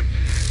 Hit him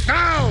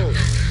now.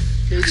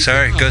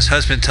 Sorry, ghost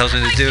husband tells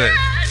me to do it.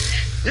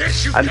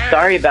 Yes, you I'm can.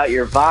 sorry about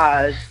your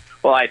vase.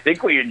 Well, I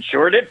think we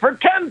insured it for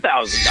 $10,000.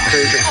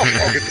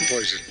 I'll get the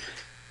poison.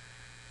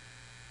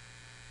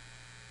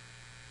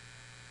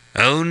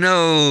 Oh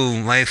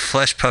no, my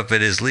flesh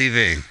puppet is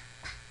leaving.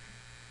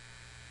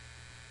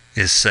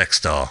 His sex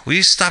doll. Will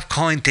you stop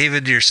calling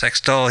David your sex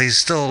doll? He's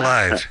still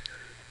alive.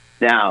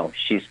 Now,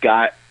 she's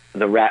got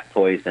the rat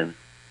poison.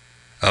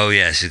 Oh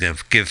yeah, she's going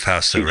to give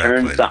Fausto She rat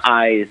turns poison. the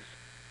eyes.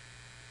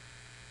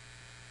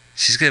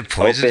 She's going to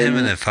poison him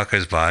and then fuck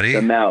his body?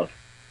 The mouth.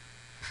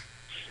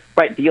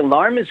 Right, the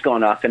alarm has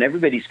gone off and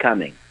everybody's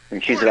coming.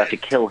 And she's about to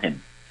kill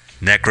him.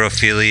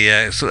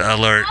 Necrophilia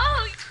alert.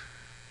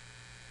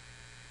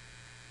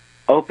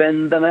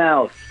 Open the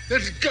mouth.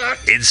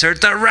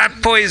 Insert the rat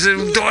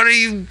poison. What are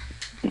you...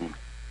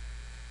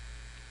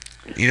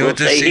 You know We'll what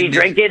this say he scene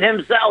drank it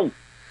himself.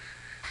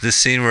 This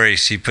scene where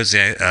she puts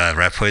the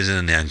rat poison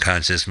in the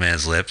unconscious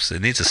man's lips,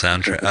 it needs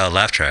a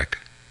laugh track.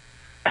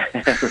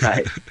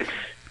 Right.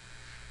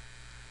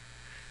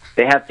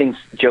 They have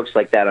jokes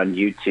like that on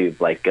YouTube,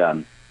 like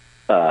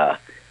Full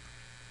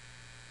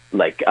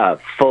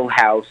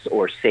House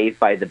or Saved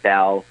by the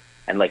Bell,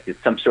 and like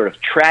it's some sort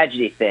of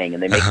tragedy thing,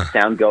 and they make the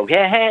sound go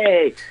hey,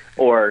 hey,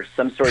 or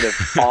some sort of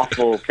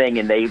awful thing,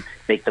 and they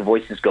make the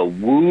voices go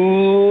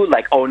woo,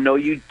 like oh no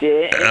you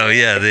did. Oh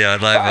yeah, the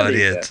live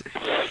audience.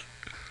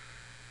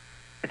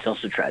 It's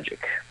also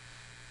tragic.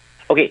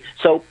 Okay,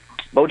 so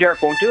Bo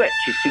Derek won't do it.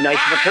 She's too nice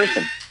of a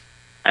person,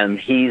 and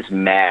he's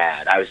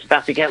mad. I was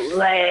about to get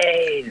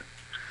laid.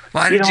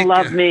 Why you did don't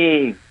love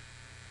me?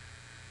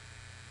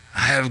 I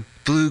have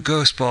blue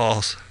ghost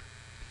balls.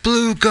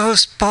 Blue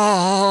ghost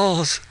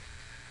balls.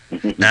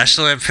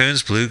 National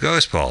Lampoon's Blue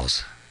Ghost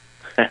Balls.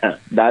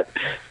 Did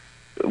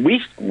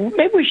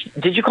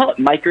you call it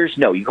micers?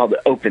 No, you called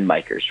it open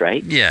micers,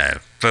 right? Yeah,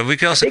 but we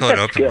could also call it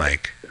open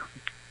mic.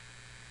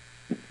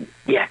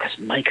 Yeah, because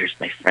micers,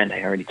 my friend,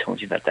 I already told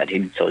you about that. He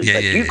didn't tell you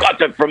that. Yeah, you got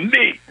that from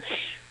me.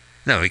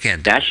 No, we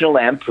can't. National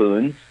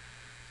Lampoon's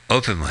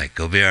open mic.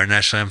 It'll be our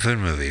National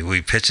Lampoon movie.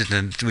 We pitch it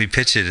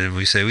and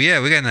we say, well,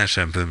 yeah, we got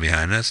National Lampoon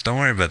behind us. Don't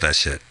worry about that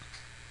shit.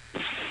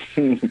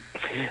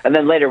 And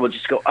then later we'll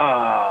just go, this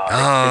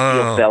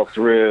deal fell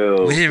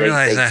through. We didn't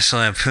realize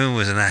National Lampoon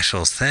was an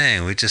actual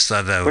thing. We just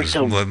thought that was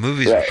what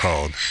movies were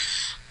called.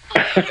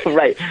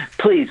 Right.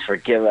 Please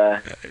forgive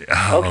us.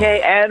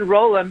 Okay, and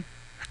roll him.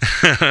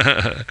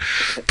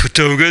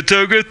 Toga,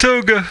 toga,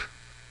 toga.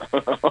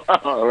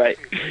 All right.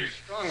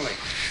 Strongly.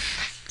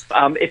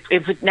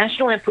 If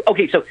National Lampoon...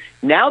 Okay, so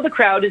now the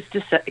crowd is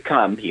to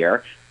come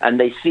here, and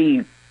they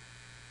see...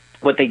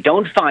 What they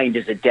don't find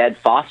is a dead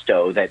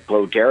Fausto that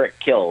Bo Derek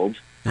killed.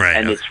 Right.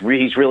 And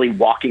he's really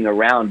walking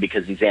around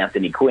because he's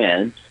Anthony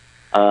Quinn.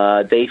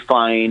 They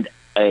find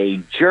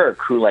a jerk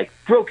who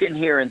broke in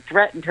here and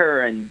threatened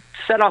her and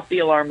set off the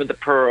alarm with the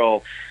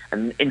pearl.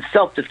 And in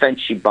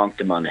self-defense, she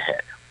bonked him on the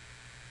head.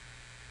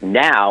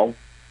 Now,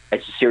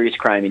 it's a serious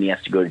crime and he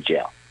has to go to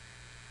jail.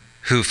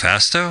 Who,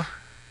 Fausto?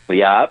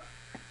 Yep.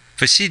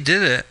 But she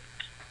did it.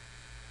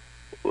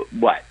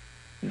 What?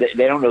 They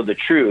don't know the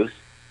truth.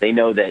 They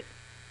know that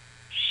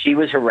she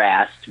was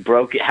harassed,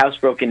 house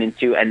broken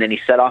into, and then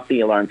he set off the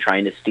alarm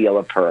trying to steal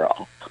a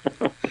pearl.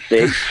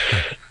 See?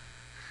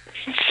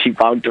 She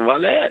bonked him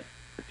on the head.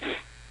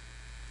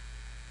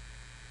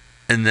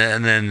 And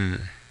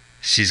then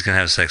she's going to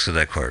have sex with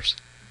that corpse.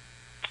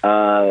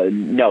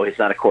 No, it's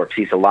not a corpse.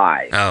 He's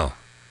alive. Oh.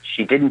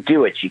 She didn't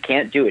do it. She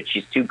can't do it.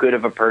 She's too good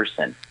of a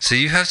person. So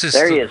you have to...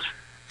 There he is.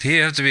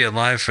 You have to be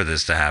alive for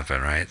this to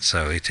happen, right?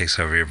 So he takes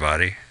over your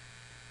body?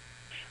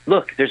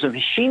 Look, there's a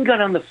machine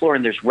gun on the floor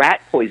and there's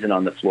rat poison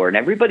on the floor, and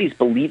everybody's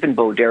believing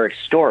Bo Derek's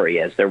story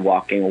as they're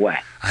walking away.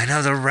 I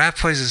know, the rat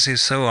poison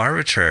seems so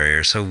arbitrary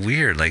or so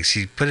weird. Like,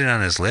 she put it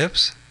on his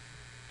lips?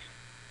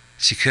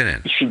 She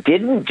couldn't. She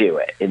didn't do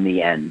it in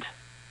the end.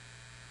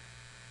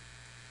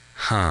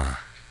 Huh.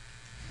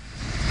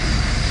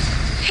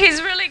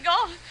 He's really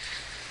gone.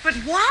 But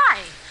why?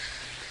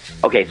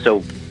 Okay,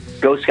 so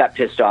Ghost got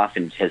pissed off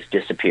and has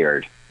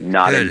disappeared.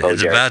 Not in Bo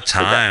It's Derek's about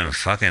time.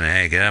 possession. Fucking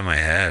hey, get out of my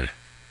head.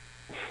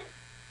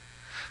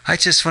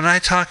 When I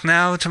talk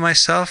now to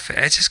myself,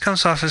 it just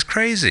comes off as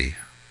crazy.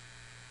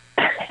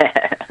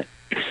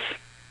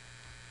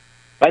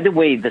 By the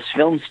way, this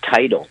film's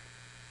title,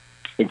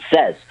 it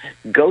says,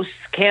 Ghosts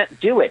Can't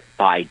Do It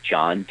by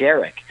John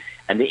Derek.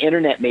 And the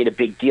internet made a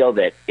big deal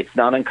that it's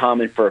not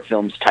uncommon for a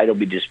film's title to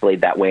be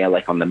displayed that way,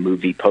 like on the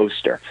movie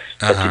poster.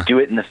 But to do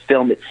it in the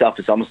film itself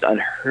is almost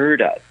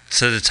unheard of.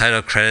 So the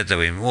title credit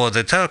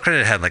the title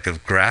credit had like a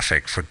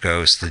graphic for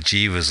Ghosts. The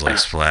G was like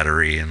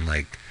splattery and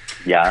like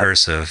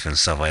cursive and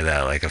stuff like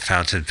that, like a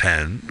fountain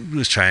pen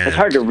was trying It's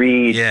hard to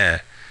read. Yeah.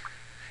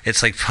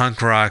 It's like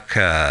punk rock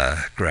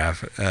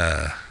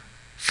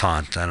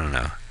font. I don't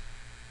know.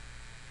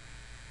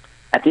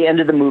 At the end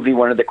of the movie,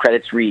 one of the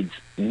credits reads,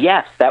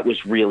 "Yes, that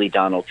was really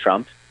Donald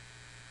Trump."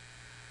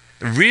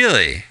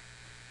 Really?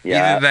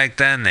 Yeah. Even back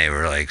then, they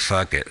were like,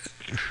 "Fuck it."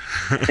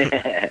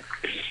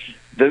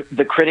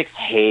 The critics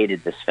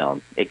hated this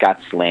film. It got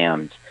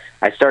slammed.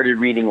 I started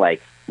reading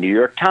like New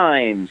York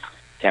Times,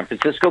 San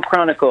Francisco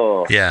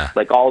Chronicle,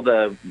 like all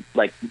the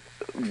like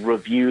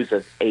reviews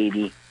of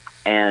 80,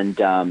 and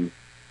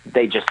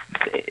there's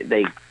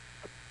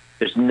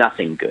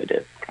nothing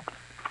good.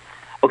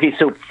 Okay,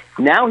 so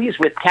now he's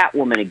with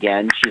Catwoman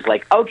again. She's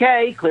like,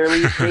 okay,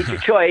 clearly you've made your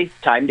choice.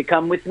 Time to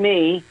come with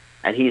me.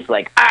 And he's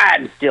like,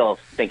 I'm still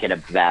thinking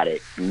about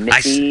it,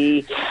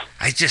 Missy.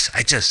 I just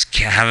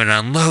haven't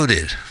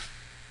unloaded.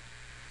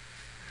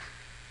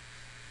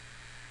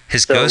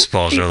 His ghost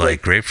balls are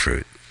like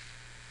grapefruit.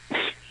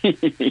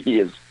 He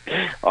is.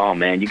 Oh,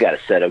 man, you got a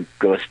set of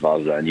ghost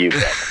balls on you.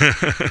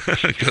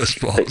 Ghost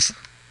balls.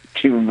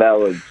 2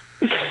 melons.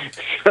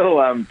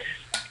 So,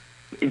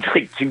 it's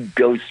like 2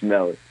 ghost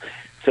melons.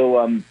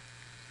 So,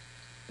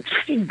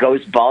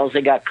 ghost balls,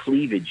 they got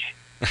cleavage.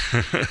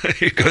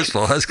 Your ghost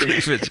ball has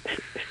cleavage.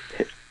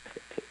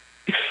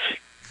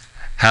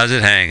 How's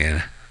it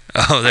hanging?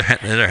 Oh,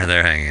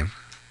 they're hanging.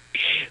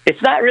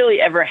 It's not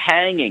really ever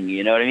hanging,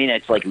 you know what I mean?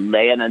 It's like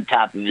laying on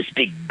top of this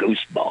big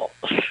ghost ball.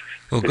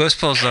 Well, ghost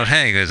balls don't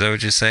hang. Is that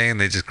what you're saying?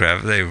 They just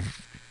grab it.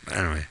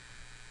 Anyway.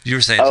 You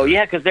were saying. Oh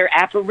yeah, because they're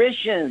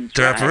apparitions.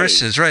 They're right.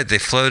 apparitions, right? They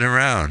float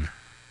around.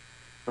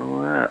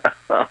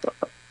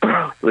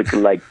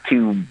 Looking like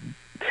two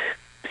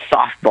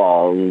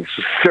softballs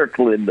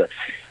circling the.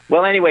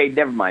 Well, anyway,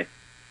 never mind.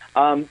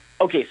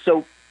 Okay,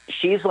 so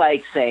she's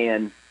like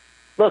saying,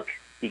 "Look,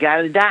 you got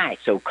to die.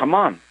 So come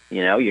on.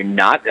 You're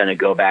not going to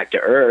go back to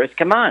Earth.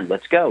 Come on,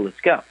 let's go, let's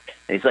go."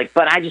 And he's like,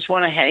 "But I just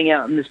want to hang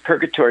out in this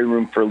purgatory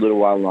room for a little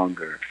while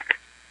longer."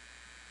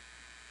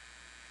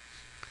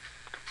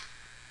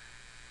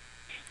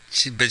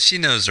 But she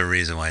knows the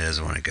reason why he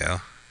doesn't want to go.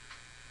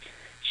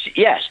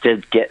 Yes,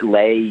 to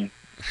lay.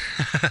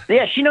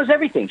 Yeah, she knows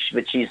everything,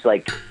 but she's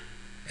like,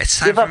 "It's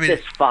time give for up me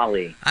this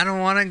folly." I don't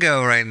want to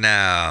go right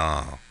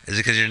now. Is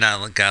it because you're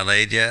not got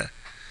laid yet?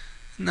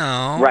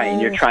 No. Right,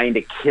 and you're trying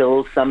to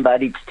kill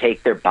somebody to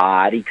take their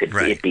body. Could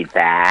it be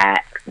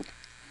that?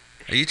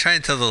 Are you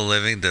trying to tell the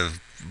living to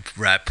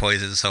rat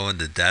poison someone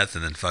to death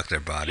and then fuck their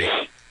body?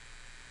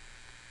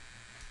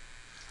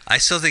 I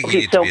still think you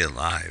need to be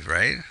alive,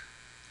 right?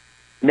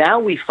 Now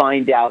we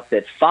find out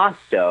that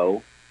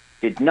Fausto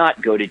did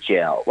not go to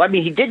jail. Well, I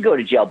mean, he did go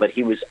to jail, but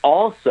he was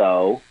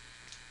also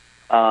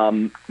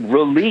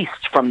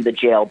released from the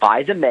jail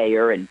by the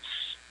mayor and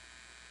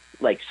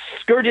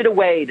skirted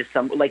away to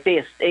some.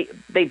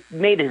 They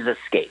made his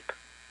escape.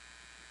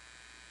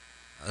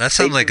 That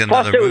sounds like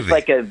another Fausto movie.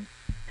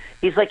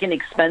 He's like an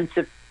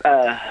expensive.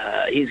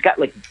 He's got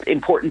like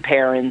important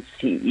parents.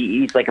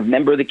 He's like a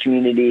member of the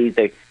community.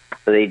 They're.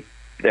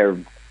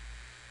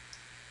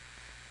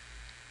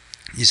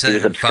 You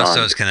said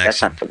Fausto's connection.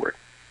 That's not the word.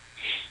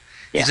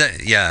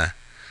 Yeah.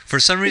 For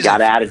some reason, he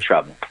got out of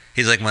trouble.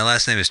 He's like, my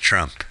last name is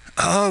Trump.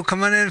 Oh,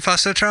 come on in,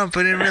 Fausto Trump.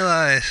 I didn't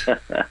realize.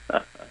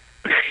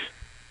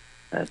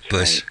 That's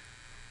Bush. Right.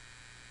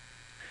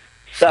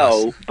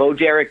 So Bo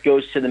Derek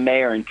goes to the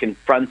mayor and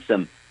confronts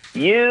him.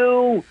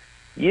 You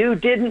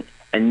didn't.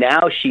 And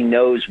now she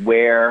knows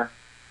where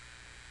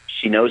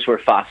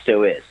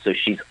Fausto is. So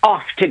she's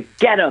off to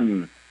get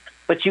him.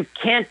 But you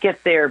can't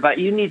get there, but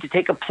you need to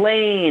take a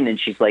plane. And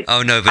she's like,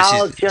 oh no, but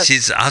I'll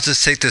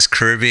just take this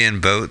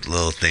Caribbean boat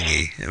little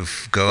thingy and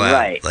go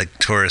out like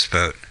tourist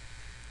boat.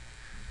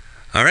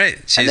 All right.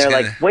 And they're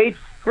like, wait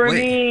for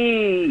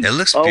me. It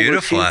looks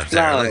beautiful out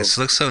there. It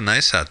looks so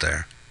nice out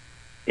there.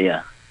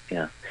 Yeah.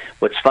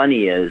 What's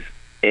funny is,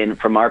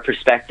 from our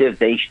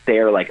perspective,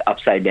 they're like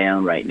upside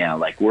down right now.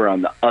 Like we're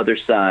on the other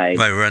side.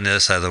 Right, we're on the other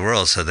side of the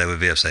world, so they would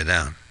be upside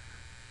down.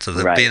 So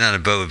being on a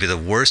boat would be the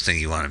worst thing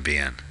you want to be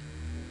in.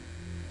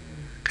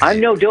 I'm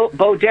no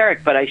Bo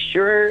Derek, but I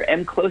sure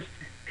am close.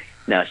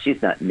 No,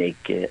 she's not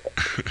naked.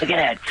 Look at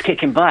that. It's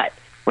kicking butt.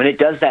 When it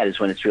does that is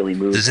when it's really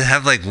moving. Does it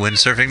have like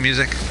windsurfing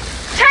music?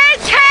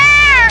 Take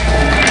care!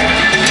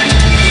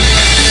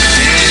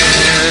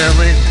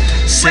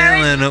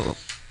 Sailing.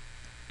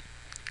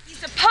 He's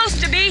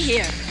supposed to be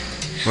here.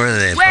 Where are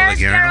they? Where's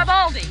Urinal?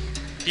 Garibaldi?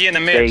 He and the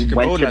They mayor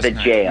went to the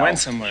jail. Went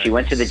somewhere. She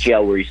went to the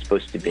jail where he's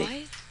supposed to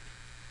be.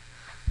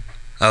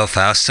 Oh,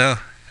 Fausto?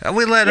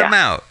 We let him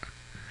out.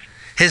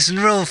 His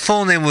real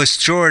full name was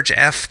George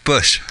F.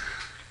 Bush.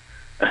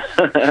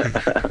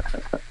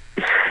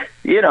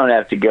 You don't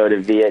have to go to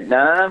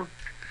Vietnam.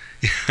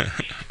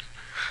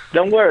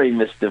 Don't worry,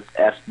 Mr.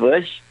 F.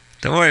 Bush.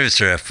 Don't worry,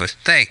 Mr. F. Bush.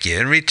 Thank you.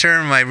 In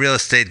return, my real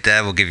estate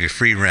dad will give you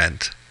free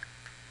rent.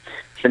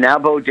 So now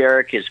Bo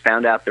Derek has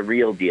found out the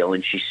real deal,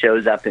 and she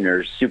shows up in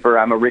her super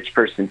I'm a rich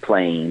person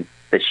plane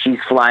that she's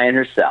flying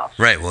herself.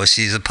 Right, well,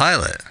 she's a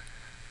pilot.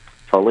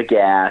 Full of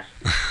gas.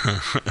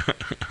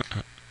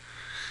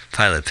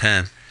 Pilot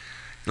pen.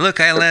 Look,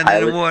 I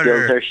landed in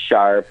water. Skills are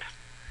sharp.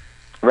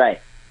 Right.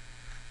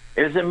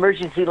 There's an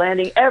emergency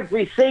landing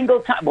every single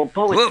time. Well,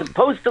 Bo is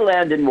supposed to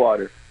land in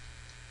water.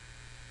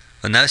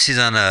 Well, now she's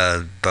on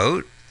a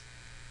boat?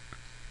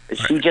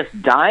 She just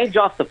dives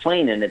off the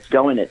plane and it's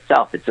going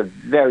itself. It's a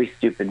very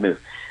stupid move.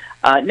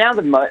 Now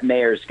the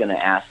mayor's going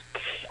to ask,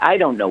 I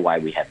don't know why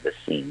we have this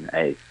scene.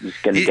 He's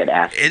going to get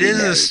asked. It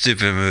is a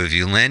stupid move.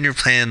 You land your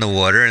plane in the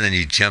water and then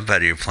you jump out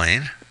of your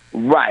plane?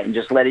 Right, and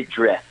just let it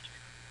drift.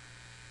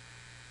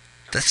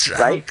 That's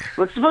right.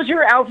 Let's suppose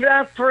you're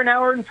out for an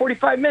hour and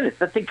 45 minutes.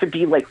 That thing could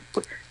be like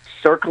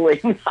circling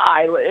the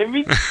island. I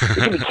mean, it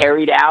can be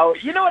carried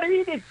out. You know what I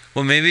mean?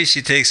 Well, maybe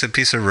she takes a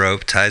piece of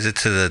rope, ties it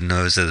to the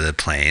nose of the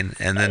plane,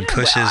 and then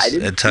pushes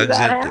and tugs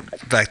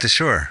it back to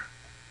shore.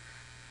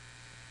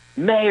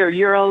 Mayor,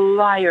 you're a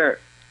liar.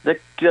 The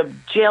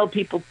jail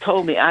people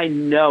told me. I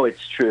know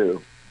it's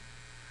true.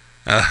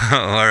 Oh,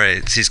 all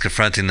right. She's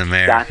confronting the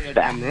mayor.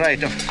 I'm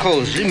right, of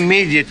course.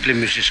 Immediately,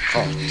 Mrs.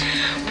 Court.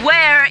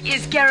 Where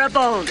is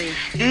Garibaldi?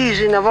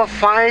 He's in our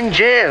fine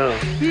jail.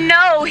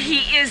 No,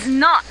 he is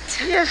not.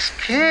 He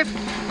escaped.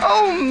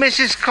 Oh,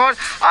 Mrs. Court,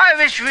 I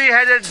wish we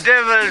had a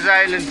devil's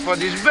island for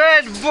these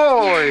bad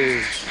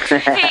boys.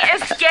 He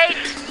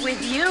escaped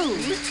with you.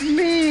 With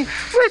me?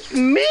 With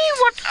me?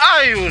 What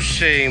are you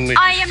saying, Mrs.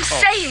 I am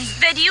saying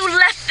that you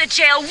left the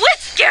jail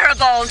with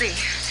Garibaldi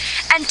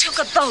and took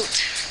a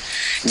boat.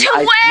 We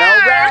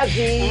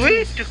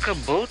took a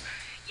boat.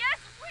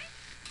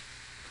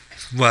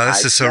 Wow,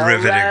 this is so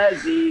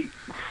riveting.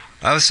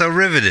 I was so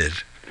riveted.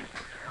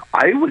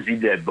 I was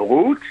in a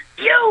boat.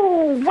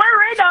 You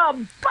were in a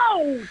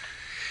boat.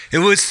 It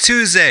was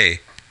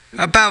Tuesday,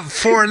 about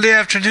 4 in the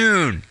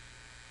afternoon.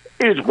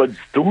 It was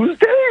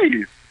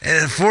Tuesday.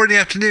 And 4 in the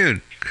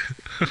afternoon.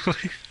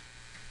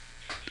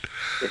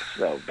 It's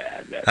so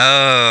bad, man.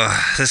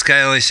 Oh, this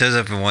guy only shows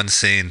up in one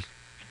scene.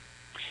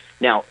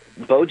 Now,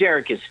 Bo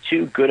Derek is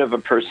too good of a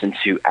person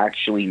to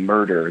actually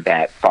murder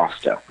that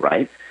Fausto,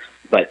 right?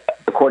 But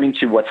according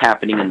to what's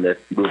happening in the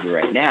movie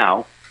right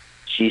now,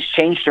 she's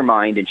changed her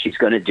mind and she's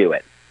going to do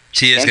it.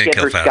 She is going to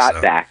kill get her Fausto.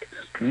 Scott back.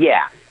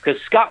 Yeah,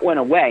 because Scott went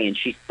away and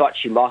she thought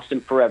she lost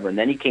him forever. And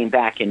then he came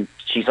back and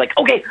she's like,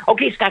 okay,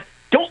 Scott,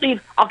 don't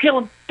leave. I'll kill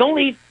him. Don't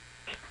leave.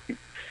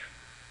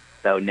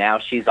 So now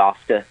she's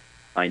off to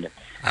find him.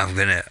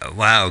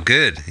 Wow,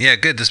 good. Yeah,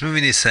 good. This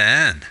movie needs to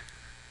end.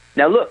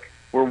 Now look,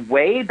 we're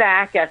way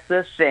back at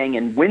the thing,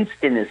 and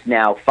Winston is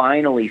now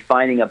finally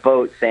finding a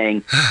boat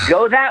saying,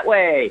 go that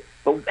way.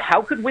 But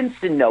how could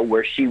Winston know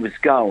where she was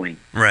going?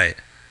 Right.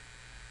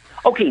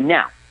 Okay,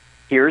 now,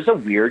 here's a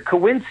weird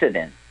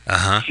coincidence.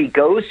 Uh-huh. She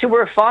goes to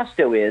where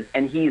Fausto is,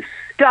 and he's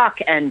stuck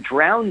and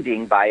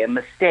drowning by a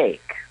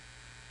mistake.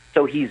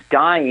 So he's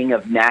dying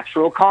of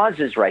natural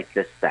causes right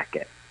this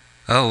second.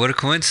 Oh, what a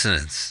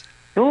coincidence.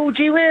 Oh,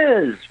 gee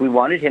whiz. We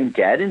wanted him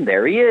dead, and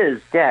there he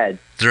is, dead.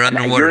 They're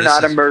underwater. You're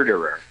not a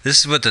murderer. This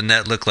is what the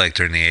net looked like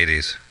during the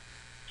 80s.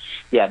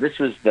 Yeah, this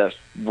was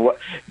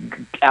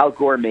Al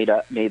Gore made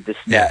this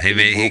net. Yeah,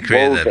 he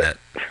created that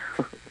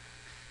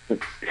net.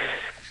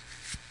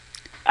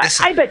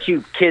 I bet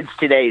you kids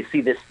today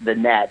see the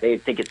net. They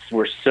think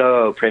we're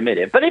so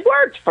primitive, but it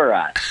worked for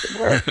us. It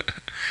worked.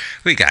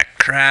 We got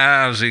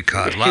crabs. We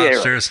caught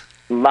lobsters.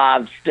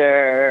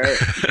 Lobster.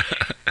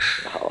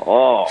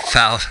 Oh.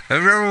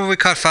 Remember when we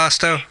caught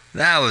Fausto?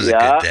 That was a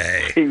good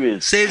day. He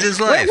saved his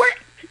life.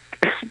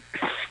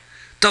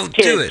 Don't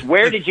kids, do it.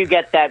 Where did you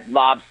get that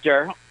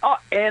lobster? Oh,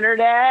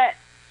 internet.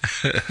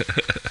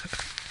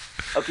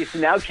 Okay, so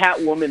now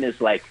Catwoman is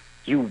like,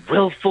 you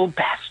willful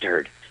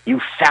bastard. You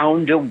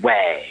found a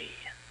way.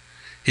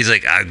 He's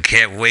like, I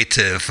can't wait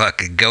to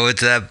fucking go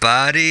into that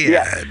body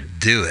and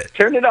do it.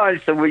 Turn it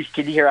on so we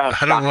can hear how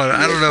I don't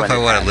know if I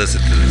want to listen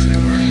to this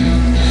anymore.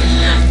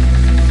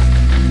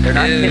 They're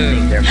not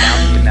kissing, they're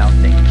mouth to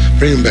mouthing.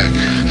 Bring him back.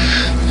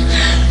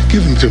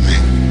 Give him to me.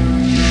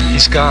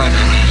 He's gone.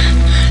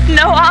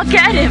 No, I'll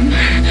get him.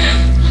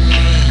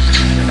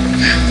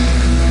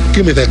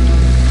 Give me that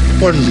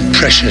one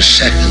precious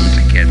second.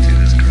 I can't do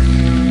this, girl.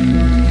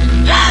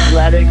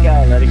 Let it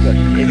go.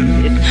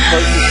 It's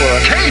close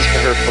to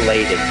her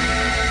filleting.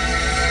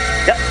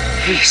 Yep,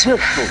 he's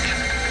willful.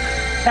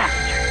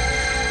 Faster.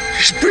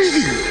 He's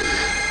breathing.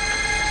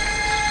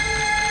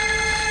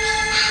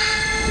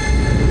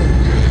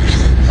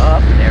 Oh,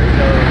 there he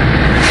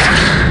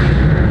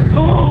goes.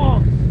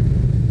 Oh!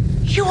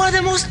 You are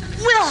the most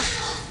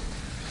willful.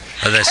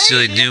 Oh, that's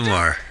Julie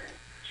Newmar.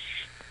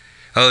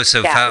 Oh,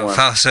 so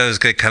Fausto is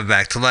going to come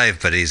back to life,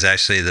 but he's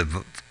actually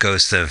the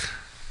ghost of...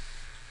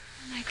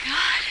 Oh, my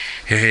God.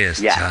 Here he is,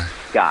 John.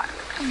 Scott.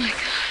 Oh, my God.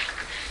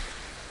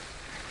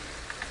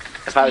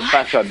 If I was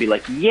Fausto, I'd be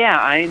like, yeah,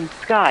 I'm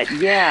Scott,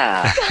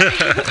 yeah.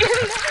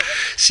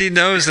 She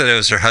knows that it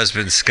was her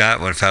husband,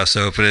 Scott, when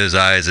Fausto opened his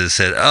eyes and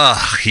said,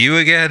 oh, you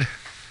again?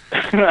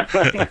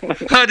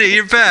 Honey,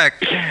 you're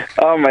back.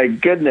 Oh, my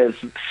goodness.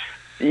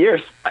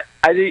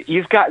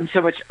 You've gotten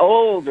so much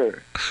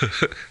older.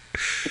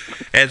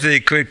 Anthony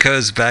Quinn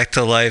comes back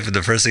to life, and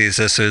the first thing he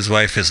says to his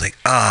wife is like,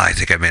 oh, I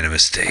think I made a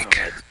mistake.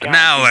 God,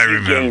 now I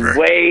remember.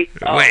 Wait.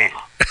 Oh.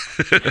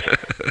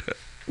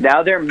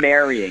 Now they're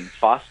marrying.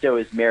 Fausto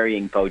is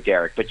marrying Bo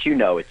Derek, but you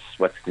know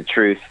what's the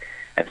truth.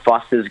 And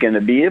Fausto's going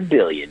to be a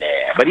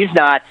billionaire, but he's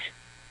not.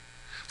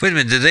 Wait a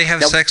minute, did they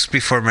have sex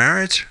before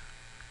marriage?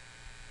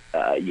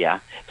 Yeah.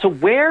 So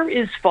where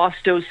is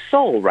Fausto's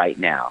soul right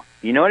now?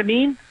 You know what I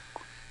mean?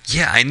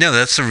 Yeah, I know.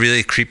 That's the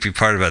really creepy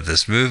part about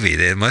this movie.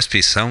 It must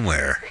be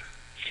somewhere.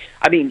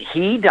 I mean,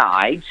 he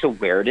died, so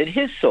where did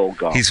his soul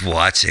go? He's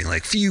watching,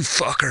 like, you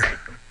fucker.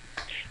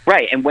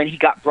 Right, and when he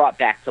got brought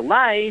back to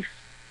life,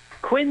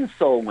 Quinn's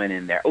soul went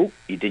in there. Oh,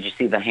 did you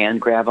see the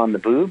hand grab on the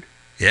boob?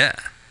 Yeah.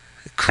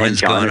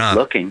 Quinn's and John going is up.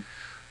 Looking.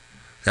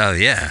 Oh,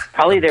 yeah.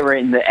 Probably they were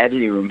in the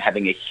editing room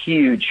having a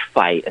huge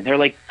fight, and they're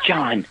like,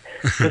 John,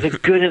 for the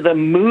good of the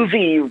movie,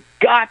 you've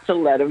got to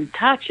let him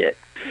touch it.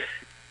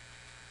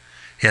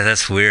 Yeah,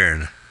 that's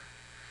weird.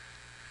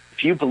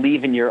 If you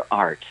believe in your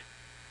art.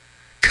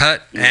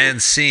 Cut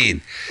and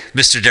scene.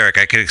 Mr. Derek,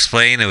 I could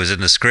explain. It was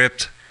in the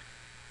script.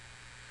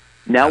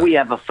 Now we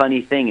have a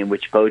funny thing in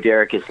which Bo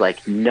Derek is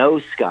like, no,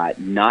 Scott,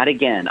 not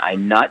again.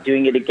 I'm not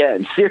doing it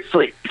again.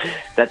 Seriously,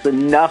 that's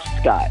enough,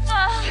 Scott.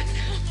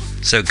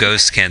 So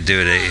Ghost can't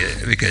do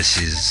it because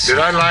she's... Did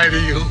I lie to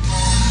you?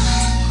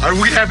 Are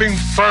we having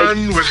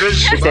fun with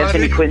this It's body?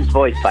 Anthony Quinn's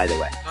voice, by the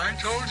way. I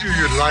told you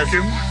you'd like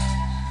him.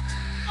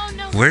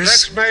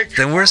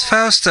 Where's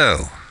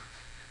Fausto?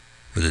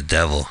 With the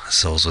devil.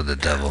 Souls with the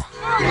devil.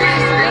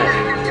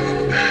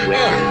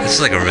 This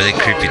is like a really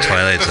creepy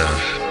Twilight Zone.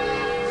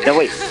 No,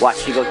 wait, watch.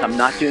 She goes, I'm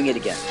not doing it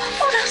again.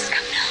 Oh, no,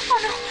 Scott. Oh,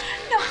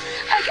 no.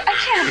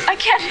 I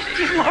can't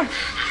anymore.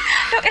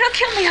 It'll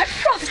kill me, I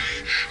promise.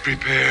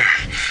 Prepare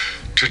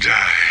to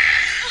die.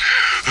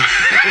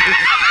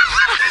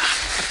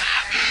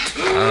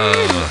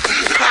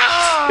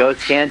 Oh.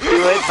 Ghosts can't do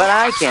it, but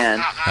I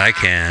can. I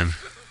can.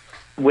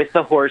 With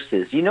the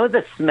horses. You know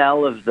the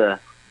smell of the...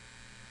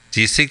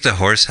 Do you think the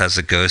horse has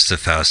a ghost of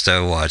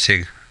Fausto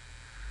watching?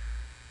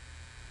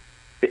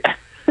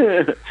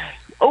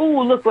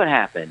 Oh, look what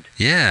happened.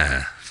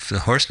 Yeah. The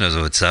horse knows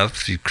what's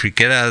up. You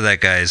get out of that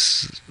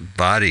guy's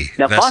body.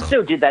 Now, vessel.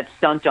 Fausto did that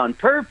stunt on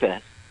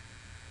purpose.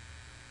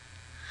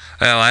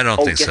 Oh, I don't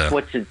think guess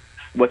so.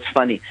 What's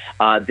funny?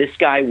 This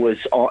guy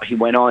he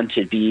went on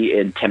to be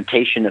in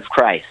Temptation of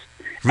Christ.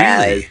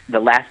 Really? As the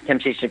last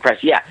Temptation of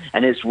Christ, yeah.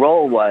 And his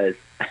role was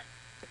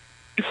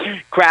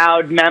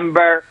crowd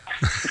member.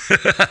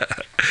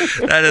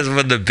 That is one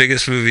of the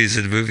biggest movies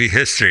in movie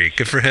history.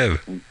 Good for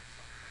him.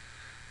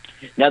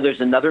 Now, there's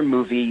another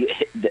movie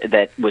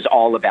that was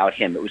all about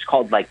him. It was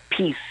called, like,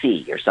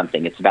 PC or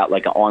something. It's about,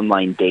 like, an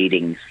online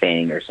dating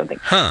thing or something.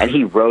 Huh. And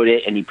he wrote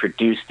it, and he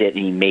produced it,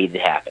 and he made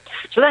it happen.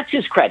 So that's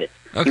his credits.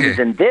 Okay. He was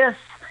in this.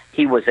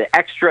 He was an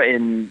extra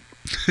in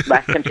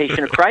Last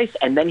Temptation of Christ,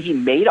 and then he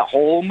made a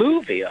whole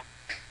movie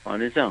on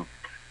his own.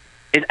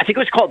 I think it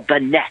was called The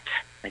Net.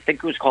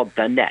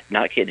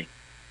 Not kidding.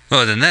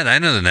 Oh, The Net. I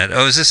know The Net.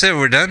 Oh, is this it?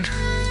 We're done?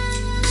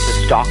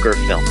 The stalker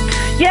film.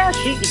 Yeah,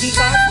 he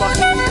got lucky.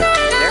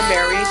 They're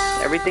married.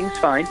 Everything's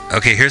fine.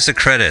 Okay, here's the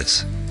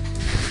credits.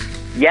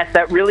 Yes,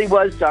 that really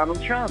was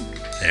Donald Trump.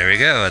 There we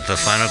go, at the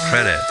final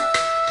credit.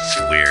 It's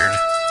weird.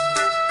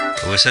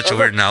 It was such a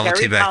weird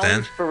novelty Terry back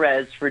Collins then.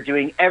 Perez for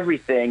doing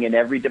everything in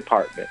every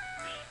department.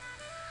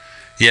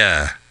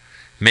 Yeah.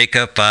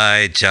 Makeup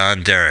by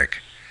John Derek.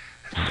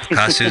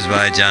 Costumes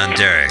by John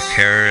Derek.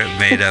 Hair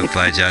made up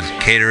by John.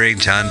 Catering,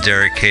 John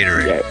Derek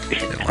Catering.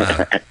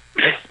 Wow.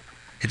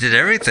 He did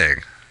everything.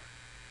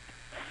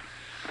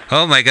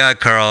 Oh my God,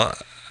 Carl.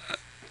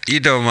 You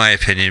know my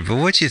opinion, but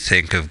what do you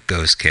think of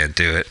Ghost Can't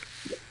Do It?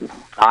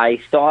 I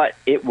thought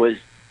it was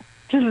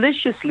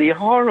deliciously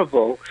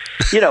horrible.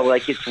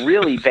 Like it's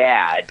really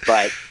bad,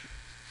 but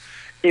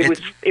it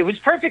was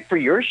perfect for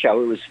your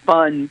show. It was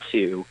fun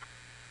too.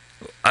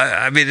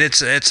 I mean,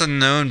 it's a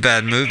known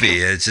bad movie.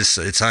 It's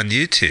on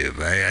YouTube.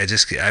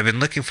 I've been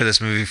looking for this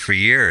movie for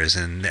years,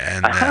 and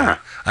I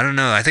don't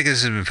know. I think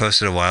this has been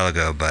posted a while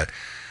ago, but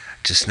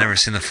just never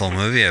seen the full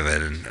movie of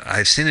it. And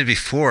I've seen it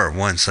before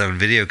once on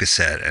video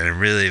cassette, and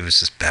it was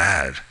just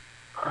bad.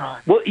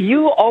 Well,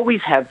 you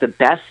always have the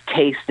best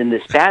taste in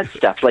this bad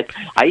stuff. Like,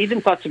 I even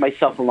thought to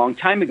myself a long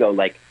time ago,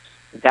 like,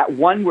 that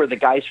one where the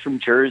guy's from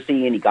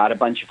Jersey and he got a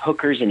bunch of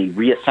hookers and he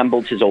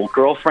reassembled his old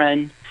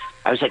girlfriend.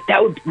 I was like,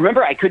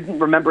 remember, I couldn't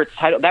remember its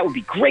title. That would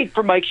be great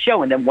for Mike's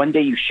show. And then one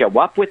day you show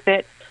up with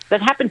it.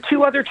 That happened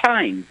 2 other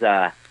times.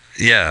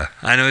 Yeah,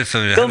 I know. Was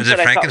it Films that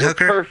I thought were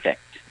Frankenhooker?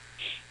 perfect.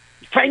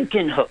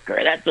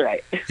 Frankenhooker, that's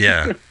right.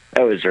 Yeah.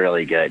 That was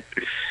really good.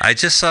 I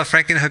just saw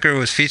Frankenhooker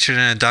was featured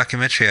in a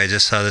documentary I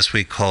just saw this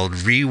week called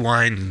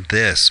Rewind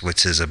This,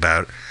 which is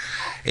about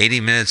 80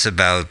 minutes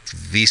about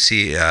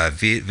video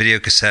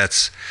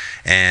cassettes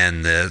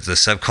and the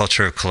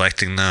subculture of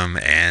collecting them,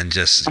 and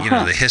just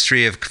the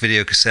history of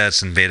video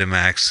cassettes and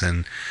Betamax,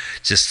 and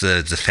just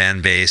the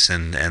fan base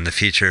and the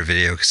future of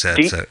video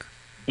cassettes.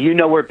 You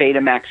know where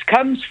Betamax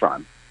comes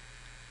from?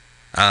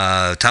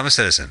 Thomas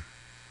Edison.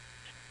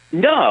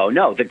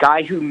 No, the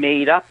guy who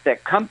made up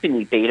that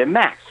company,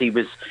 Betamax. He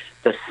was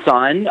the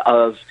son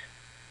of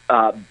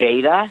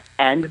Beta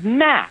and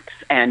Max,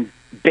 and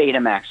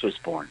Betamax was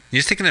born.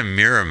 You're thinking of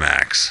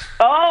Miramax.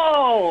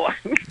 Oh!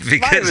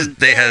 Because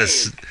they had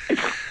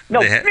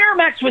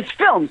Miramax was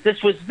films.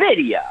 This was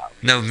video.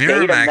 No,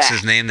 Miramax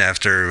is named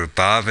after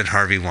Bob and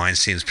Harvey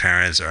Weinstein's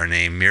parents are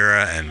named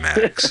Mira and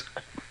Max.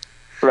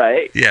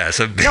 Right? Yeah,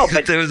 so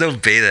there was no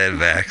Beta and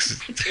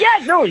Max.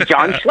 Yeah, no,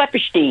 John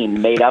Schlepperstein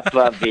made up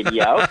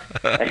video.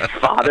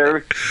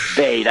 Father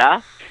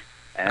Beta.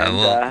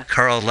 And,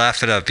 Carl,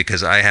 laugh it up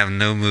because I have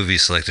no movie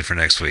selected for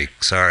next week.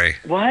 Sorry.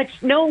 What?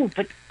 No,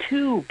 but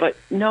 2. But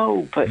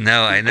no, but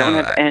no, I know.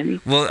 Don't have any.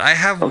 Well, I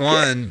have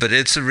one, but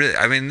it's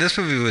I mean, this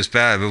movie was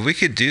bad, but we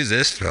could do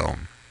this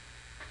film.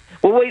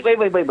 Well,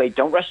 wait!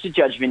 Don't rush to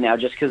judgment now,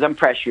 just because I'm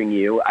pressuring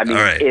you. I mean,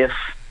 all right.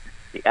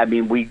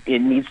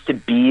 It needs to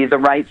be the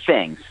right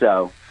thing.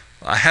 So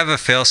I have a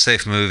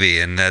fail-safe movie,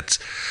 and that's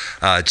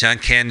John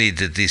Candy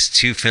did these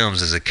 2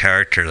 films as a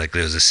character. Like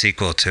there was a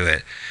sequel to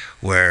it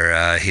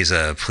where he's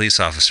a police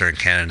officer in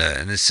Canada,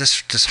 and it's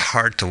just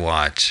hard to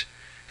watch.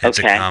 It's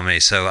a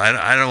comedy, so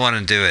I don't want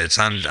to do it. It's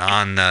on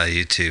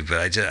YouTube,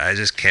 but I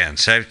just can't.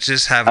 Should I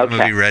just have a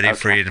movie ready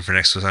for you for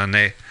next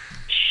Sunday?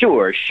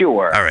 Sure.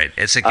 All right,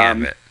 it's a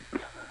gambit.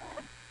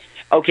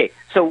 Okay,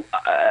 so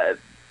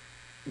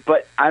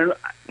but I don't.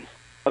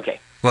 Okay.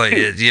 Well,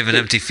 you have an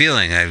empty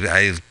feeling.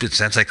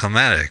 It's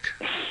anticlimactic.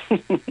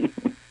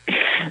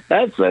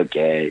 That's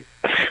okay.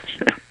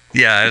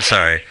 Yeah, I'm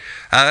sorry.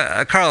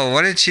 Carl,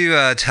 why don't you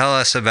tell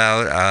us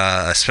about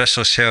a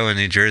special show in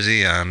New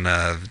Jersey on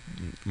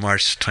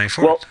March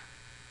 24th?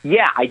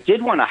 Yeah, I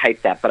did want to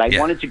hype that, but I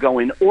wanted to go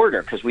in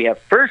order because we have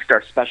first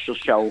our special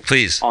show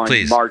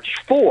on March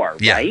 4,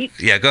 right?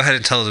 Yeah, go ahead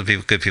and tell the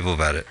good people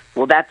about it.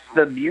 Well, that's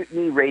the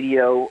Mutiny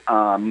Radio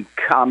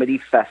Comedy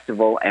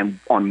Festival, and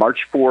on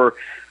March 4,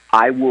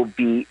 it will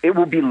be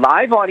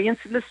live audience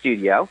in the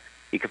studio.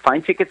 You can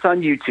find tickets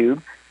on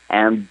YouTube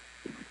on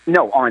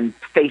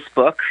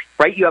Facebook,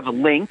 right? You have a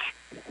link,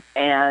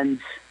 and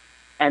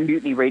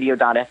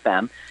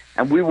MutinyRadio.fm,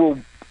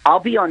 and I'll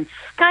be on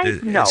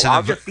Skype.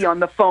 I'll just be on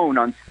the phone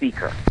on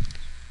speaker.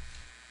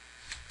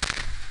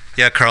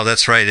 Yeah, Carl,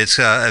 that's right. It's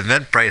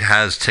Eventbrite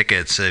has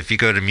tickets. If you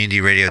go to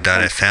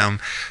MutinyRadio.fm,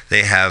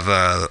 they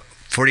have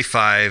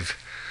 45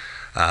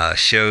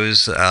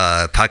 shows,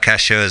 podcast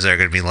shows that are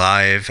going to be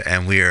live,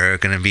 and we are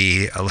going to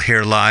be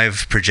here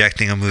live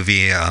projecting a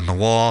movie on the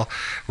wall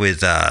with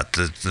the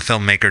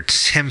filmmaker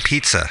Tim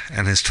Pizza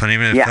and his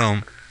 20-minute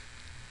film.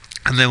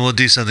 And then we'll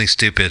do something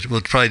stupid.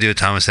 We'll probably do a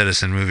Thomas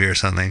Edison movie or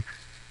something.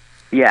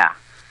 Yeah.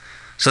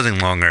 Something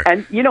longer.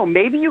 And,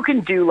 maybe you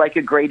can do like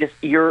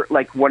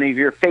one of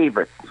your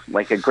favorites,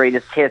 like a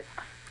greatest hits.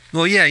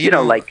 Well, yeah,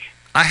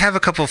 I have a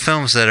couple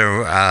films that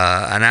are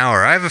an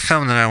hour. I have a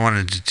film that I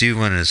wanted to do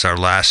when it's our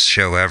last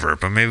show ever,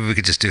 but maybe we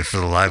could just do it for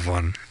the live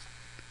one.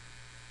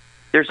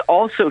 There's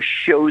also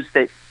shows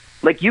that,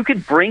 like, you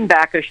could bring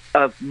back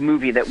a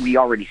movie that we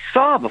already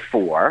saw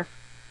before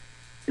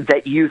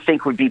that you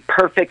think would be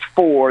perfect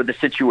for the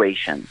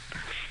situation.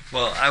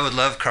 Well,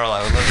 Carl,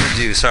 I would love to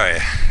do, sorry,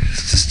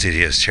 it's the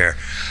studio's chair.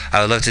 I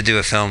would love to do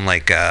a film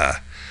like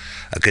a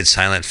good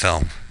silent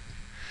film.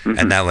 Mm-hmm.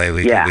 And that way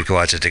we could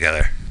watch it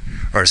together.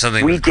 Or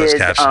something with closed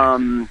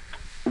captioning.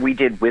 We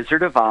did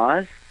Wizard of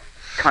Oz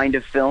kind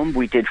of film.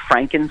 We did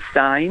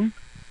Frankenstein.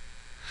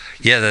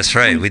 Yeah, that's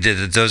right. We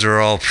did. Those are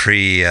all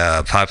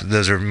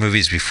those are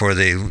movies before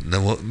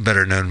the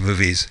better known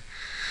movies.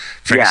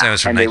 Frankenstein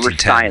was from 1910. They were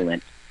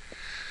silent.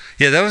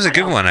 Yeah, that was a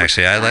good one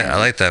actually. I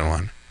like that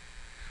one.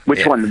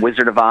 Which one? The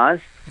Wizard of Oz?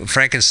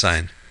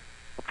 Frankenstein,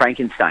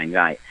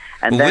 right.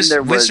 And then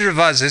there was Wizard of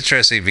Oz is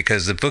interesting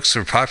because the books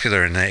were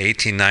popular in the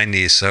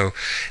 1890s, so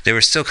they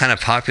were still kind of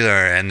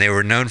popular, and they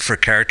were known for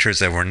characters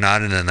that were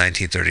not in the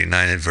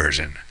 1939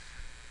 version.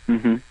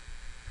 Mm-hmm.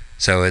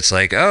 So it's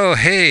like, oh,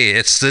 hey,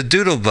 it's the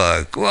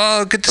Doodlebug.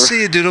 Well, good to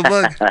see you,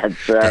 Doodlebug.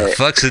 That's right. The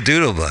fuck's a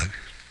Doodlebug?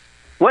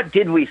 What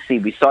did we see?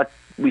 We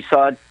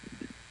saw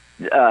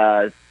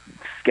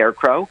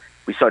Scarecrow.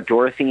 We saw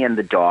Dorothy and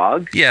the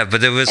dog. Yeah,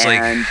 but there was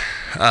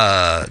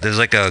there's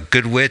like a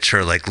good witch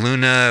or like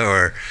Luna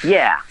or...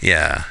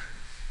 Yeah.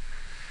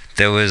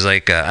 There was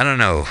like, I don't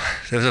know.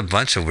 There was a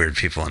bunch of weird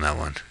people in that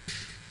one.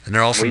 And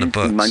they're all from the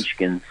books.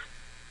 Munchkins.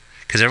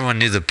 Because everyone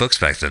knew the books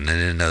back then. They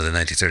didn't know the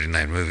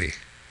 1939 movie.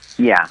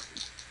 Yeah.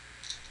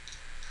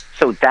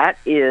 So that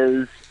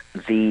is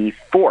the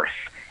 4th.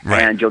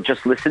 Right. And you'll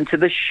just listen to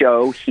the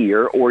show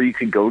here, or you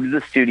could go to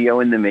the studio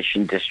in the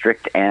Mission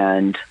District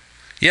and...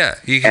 Yeah,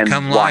 you can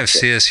come live,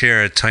 see us here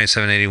at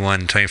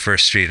 2781 21st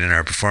Street in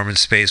our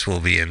performance space. We'll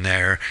be in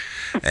there.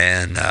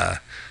 And I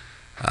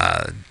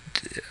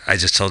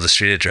just told the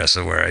street address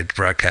of where I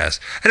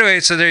broadcast. Anyway,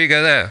 so there you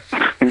go there.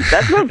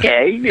 That's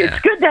okay. It's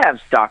good to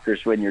have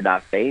stalkers when you're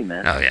not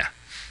famous. Oh, yeah.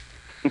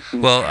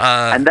 Well,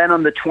 and then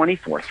on the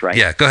 24th, right?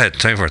 Yeah, go ahead.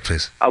 24th,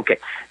 please. Okay.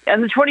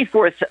 And the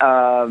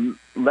 24th,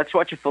 let's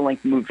watch a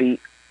full-length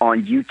movie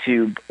on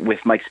YouTube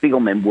with Mike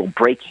Spiegelman. We'll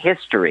break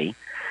history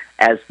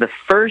as the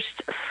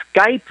first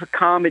Skype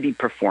comedy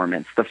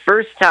performance, the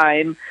first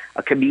time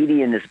a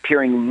comedian is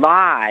appearing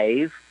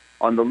live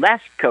on the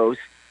left coast.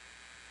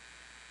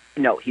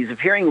 No, he's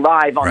appearing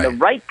live on the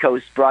right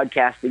coast,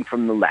 broadcasting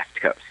from the left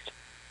coast.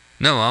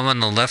 No, I'm on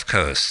the left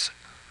coast.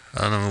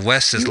 On the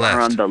west is left. You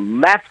are on the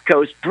left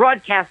coast,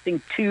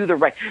 broadcasting to the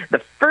right. The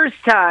first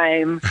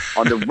time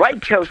on the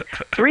right coast,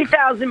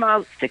 3,000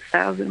 miles,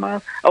 6,000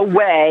 miles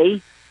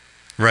away.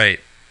 Right.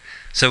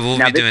 So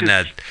we'll be doing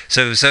that.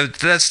 So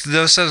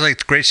those sounds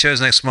like great shows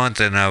next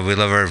month, and we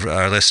love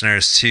our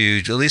listeners to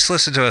at least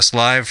listen to us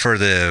live for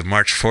the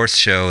March 4th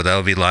show.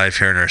 That'll be live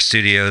here in our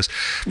studios,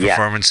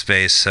 performance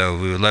space. So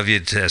we would love you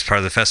to, as part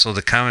of the festival,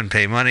 to come and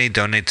pay money,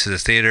 donate to the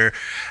theater,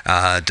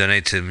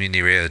 donate to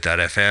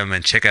MutinyRadio.fm,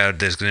 and check out.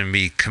 There's going to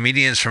be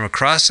comedians from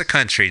across the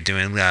country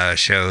doing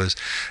shows,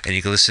 and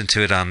you can listen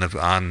to it on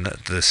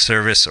the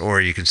service, or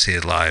you can see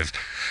it live.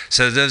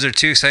 So those are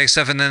two exciting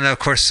stuff, and then of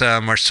course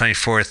March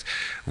 24th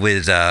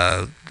with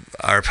our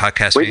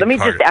podcast. Wait, let me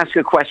just ask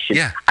a question.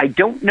 Yeah. I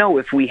don't know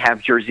if we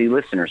have Jersey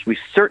listeners. We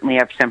certainly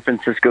have San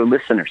Francisco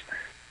listeners.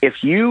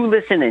 If you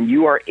listen and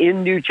you are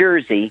in New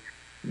Jersey,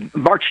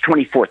 March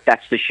 24th,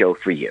 that's the show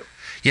for you.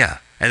 Yeah,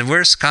 and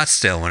where's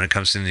Scottsdale when it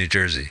comes to New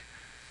Jersey?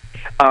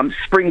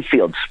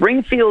 Springfield.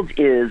 Springfield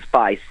is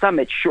by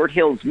Summit, Short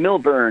Hills,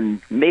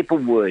 Milburn,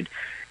 Maplewood.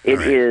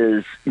 It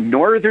is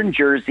northern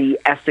Jersey,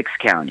 Essex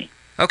County.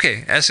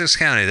 Okay, Essex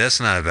County. That's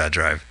not a bad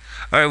drive.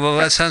 All right, well,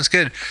 that sounds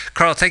good.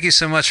 Carl, thank you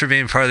so much for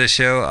being part of the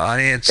show.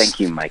 Audience. Thank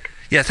you, Mike.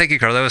 Yeah, thank you,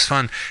 Carl. That was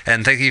fun.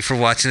 And thank you for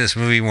watching this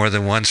movie more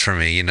than once for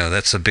me. You know,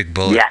 that's a big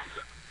bullet. Yes.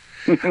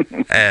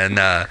 And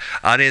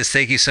audience,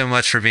 thank you so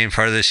much for being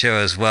part of the show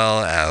as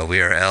well.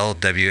 We are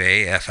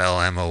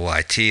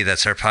LWAFLMOYT.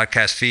 That's our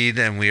podcast feed,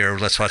 and we are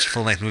Let's Watch a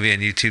Full-Length Movie on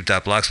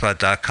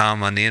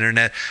YouTube.blogspot.com on the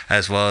internet,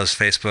 as well as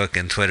Facebook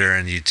and Twitter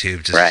and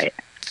YouTube. Just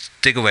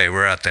dig away.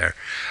 We're out there.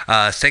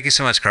 Thank you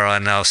so much, Carl,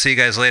 and I'll see you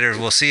guys later.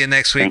 We'll see you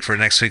next week for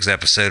next week's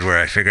episode where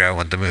I figure out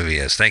what the movie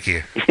is. Thank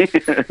you.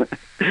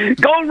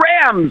 Go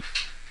Rams!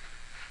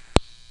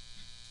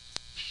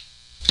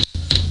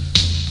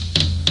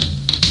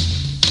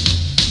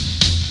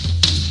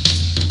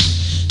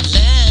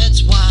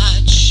 Let's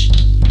watch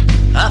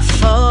a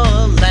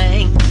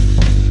full-length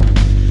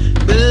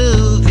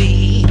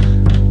movie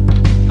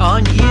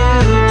on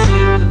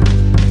YouTube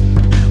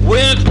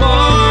with Mike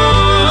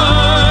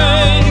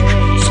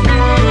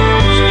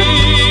Spiegelman.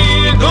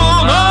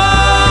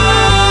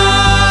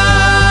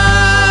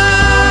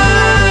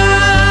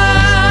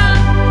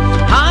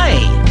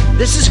 Hi,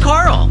 this is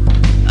Carl.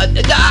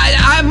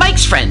 I'm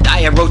Mike's friend.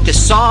 I wrote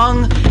this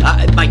song.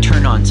 My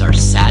turn-ons are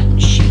satin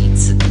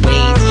sheets and the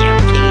way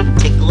champagne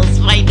tickles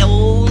my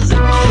nose.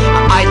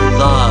 I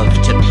love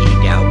to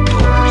peek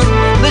outdoors.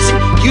 Listen,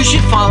 you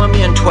should follow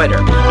me on Twitter.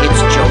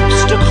 It's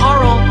Jokes to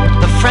Carl,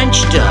 the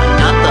French duh,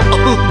 not the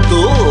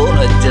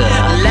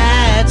duh.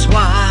 Let's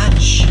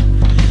watch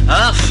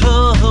a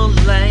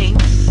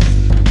full-length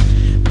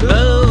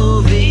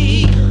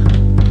movie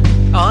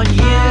on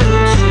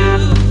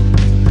YouTube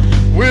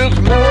with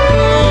Mike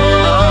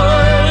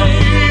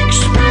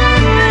Spiegelman.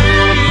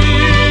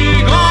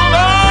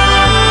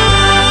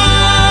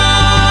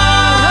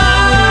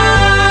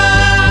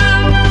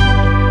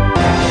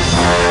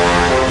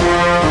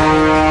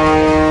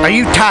 Are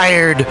you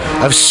tired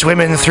of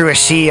swimming through a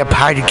sea of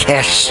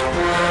podcasts?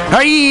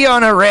 Are ye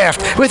on a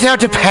raft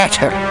without a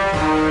paddle?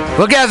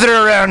 Well, gather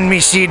around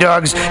me, sea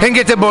dogs, and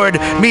get aboard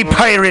me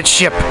pirate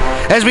ship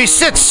as we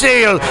set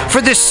sail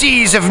for the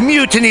seas of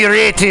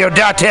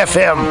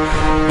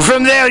MutinyRadio.fm.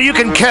 From there, you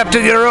can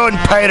captain your own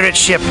pirate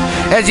ship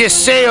as you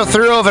sail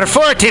through over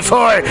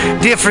 44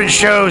 different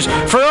shows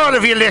for all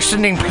of your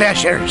listening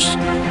pleasures.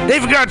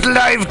 They've got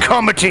live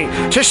comedy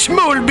to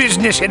small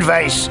business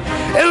advice,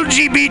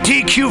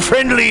 LGBTQ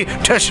friendly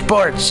to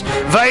sports,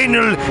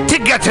 vinyl to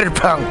gutter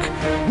punk.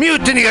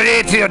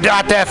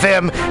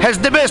 MutinyRadio.fm has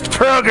the best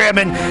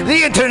programming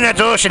the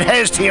internet ocean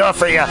has to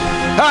offer you.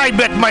 I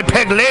bet my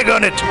peg leg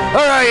on it, or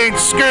I ain't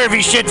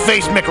scurvy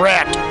shit-faced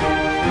McRat.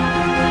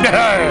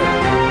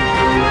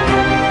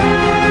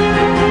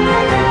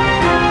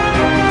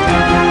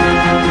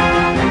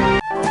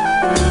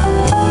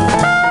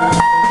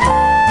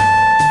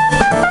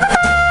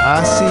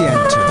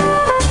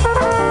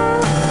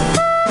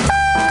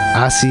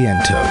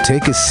 Asiento.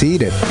 Take a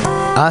seat at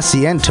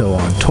Asiento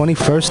on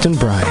 21st and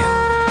Bryant.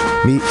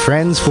 Meet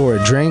friends for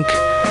a drink,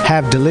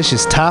 have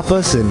delicious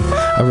tapas, and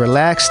a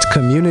relaxed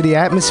community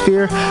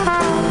atmosphere.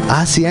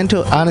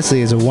 Asiento,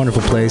 honestly, is a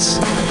wonderful place.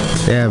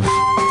 They have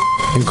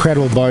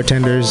incredible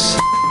bartenders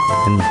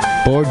and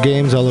board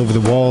games all over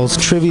the walls,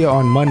 trivia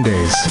on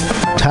Mondays,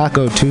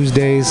 Taco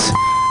Tuesdays,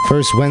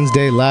 First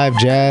Wednesday, live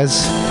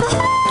jazz,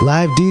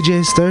 live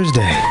DJs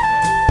Thursday,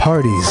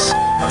 parties.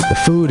 The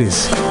food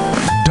is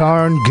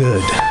darn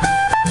good.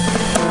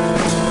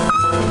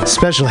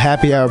 Special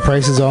happy hour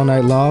prices all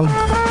night long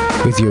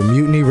with your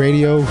Mutiny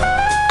Radio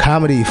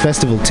Comedy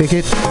Festival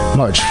ticket,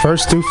 March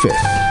 1st through 5th.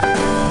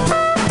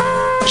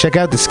 Check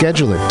out the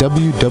schedule at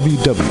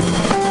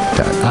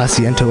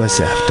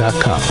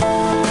www.asientosf.com.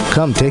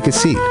 Come take a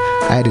seat.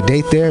 I had a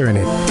date there and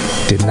it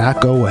did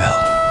not go well.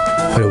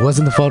 But it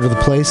wasn't the fault of the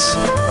place.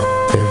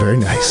 They're very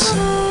nice.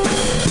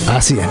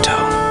 Asiento.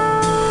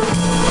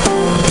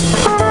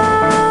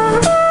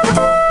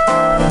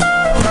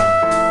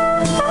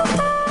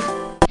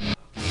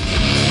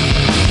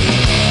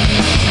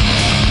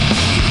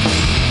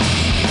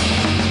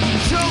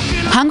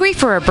 Hungry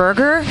for a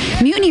burger?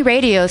 Mutiny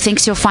Radio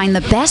thinks you'll find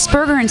the best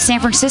burger in San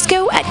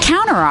Francisco at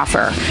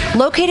Counteroffer,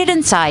 located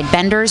inside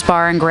Bender's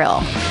Bar and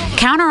Grill.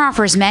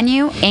 Counteroffer's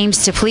menu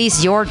aims to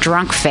please your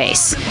drunk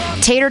face.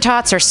 Tater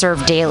tots are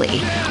served daily.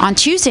 On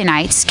Tuesday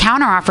nights,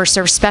 Counteroffer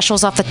serves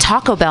specials off the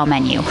Taco Bell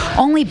menu,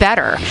 only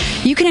better.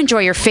 You can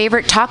enjoy your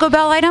favorite Taco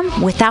Bell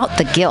item without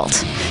the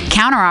guilt.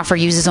 Counteroffer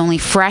uses only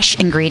fresh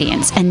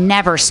ingredients and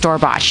never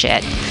store-bought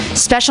shit.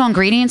 Special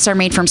ingredients are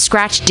made from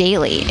scratch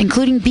daily,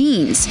 including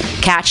beans,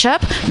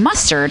 ketchup,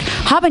 mustard,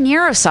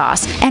 habanero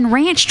sauce, and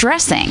ranch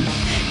dressing.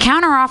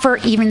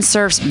 Counteroffer even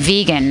serves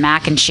vegan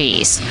mac and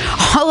cheese.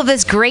 All of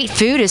this great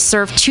food is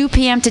served 2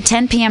 p.m. to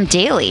 10 p.m.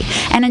 daily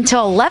and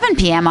until 11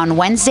 p.m. on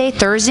Wednesday,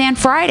 Thursday, and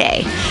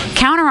Friday.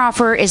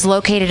 Counteroffer is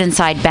located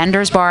inside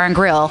Bender's Bar and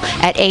Grill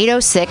at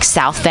 806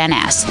 South Van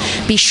Ness.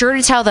 Be sure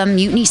to tell them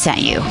Mutiny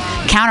sent you.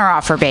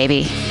 Counteroffer, baby.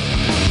 Everybody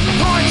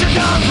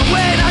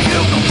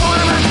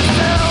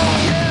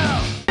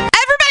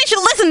should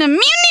listen to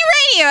Mutiny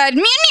Radio at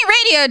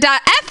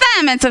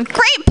MutinyRadio.fm. It's a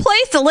great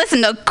place to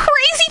listen to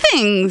crazy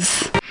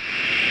things.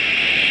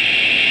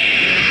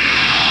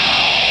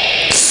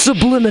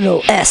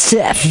 Subliminal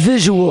SF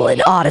Visual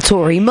and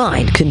Auditory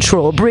Mind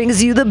Control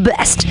brings you the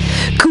best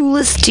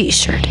coolest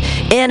t-shirt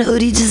and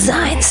hoodie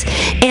designs,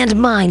 and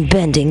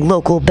mind-bending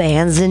local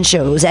bands and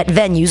shows at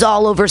venues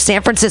all over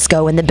San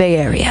Francisco and the Bay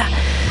Area.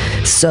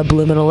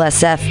 Subliminal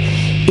SF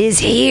is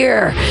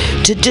here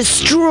to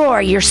destroy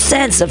your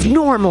sense of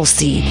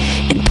normalcy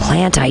and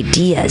plant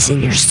ideas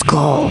in your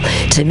skull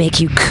to make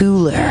you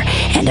cooler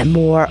and a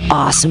more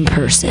awesome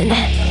person.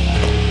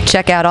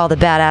 Check out all the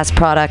badass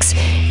products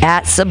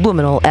at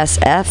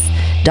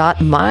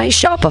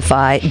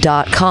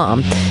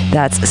subliminalsf.myshopify.com.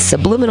 That's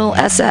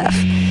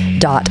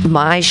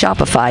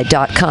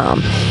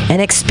subliminalsf.myshopify.com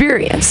and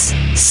experience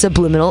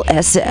Subliminal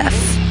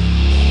SF.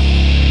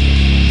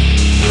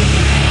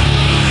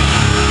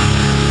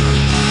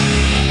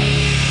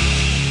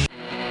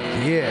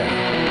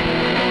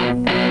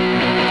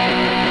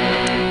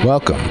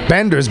 Welcome.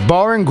 Bender's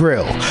Bar and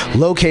Grill,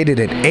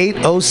 located at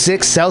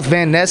 806 South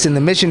Van Ness in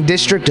the Mission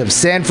District of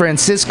San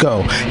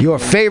Francisco. Your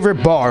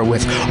favorite bar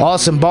with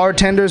awesome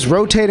bartenders,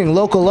 rotating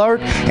local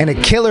art, and a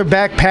killer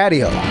back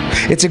patio.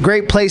 It's a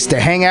great place to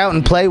hang out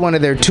and play one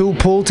of their 2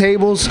 pool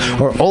tables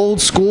or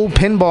old school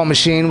pinball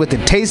machine with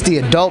a tasty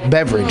adult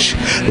beverage.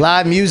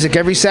 Live music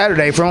every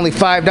Saturday for only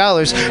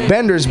 $5.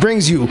 Bender's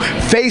brings you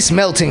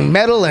face-melting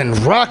metal and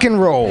rock and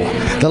roll.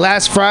 The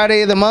last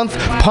Friday of the month,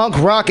 punk,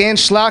 rock, and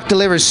schlock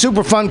delivers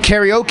super fun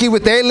karaoke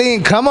with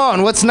Aileen. Come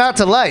on, what's not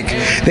to like?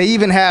 They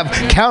even have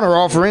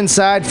counteroffer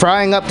inside,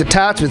 frying up the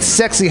tots with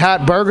sexy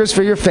hot burgers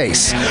for your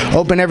face.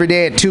 Open every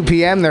day at 2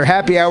 p.m. Their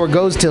happy hour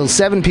goes till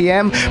 7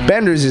 p.m.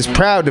 Bender's is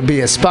proud to be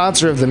a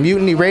sponsor of the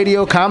Mutiny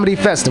Radio Comedy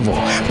Festival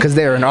because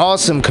they're an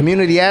awesome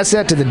community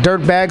asset to the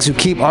dirtbags who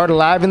keep art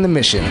alive in the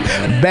Mission.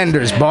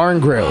 Bender's Bar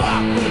and Grill.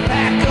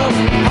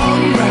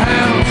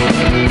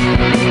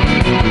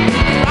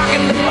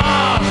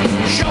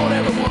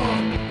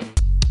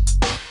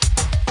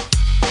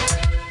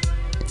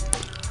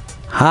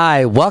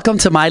 Hi, welcome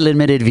to My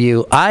Limited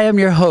View. I am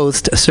your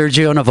host,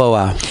 Sergio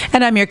Navoa.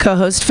 And I'm your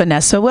co-host,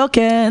 Vanessa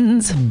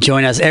Wilkins.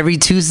 Join us every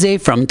Tuesday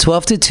from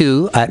 12 to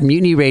 2 at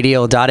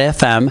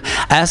MutinyRadio.fm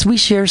as we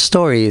share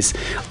stories,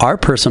 our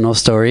personal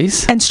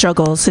stories. And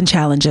struggles and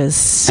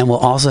challenges. And we'll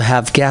also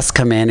have guests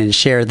come in and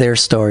share their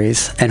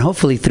stories. And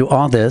hopefully through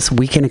all this,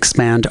 we can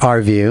expand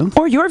our view.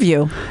 Or your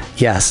view.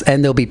 Yes,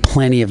 and there'll be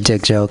plenty of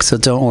dick jokes, so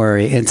don't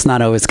worry. It's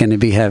not always going to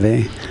be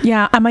heavy.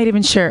 Yeah, I might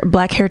even share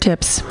black hair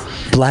tips.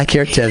 Black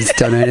hair tips.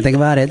 Don't know anything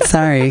about it.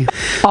 Sorry.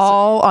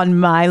 All on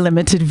My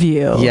Limited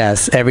View.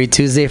 Yes, every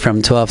Tuesday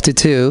from 12 to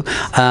 2.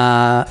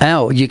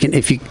 You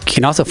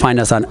can also find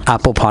us on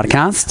Apple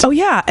Podcasts. Oh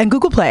yeah, and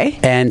Google Play.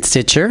 And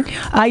Stitcher.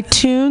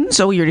 iTunes.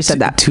 Oh, you already said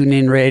that.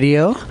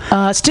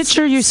 MutinyRadio.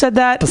 Stitcher, you said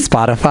that.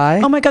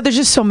 Spotify. Oh my God, there's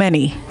just so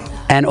many.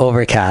 And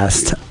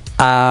Overcast.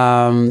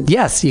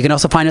 Yes, you can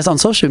also find us on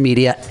social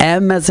media.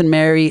 M as in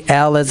Mary,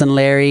 L as in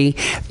Larry,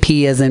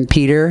 P as in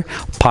Peter,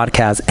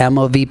 podcast.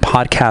 MOV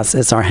Podcast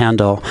is our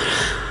handle.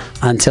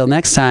 Until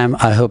next time,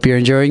 I hope you're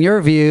enjoying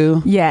your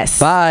view. Yes.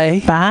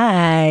 Bye.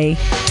 Bye.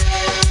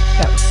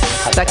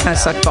 That kind of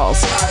sucked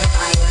balls.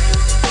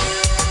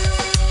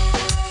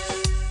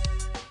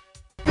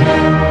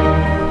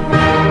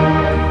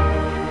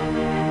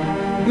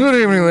 Good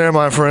evening there,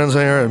 my friends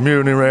here at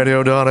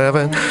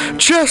MutinyRadio.fm.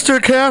 Chester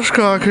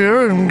Cashcock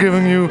here, and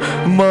giving you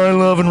my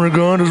love and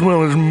regard as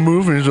well as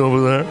movies over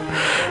there.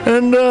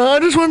 And I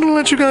just wanted to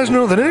let you guys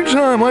know that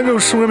anytime I go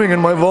swimming in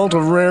my vault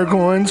of rare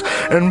coins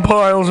and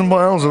piles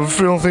of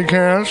filthy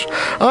cash,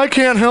 I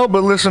can't help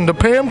but listen to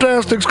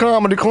Pamtastic's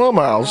Comedy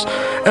Clubhouse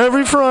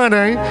every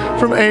Friday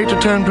from 8 to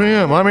 10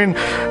 p.m. I mean,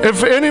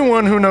 if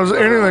anyone who knows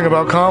anything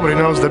about comedy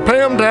knows that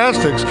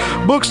Pamtastics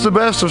books the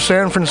best of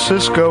San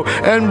Francisco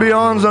and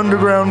beyond's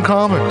underground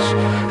comics.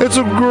 It's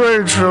a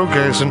great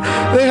showcase, and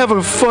they have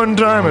a fun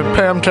time at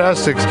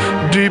Pamtastics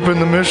deep in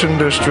the Mission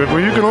District,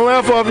 where you can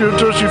laugh off your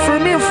tushy for a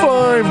mere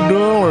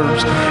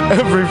 $5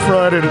 every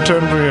Friday to 10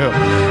 p.m.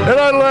 And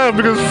I laugh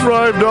because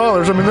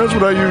 $5, I mean, that's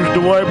what I use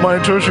to wipe my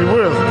tushy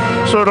with.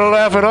 So to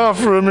laugh it off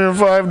for a mere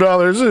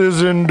 $5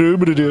 is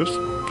indubitious.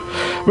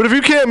 But if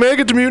you can't make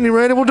it to Mutiny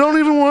Radio, well, don't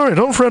even worry.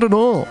 Don't fret at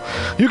all.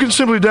 You can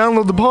simply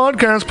download the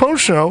podcast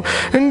post-show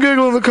and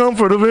giggle in the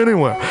comfort of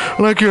anywhere,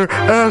 like your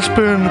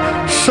Aspen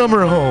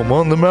summer home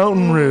on the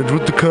mountain ridge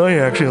with the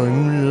kayak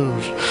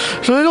feeling.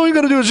 So all you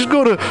got to do is just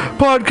go to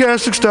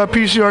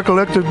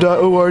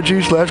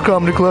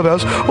podcastics.pcrcollective.org/comedy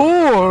clubhouse,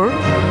 or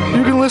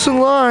you can listen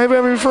live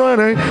every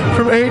Friday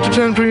from 8 to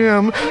 10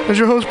 p.m. as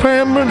your host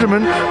Pam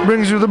Benjamin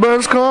brings you the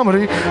best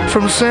comedy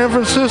from San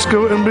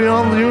Francisco and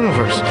beyond the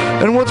universe.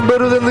 And what's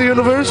better than the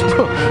universe?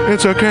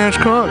 It's a cash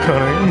cock,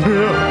 honey.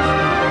 Yeah.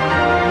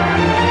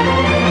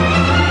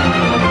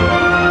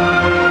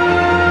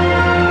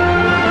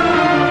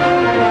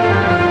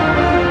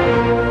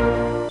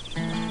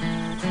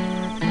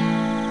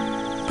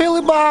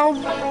 Billy Bob,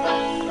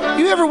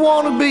 you ever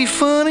want to be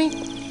funny?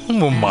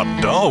 Well, my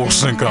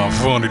dogs think I'm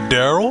funny,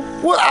 Daryl.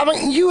 Well, I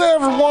mean, you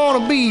ever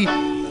want to be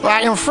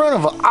like in front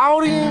of an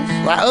audience,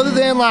 like other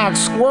than like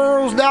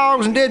squirrels,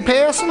 dogs, and dead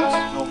peasants?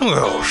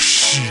 Oh,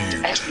 shoot.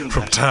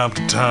 From time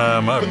to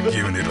time, I've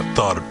given it a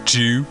thought or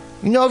two.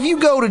 You know, if you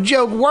go to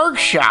Joke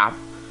Workshop,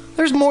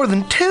 There's more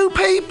than 2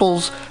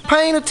 peoples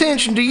paying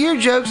attention to your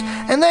jokes,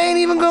 and they ain't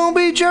even gonna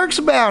be jerks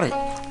about it.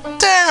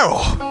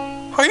 Daryl,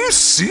 are you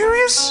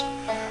serious?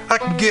 I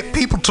can get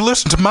people to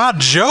listen to my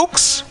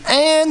jokes?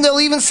 And they'll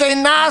even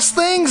say nice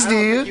things to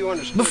you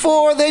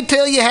before they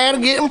tell you how to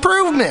get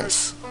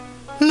improvements.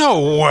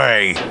 No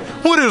way.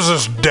 What is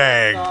this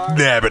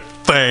dag-nabbit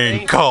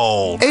thing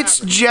called? It's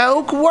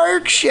Joke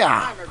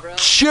Workshop.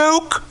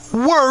 Joke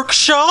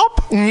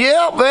Workshop?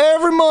 Yep,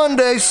 every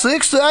Monday,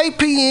 6 to 8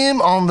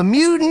 p.m. on the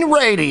Mutiny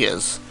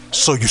Radios.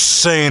 So you're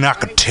saying I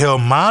could tell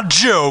my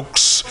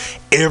jokes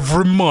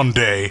every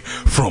Monday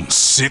from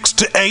 6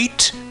 to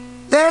 8?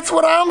 That's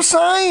what I'm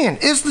saying.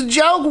 It's the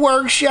Joke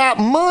Workshop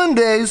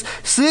Mondays,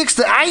 6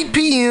 to 8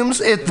 p.m.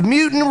 at the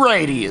Mutiny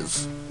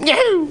Radios.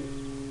 Yahoo!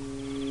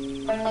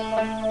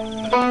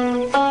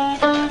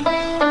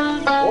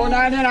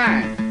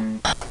 $4.99.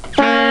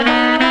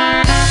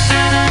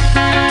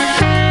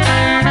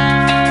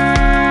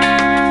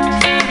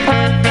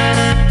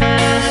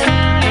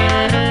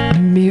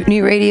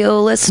 Mutiny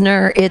Radio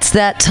listener, it's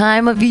that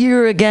time of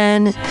year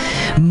again.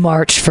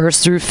 March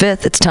 1st through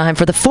 5th, it's time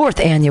for the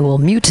 4th annual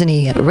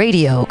Mutiny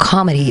Radio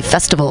Comedy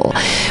Festival.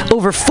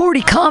 Over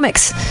 40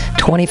 comics,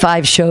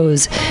 25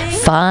 shows,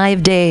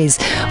 5 days,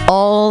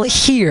 all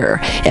here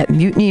at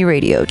Mutiny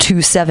Radio,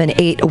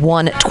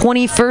 2781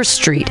 21st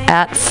Street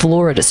at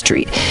Florida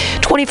Street.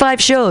 25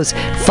 shows,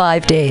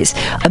 5 days.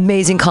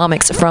 Amazing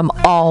comics from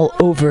all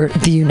over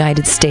the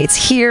United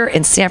States here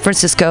in San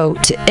Francisco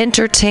to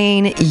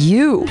entertain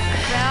you,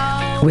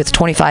 with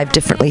 25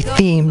 differently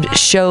themed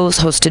shows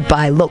hosted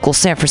by local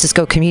San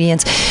Francisco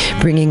comedians,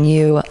 bringing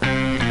you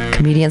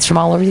comedians from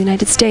all over the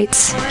United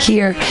States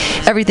here.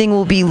 Everything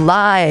will be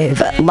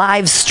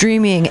live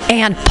streaming,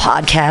 and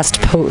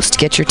podcast post.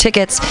 Get your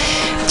tickets,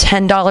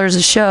 $10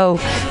 a show,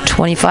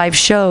 25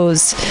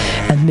 shows,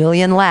 a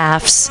million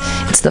laughs.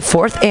 It's the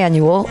 4th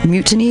annual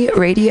Mutiny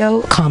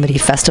Radio Comedy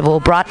Festival,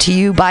 brought to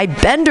you by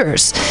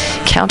Benders,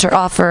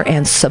 Counteroffer,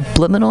 and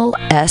Subliminal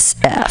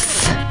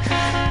SF.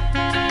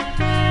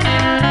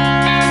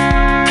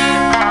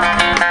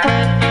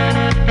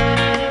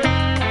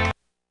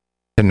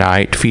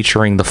 Tonight,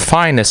 featuring the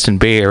finest in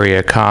Bay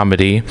Area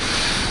comedy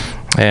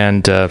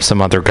and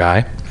some other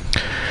guy.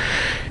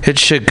 It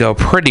should go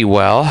pretty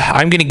well.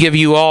 I'm going to give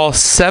you all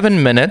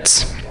 7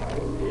 minutes.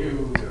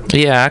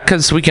 Yeah,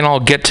 because we can all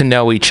get to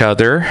know each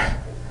other.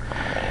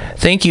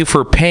 Thank you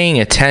for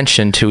paying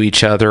attention to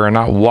each other and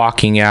not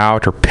walking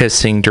out or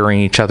pissing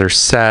during each other's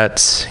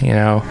sets, you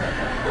know.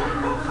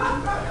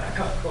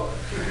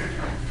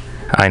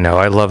 I know,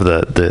 I love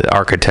the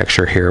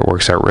architecture here. It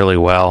works out really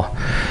well.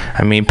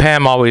 I mean,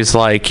 Pam always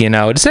like, you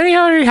know, does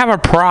anybody have a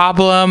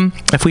problem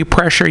if we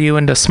pressure you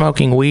into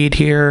smoking weed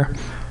here?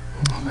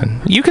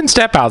 And you can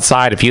step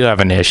outside if you have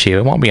an issue.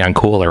 It won't be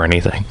uncool or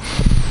anything.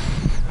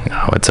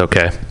 No, it's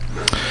okay.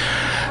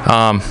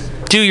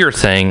 Do your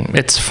thing.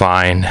 It's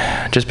fine.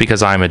 Just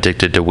because I'm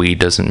addicted to weed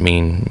doesn't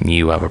mean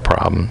you have a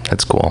problem.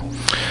 That's cool.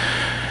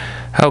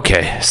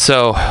 Okay,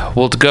 so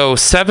we'll go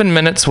 7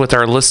 minutes with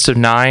our list of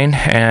 9,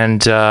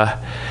 and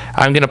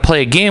I'm going to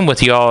play a game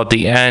with you all at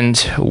the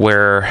end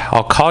where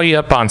I'll call you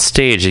up on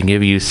stage and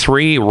give you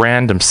 3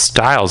 random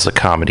styles of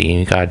comedy, and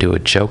you got to do a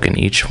joke in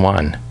each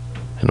one.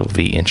 It'll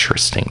be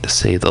interesting, to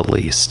say the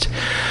least.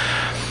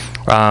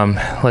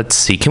 Let's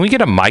see. Can we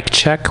get a mic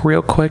check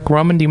real quick?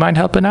 Roman, do you mind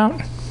helping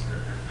out?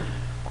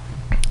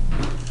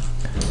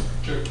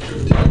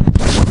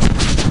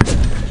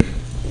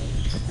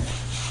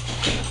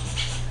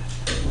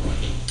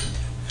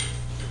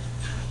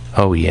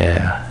 Oh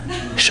yeah,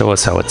 show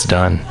us how it's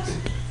done.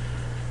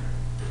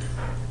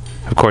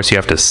 Of course, you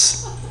have to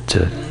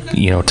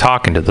you know,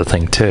 talk into the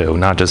thing too,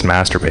 not just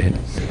masturbate.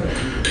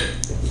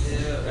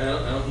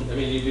 I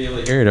mean, you'd be able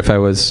to hear it if I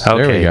was.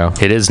 Okay, there we go.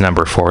 It is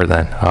number 4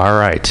 then. All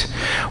right,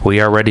 we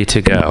are ready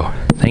to go.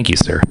 Thank you,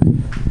 sir.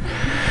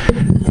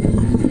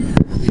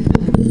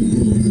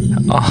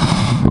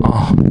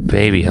 Oh,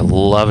 baby, I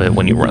love it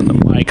when you run the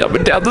mic up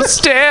and down the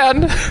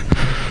stand.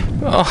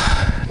 Oh,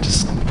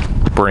 just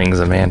brings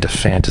a man to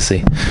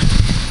fantasy.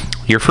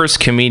 Your first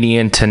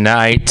comedian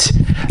tonight,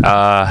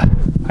 I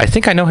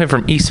think I know him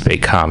from East Bay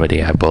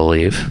Comedy, I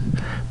believe.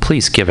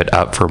 Please give it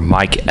up for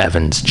Mike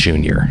Evans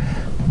Jr.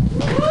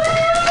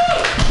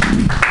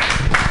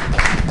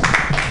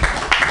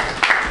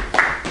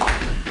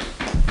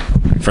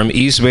 From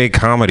East Bay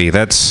Comedy.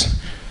 That's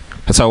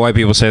how white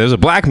people say there's a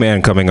black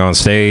man coming on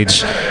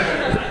stage.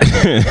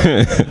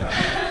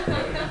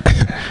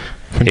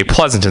 Hey,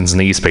 Pleasanton's in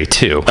the East Bay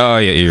too. Oh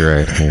yeah, you're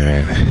right.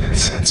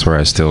 That's where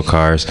I steal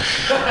cars.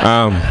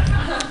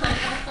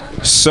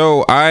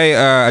 So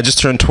I just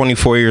turned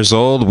 24 years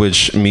old,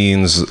 which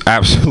means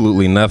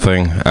absolutely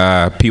nothing.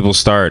 People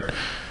start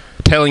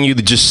telling you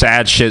that just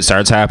sad shit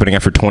starts happening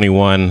after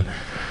 21.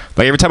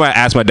 Like every time I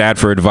ask my dad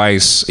for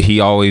advice, he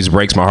always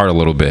breaks my heart a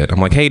little bit.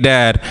 I'm like, hey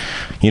Dad,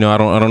 you know, I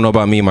don't know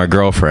about me and my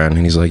girlfriend.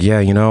 And he's like,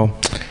 yeah, you know,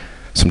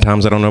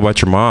 sometimes I don't know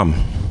about your mom.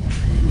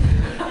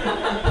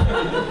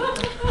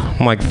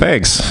 I'm like,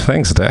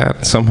 thanks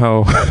Dad.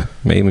 Somehow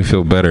made me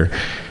feel better.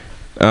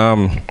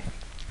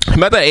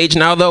 I'm at that age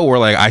now though where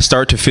like I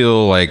start to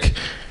feel like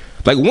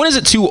when is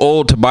it too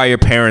old to buy your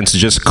parents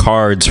just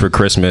cards for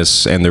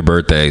Christmas and their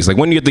birthdays? Like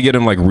when do you have to get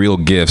them like real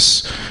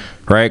gifts,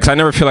 right? Because I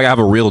never feel like I have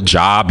a real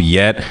job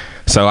yet,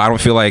 so I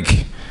don't feel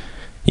like,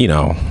 you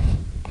know,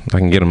 I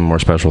can get them more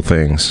special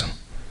things,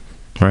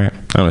 right? I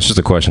don't know, it's just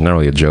a question, not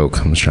really a joke.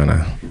 I'm just trying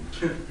to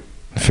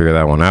figure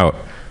that one out.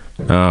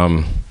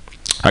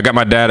 I got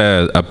my dad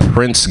a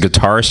Prince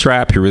guitar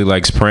strap. He really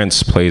likes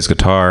Prince, plays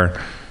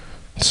guitar.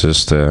 It's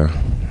just, I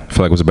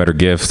feel like it was a better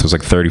gift. It was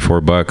like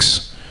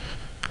 $34.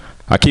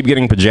 I keep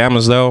getting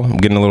pajamas though. I'm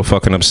getting a little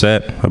fucking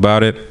upset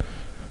about it.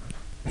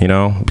 You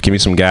know, give me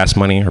some gas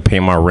money or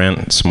pay my rent.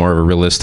 It's more of a realistic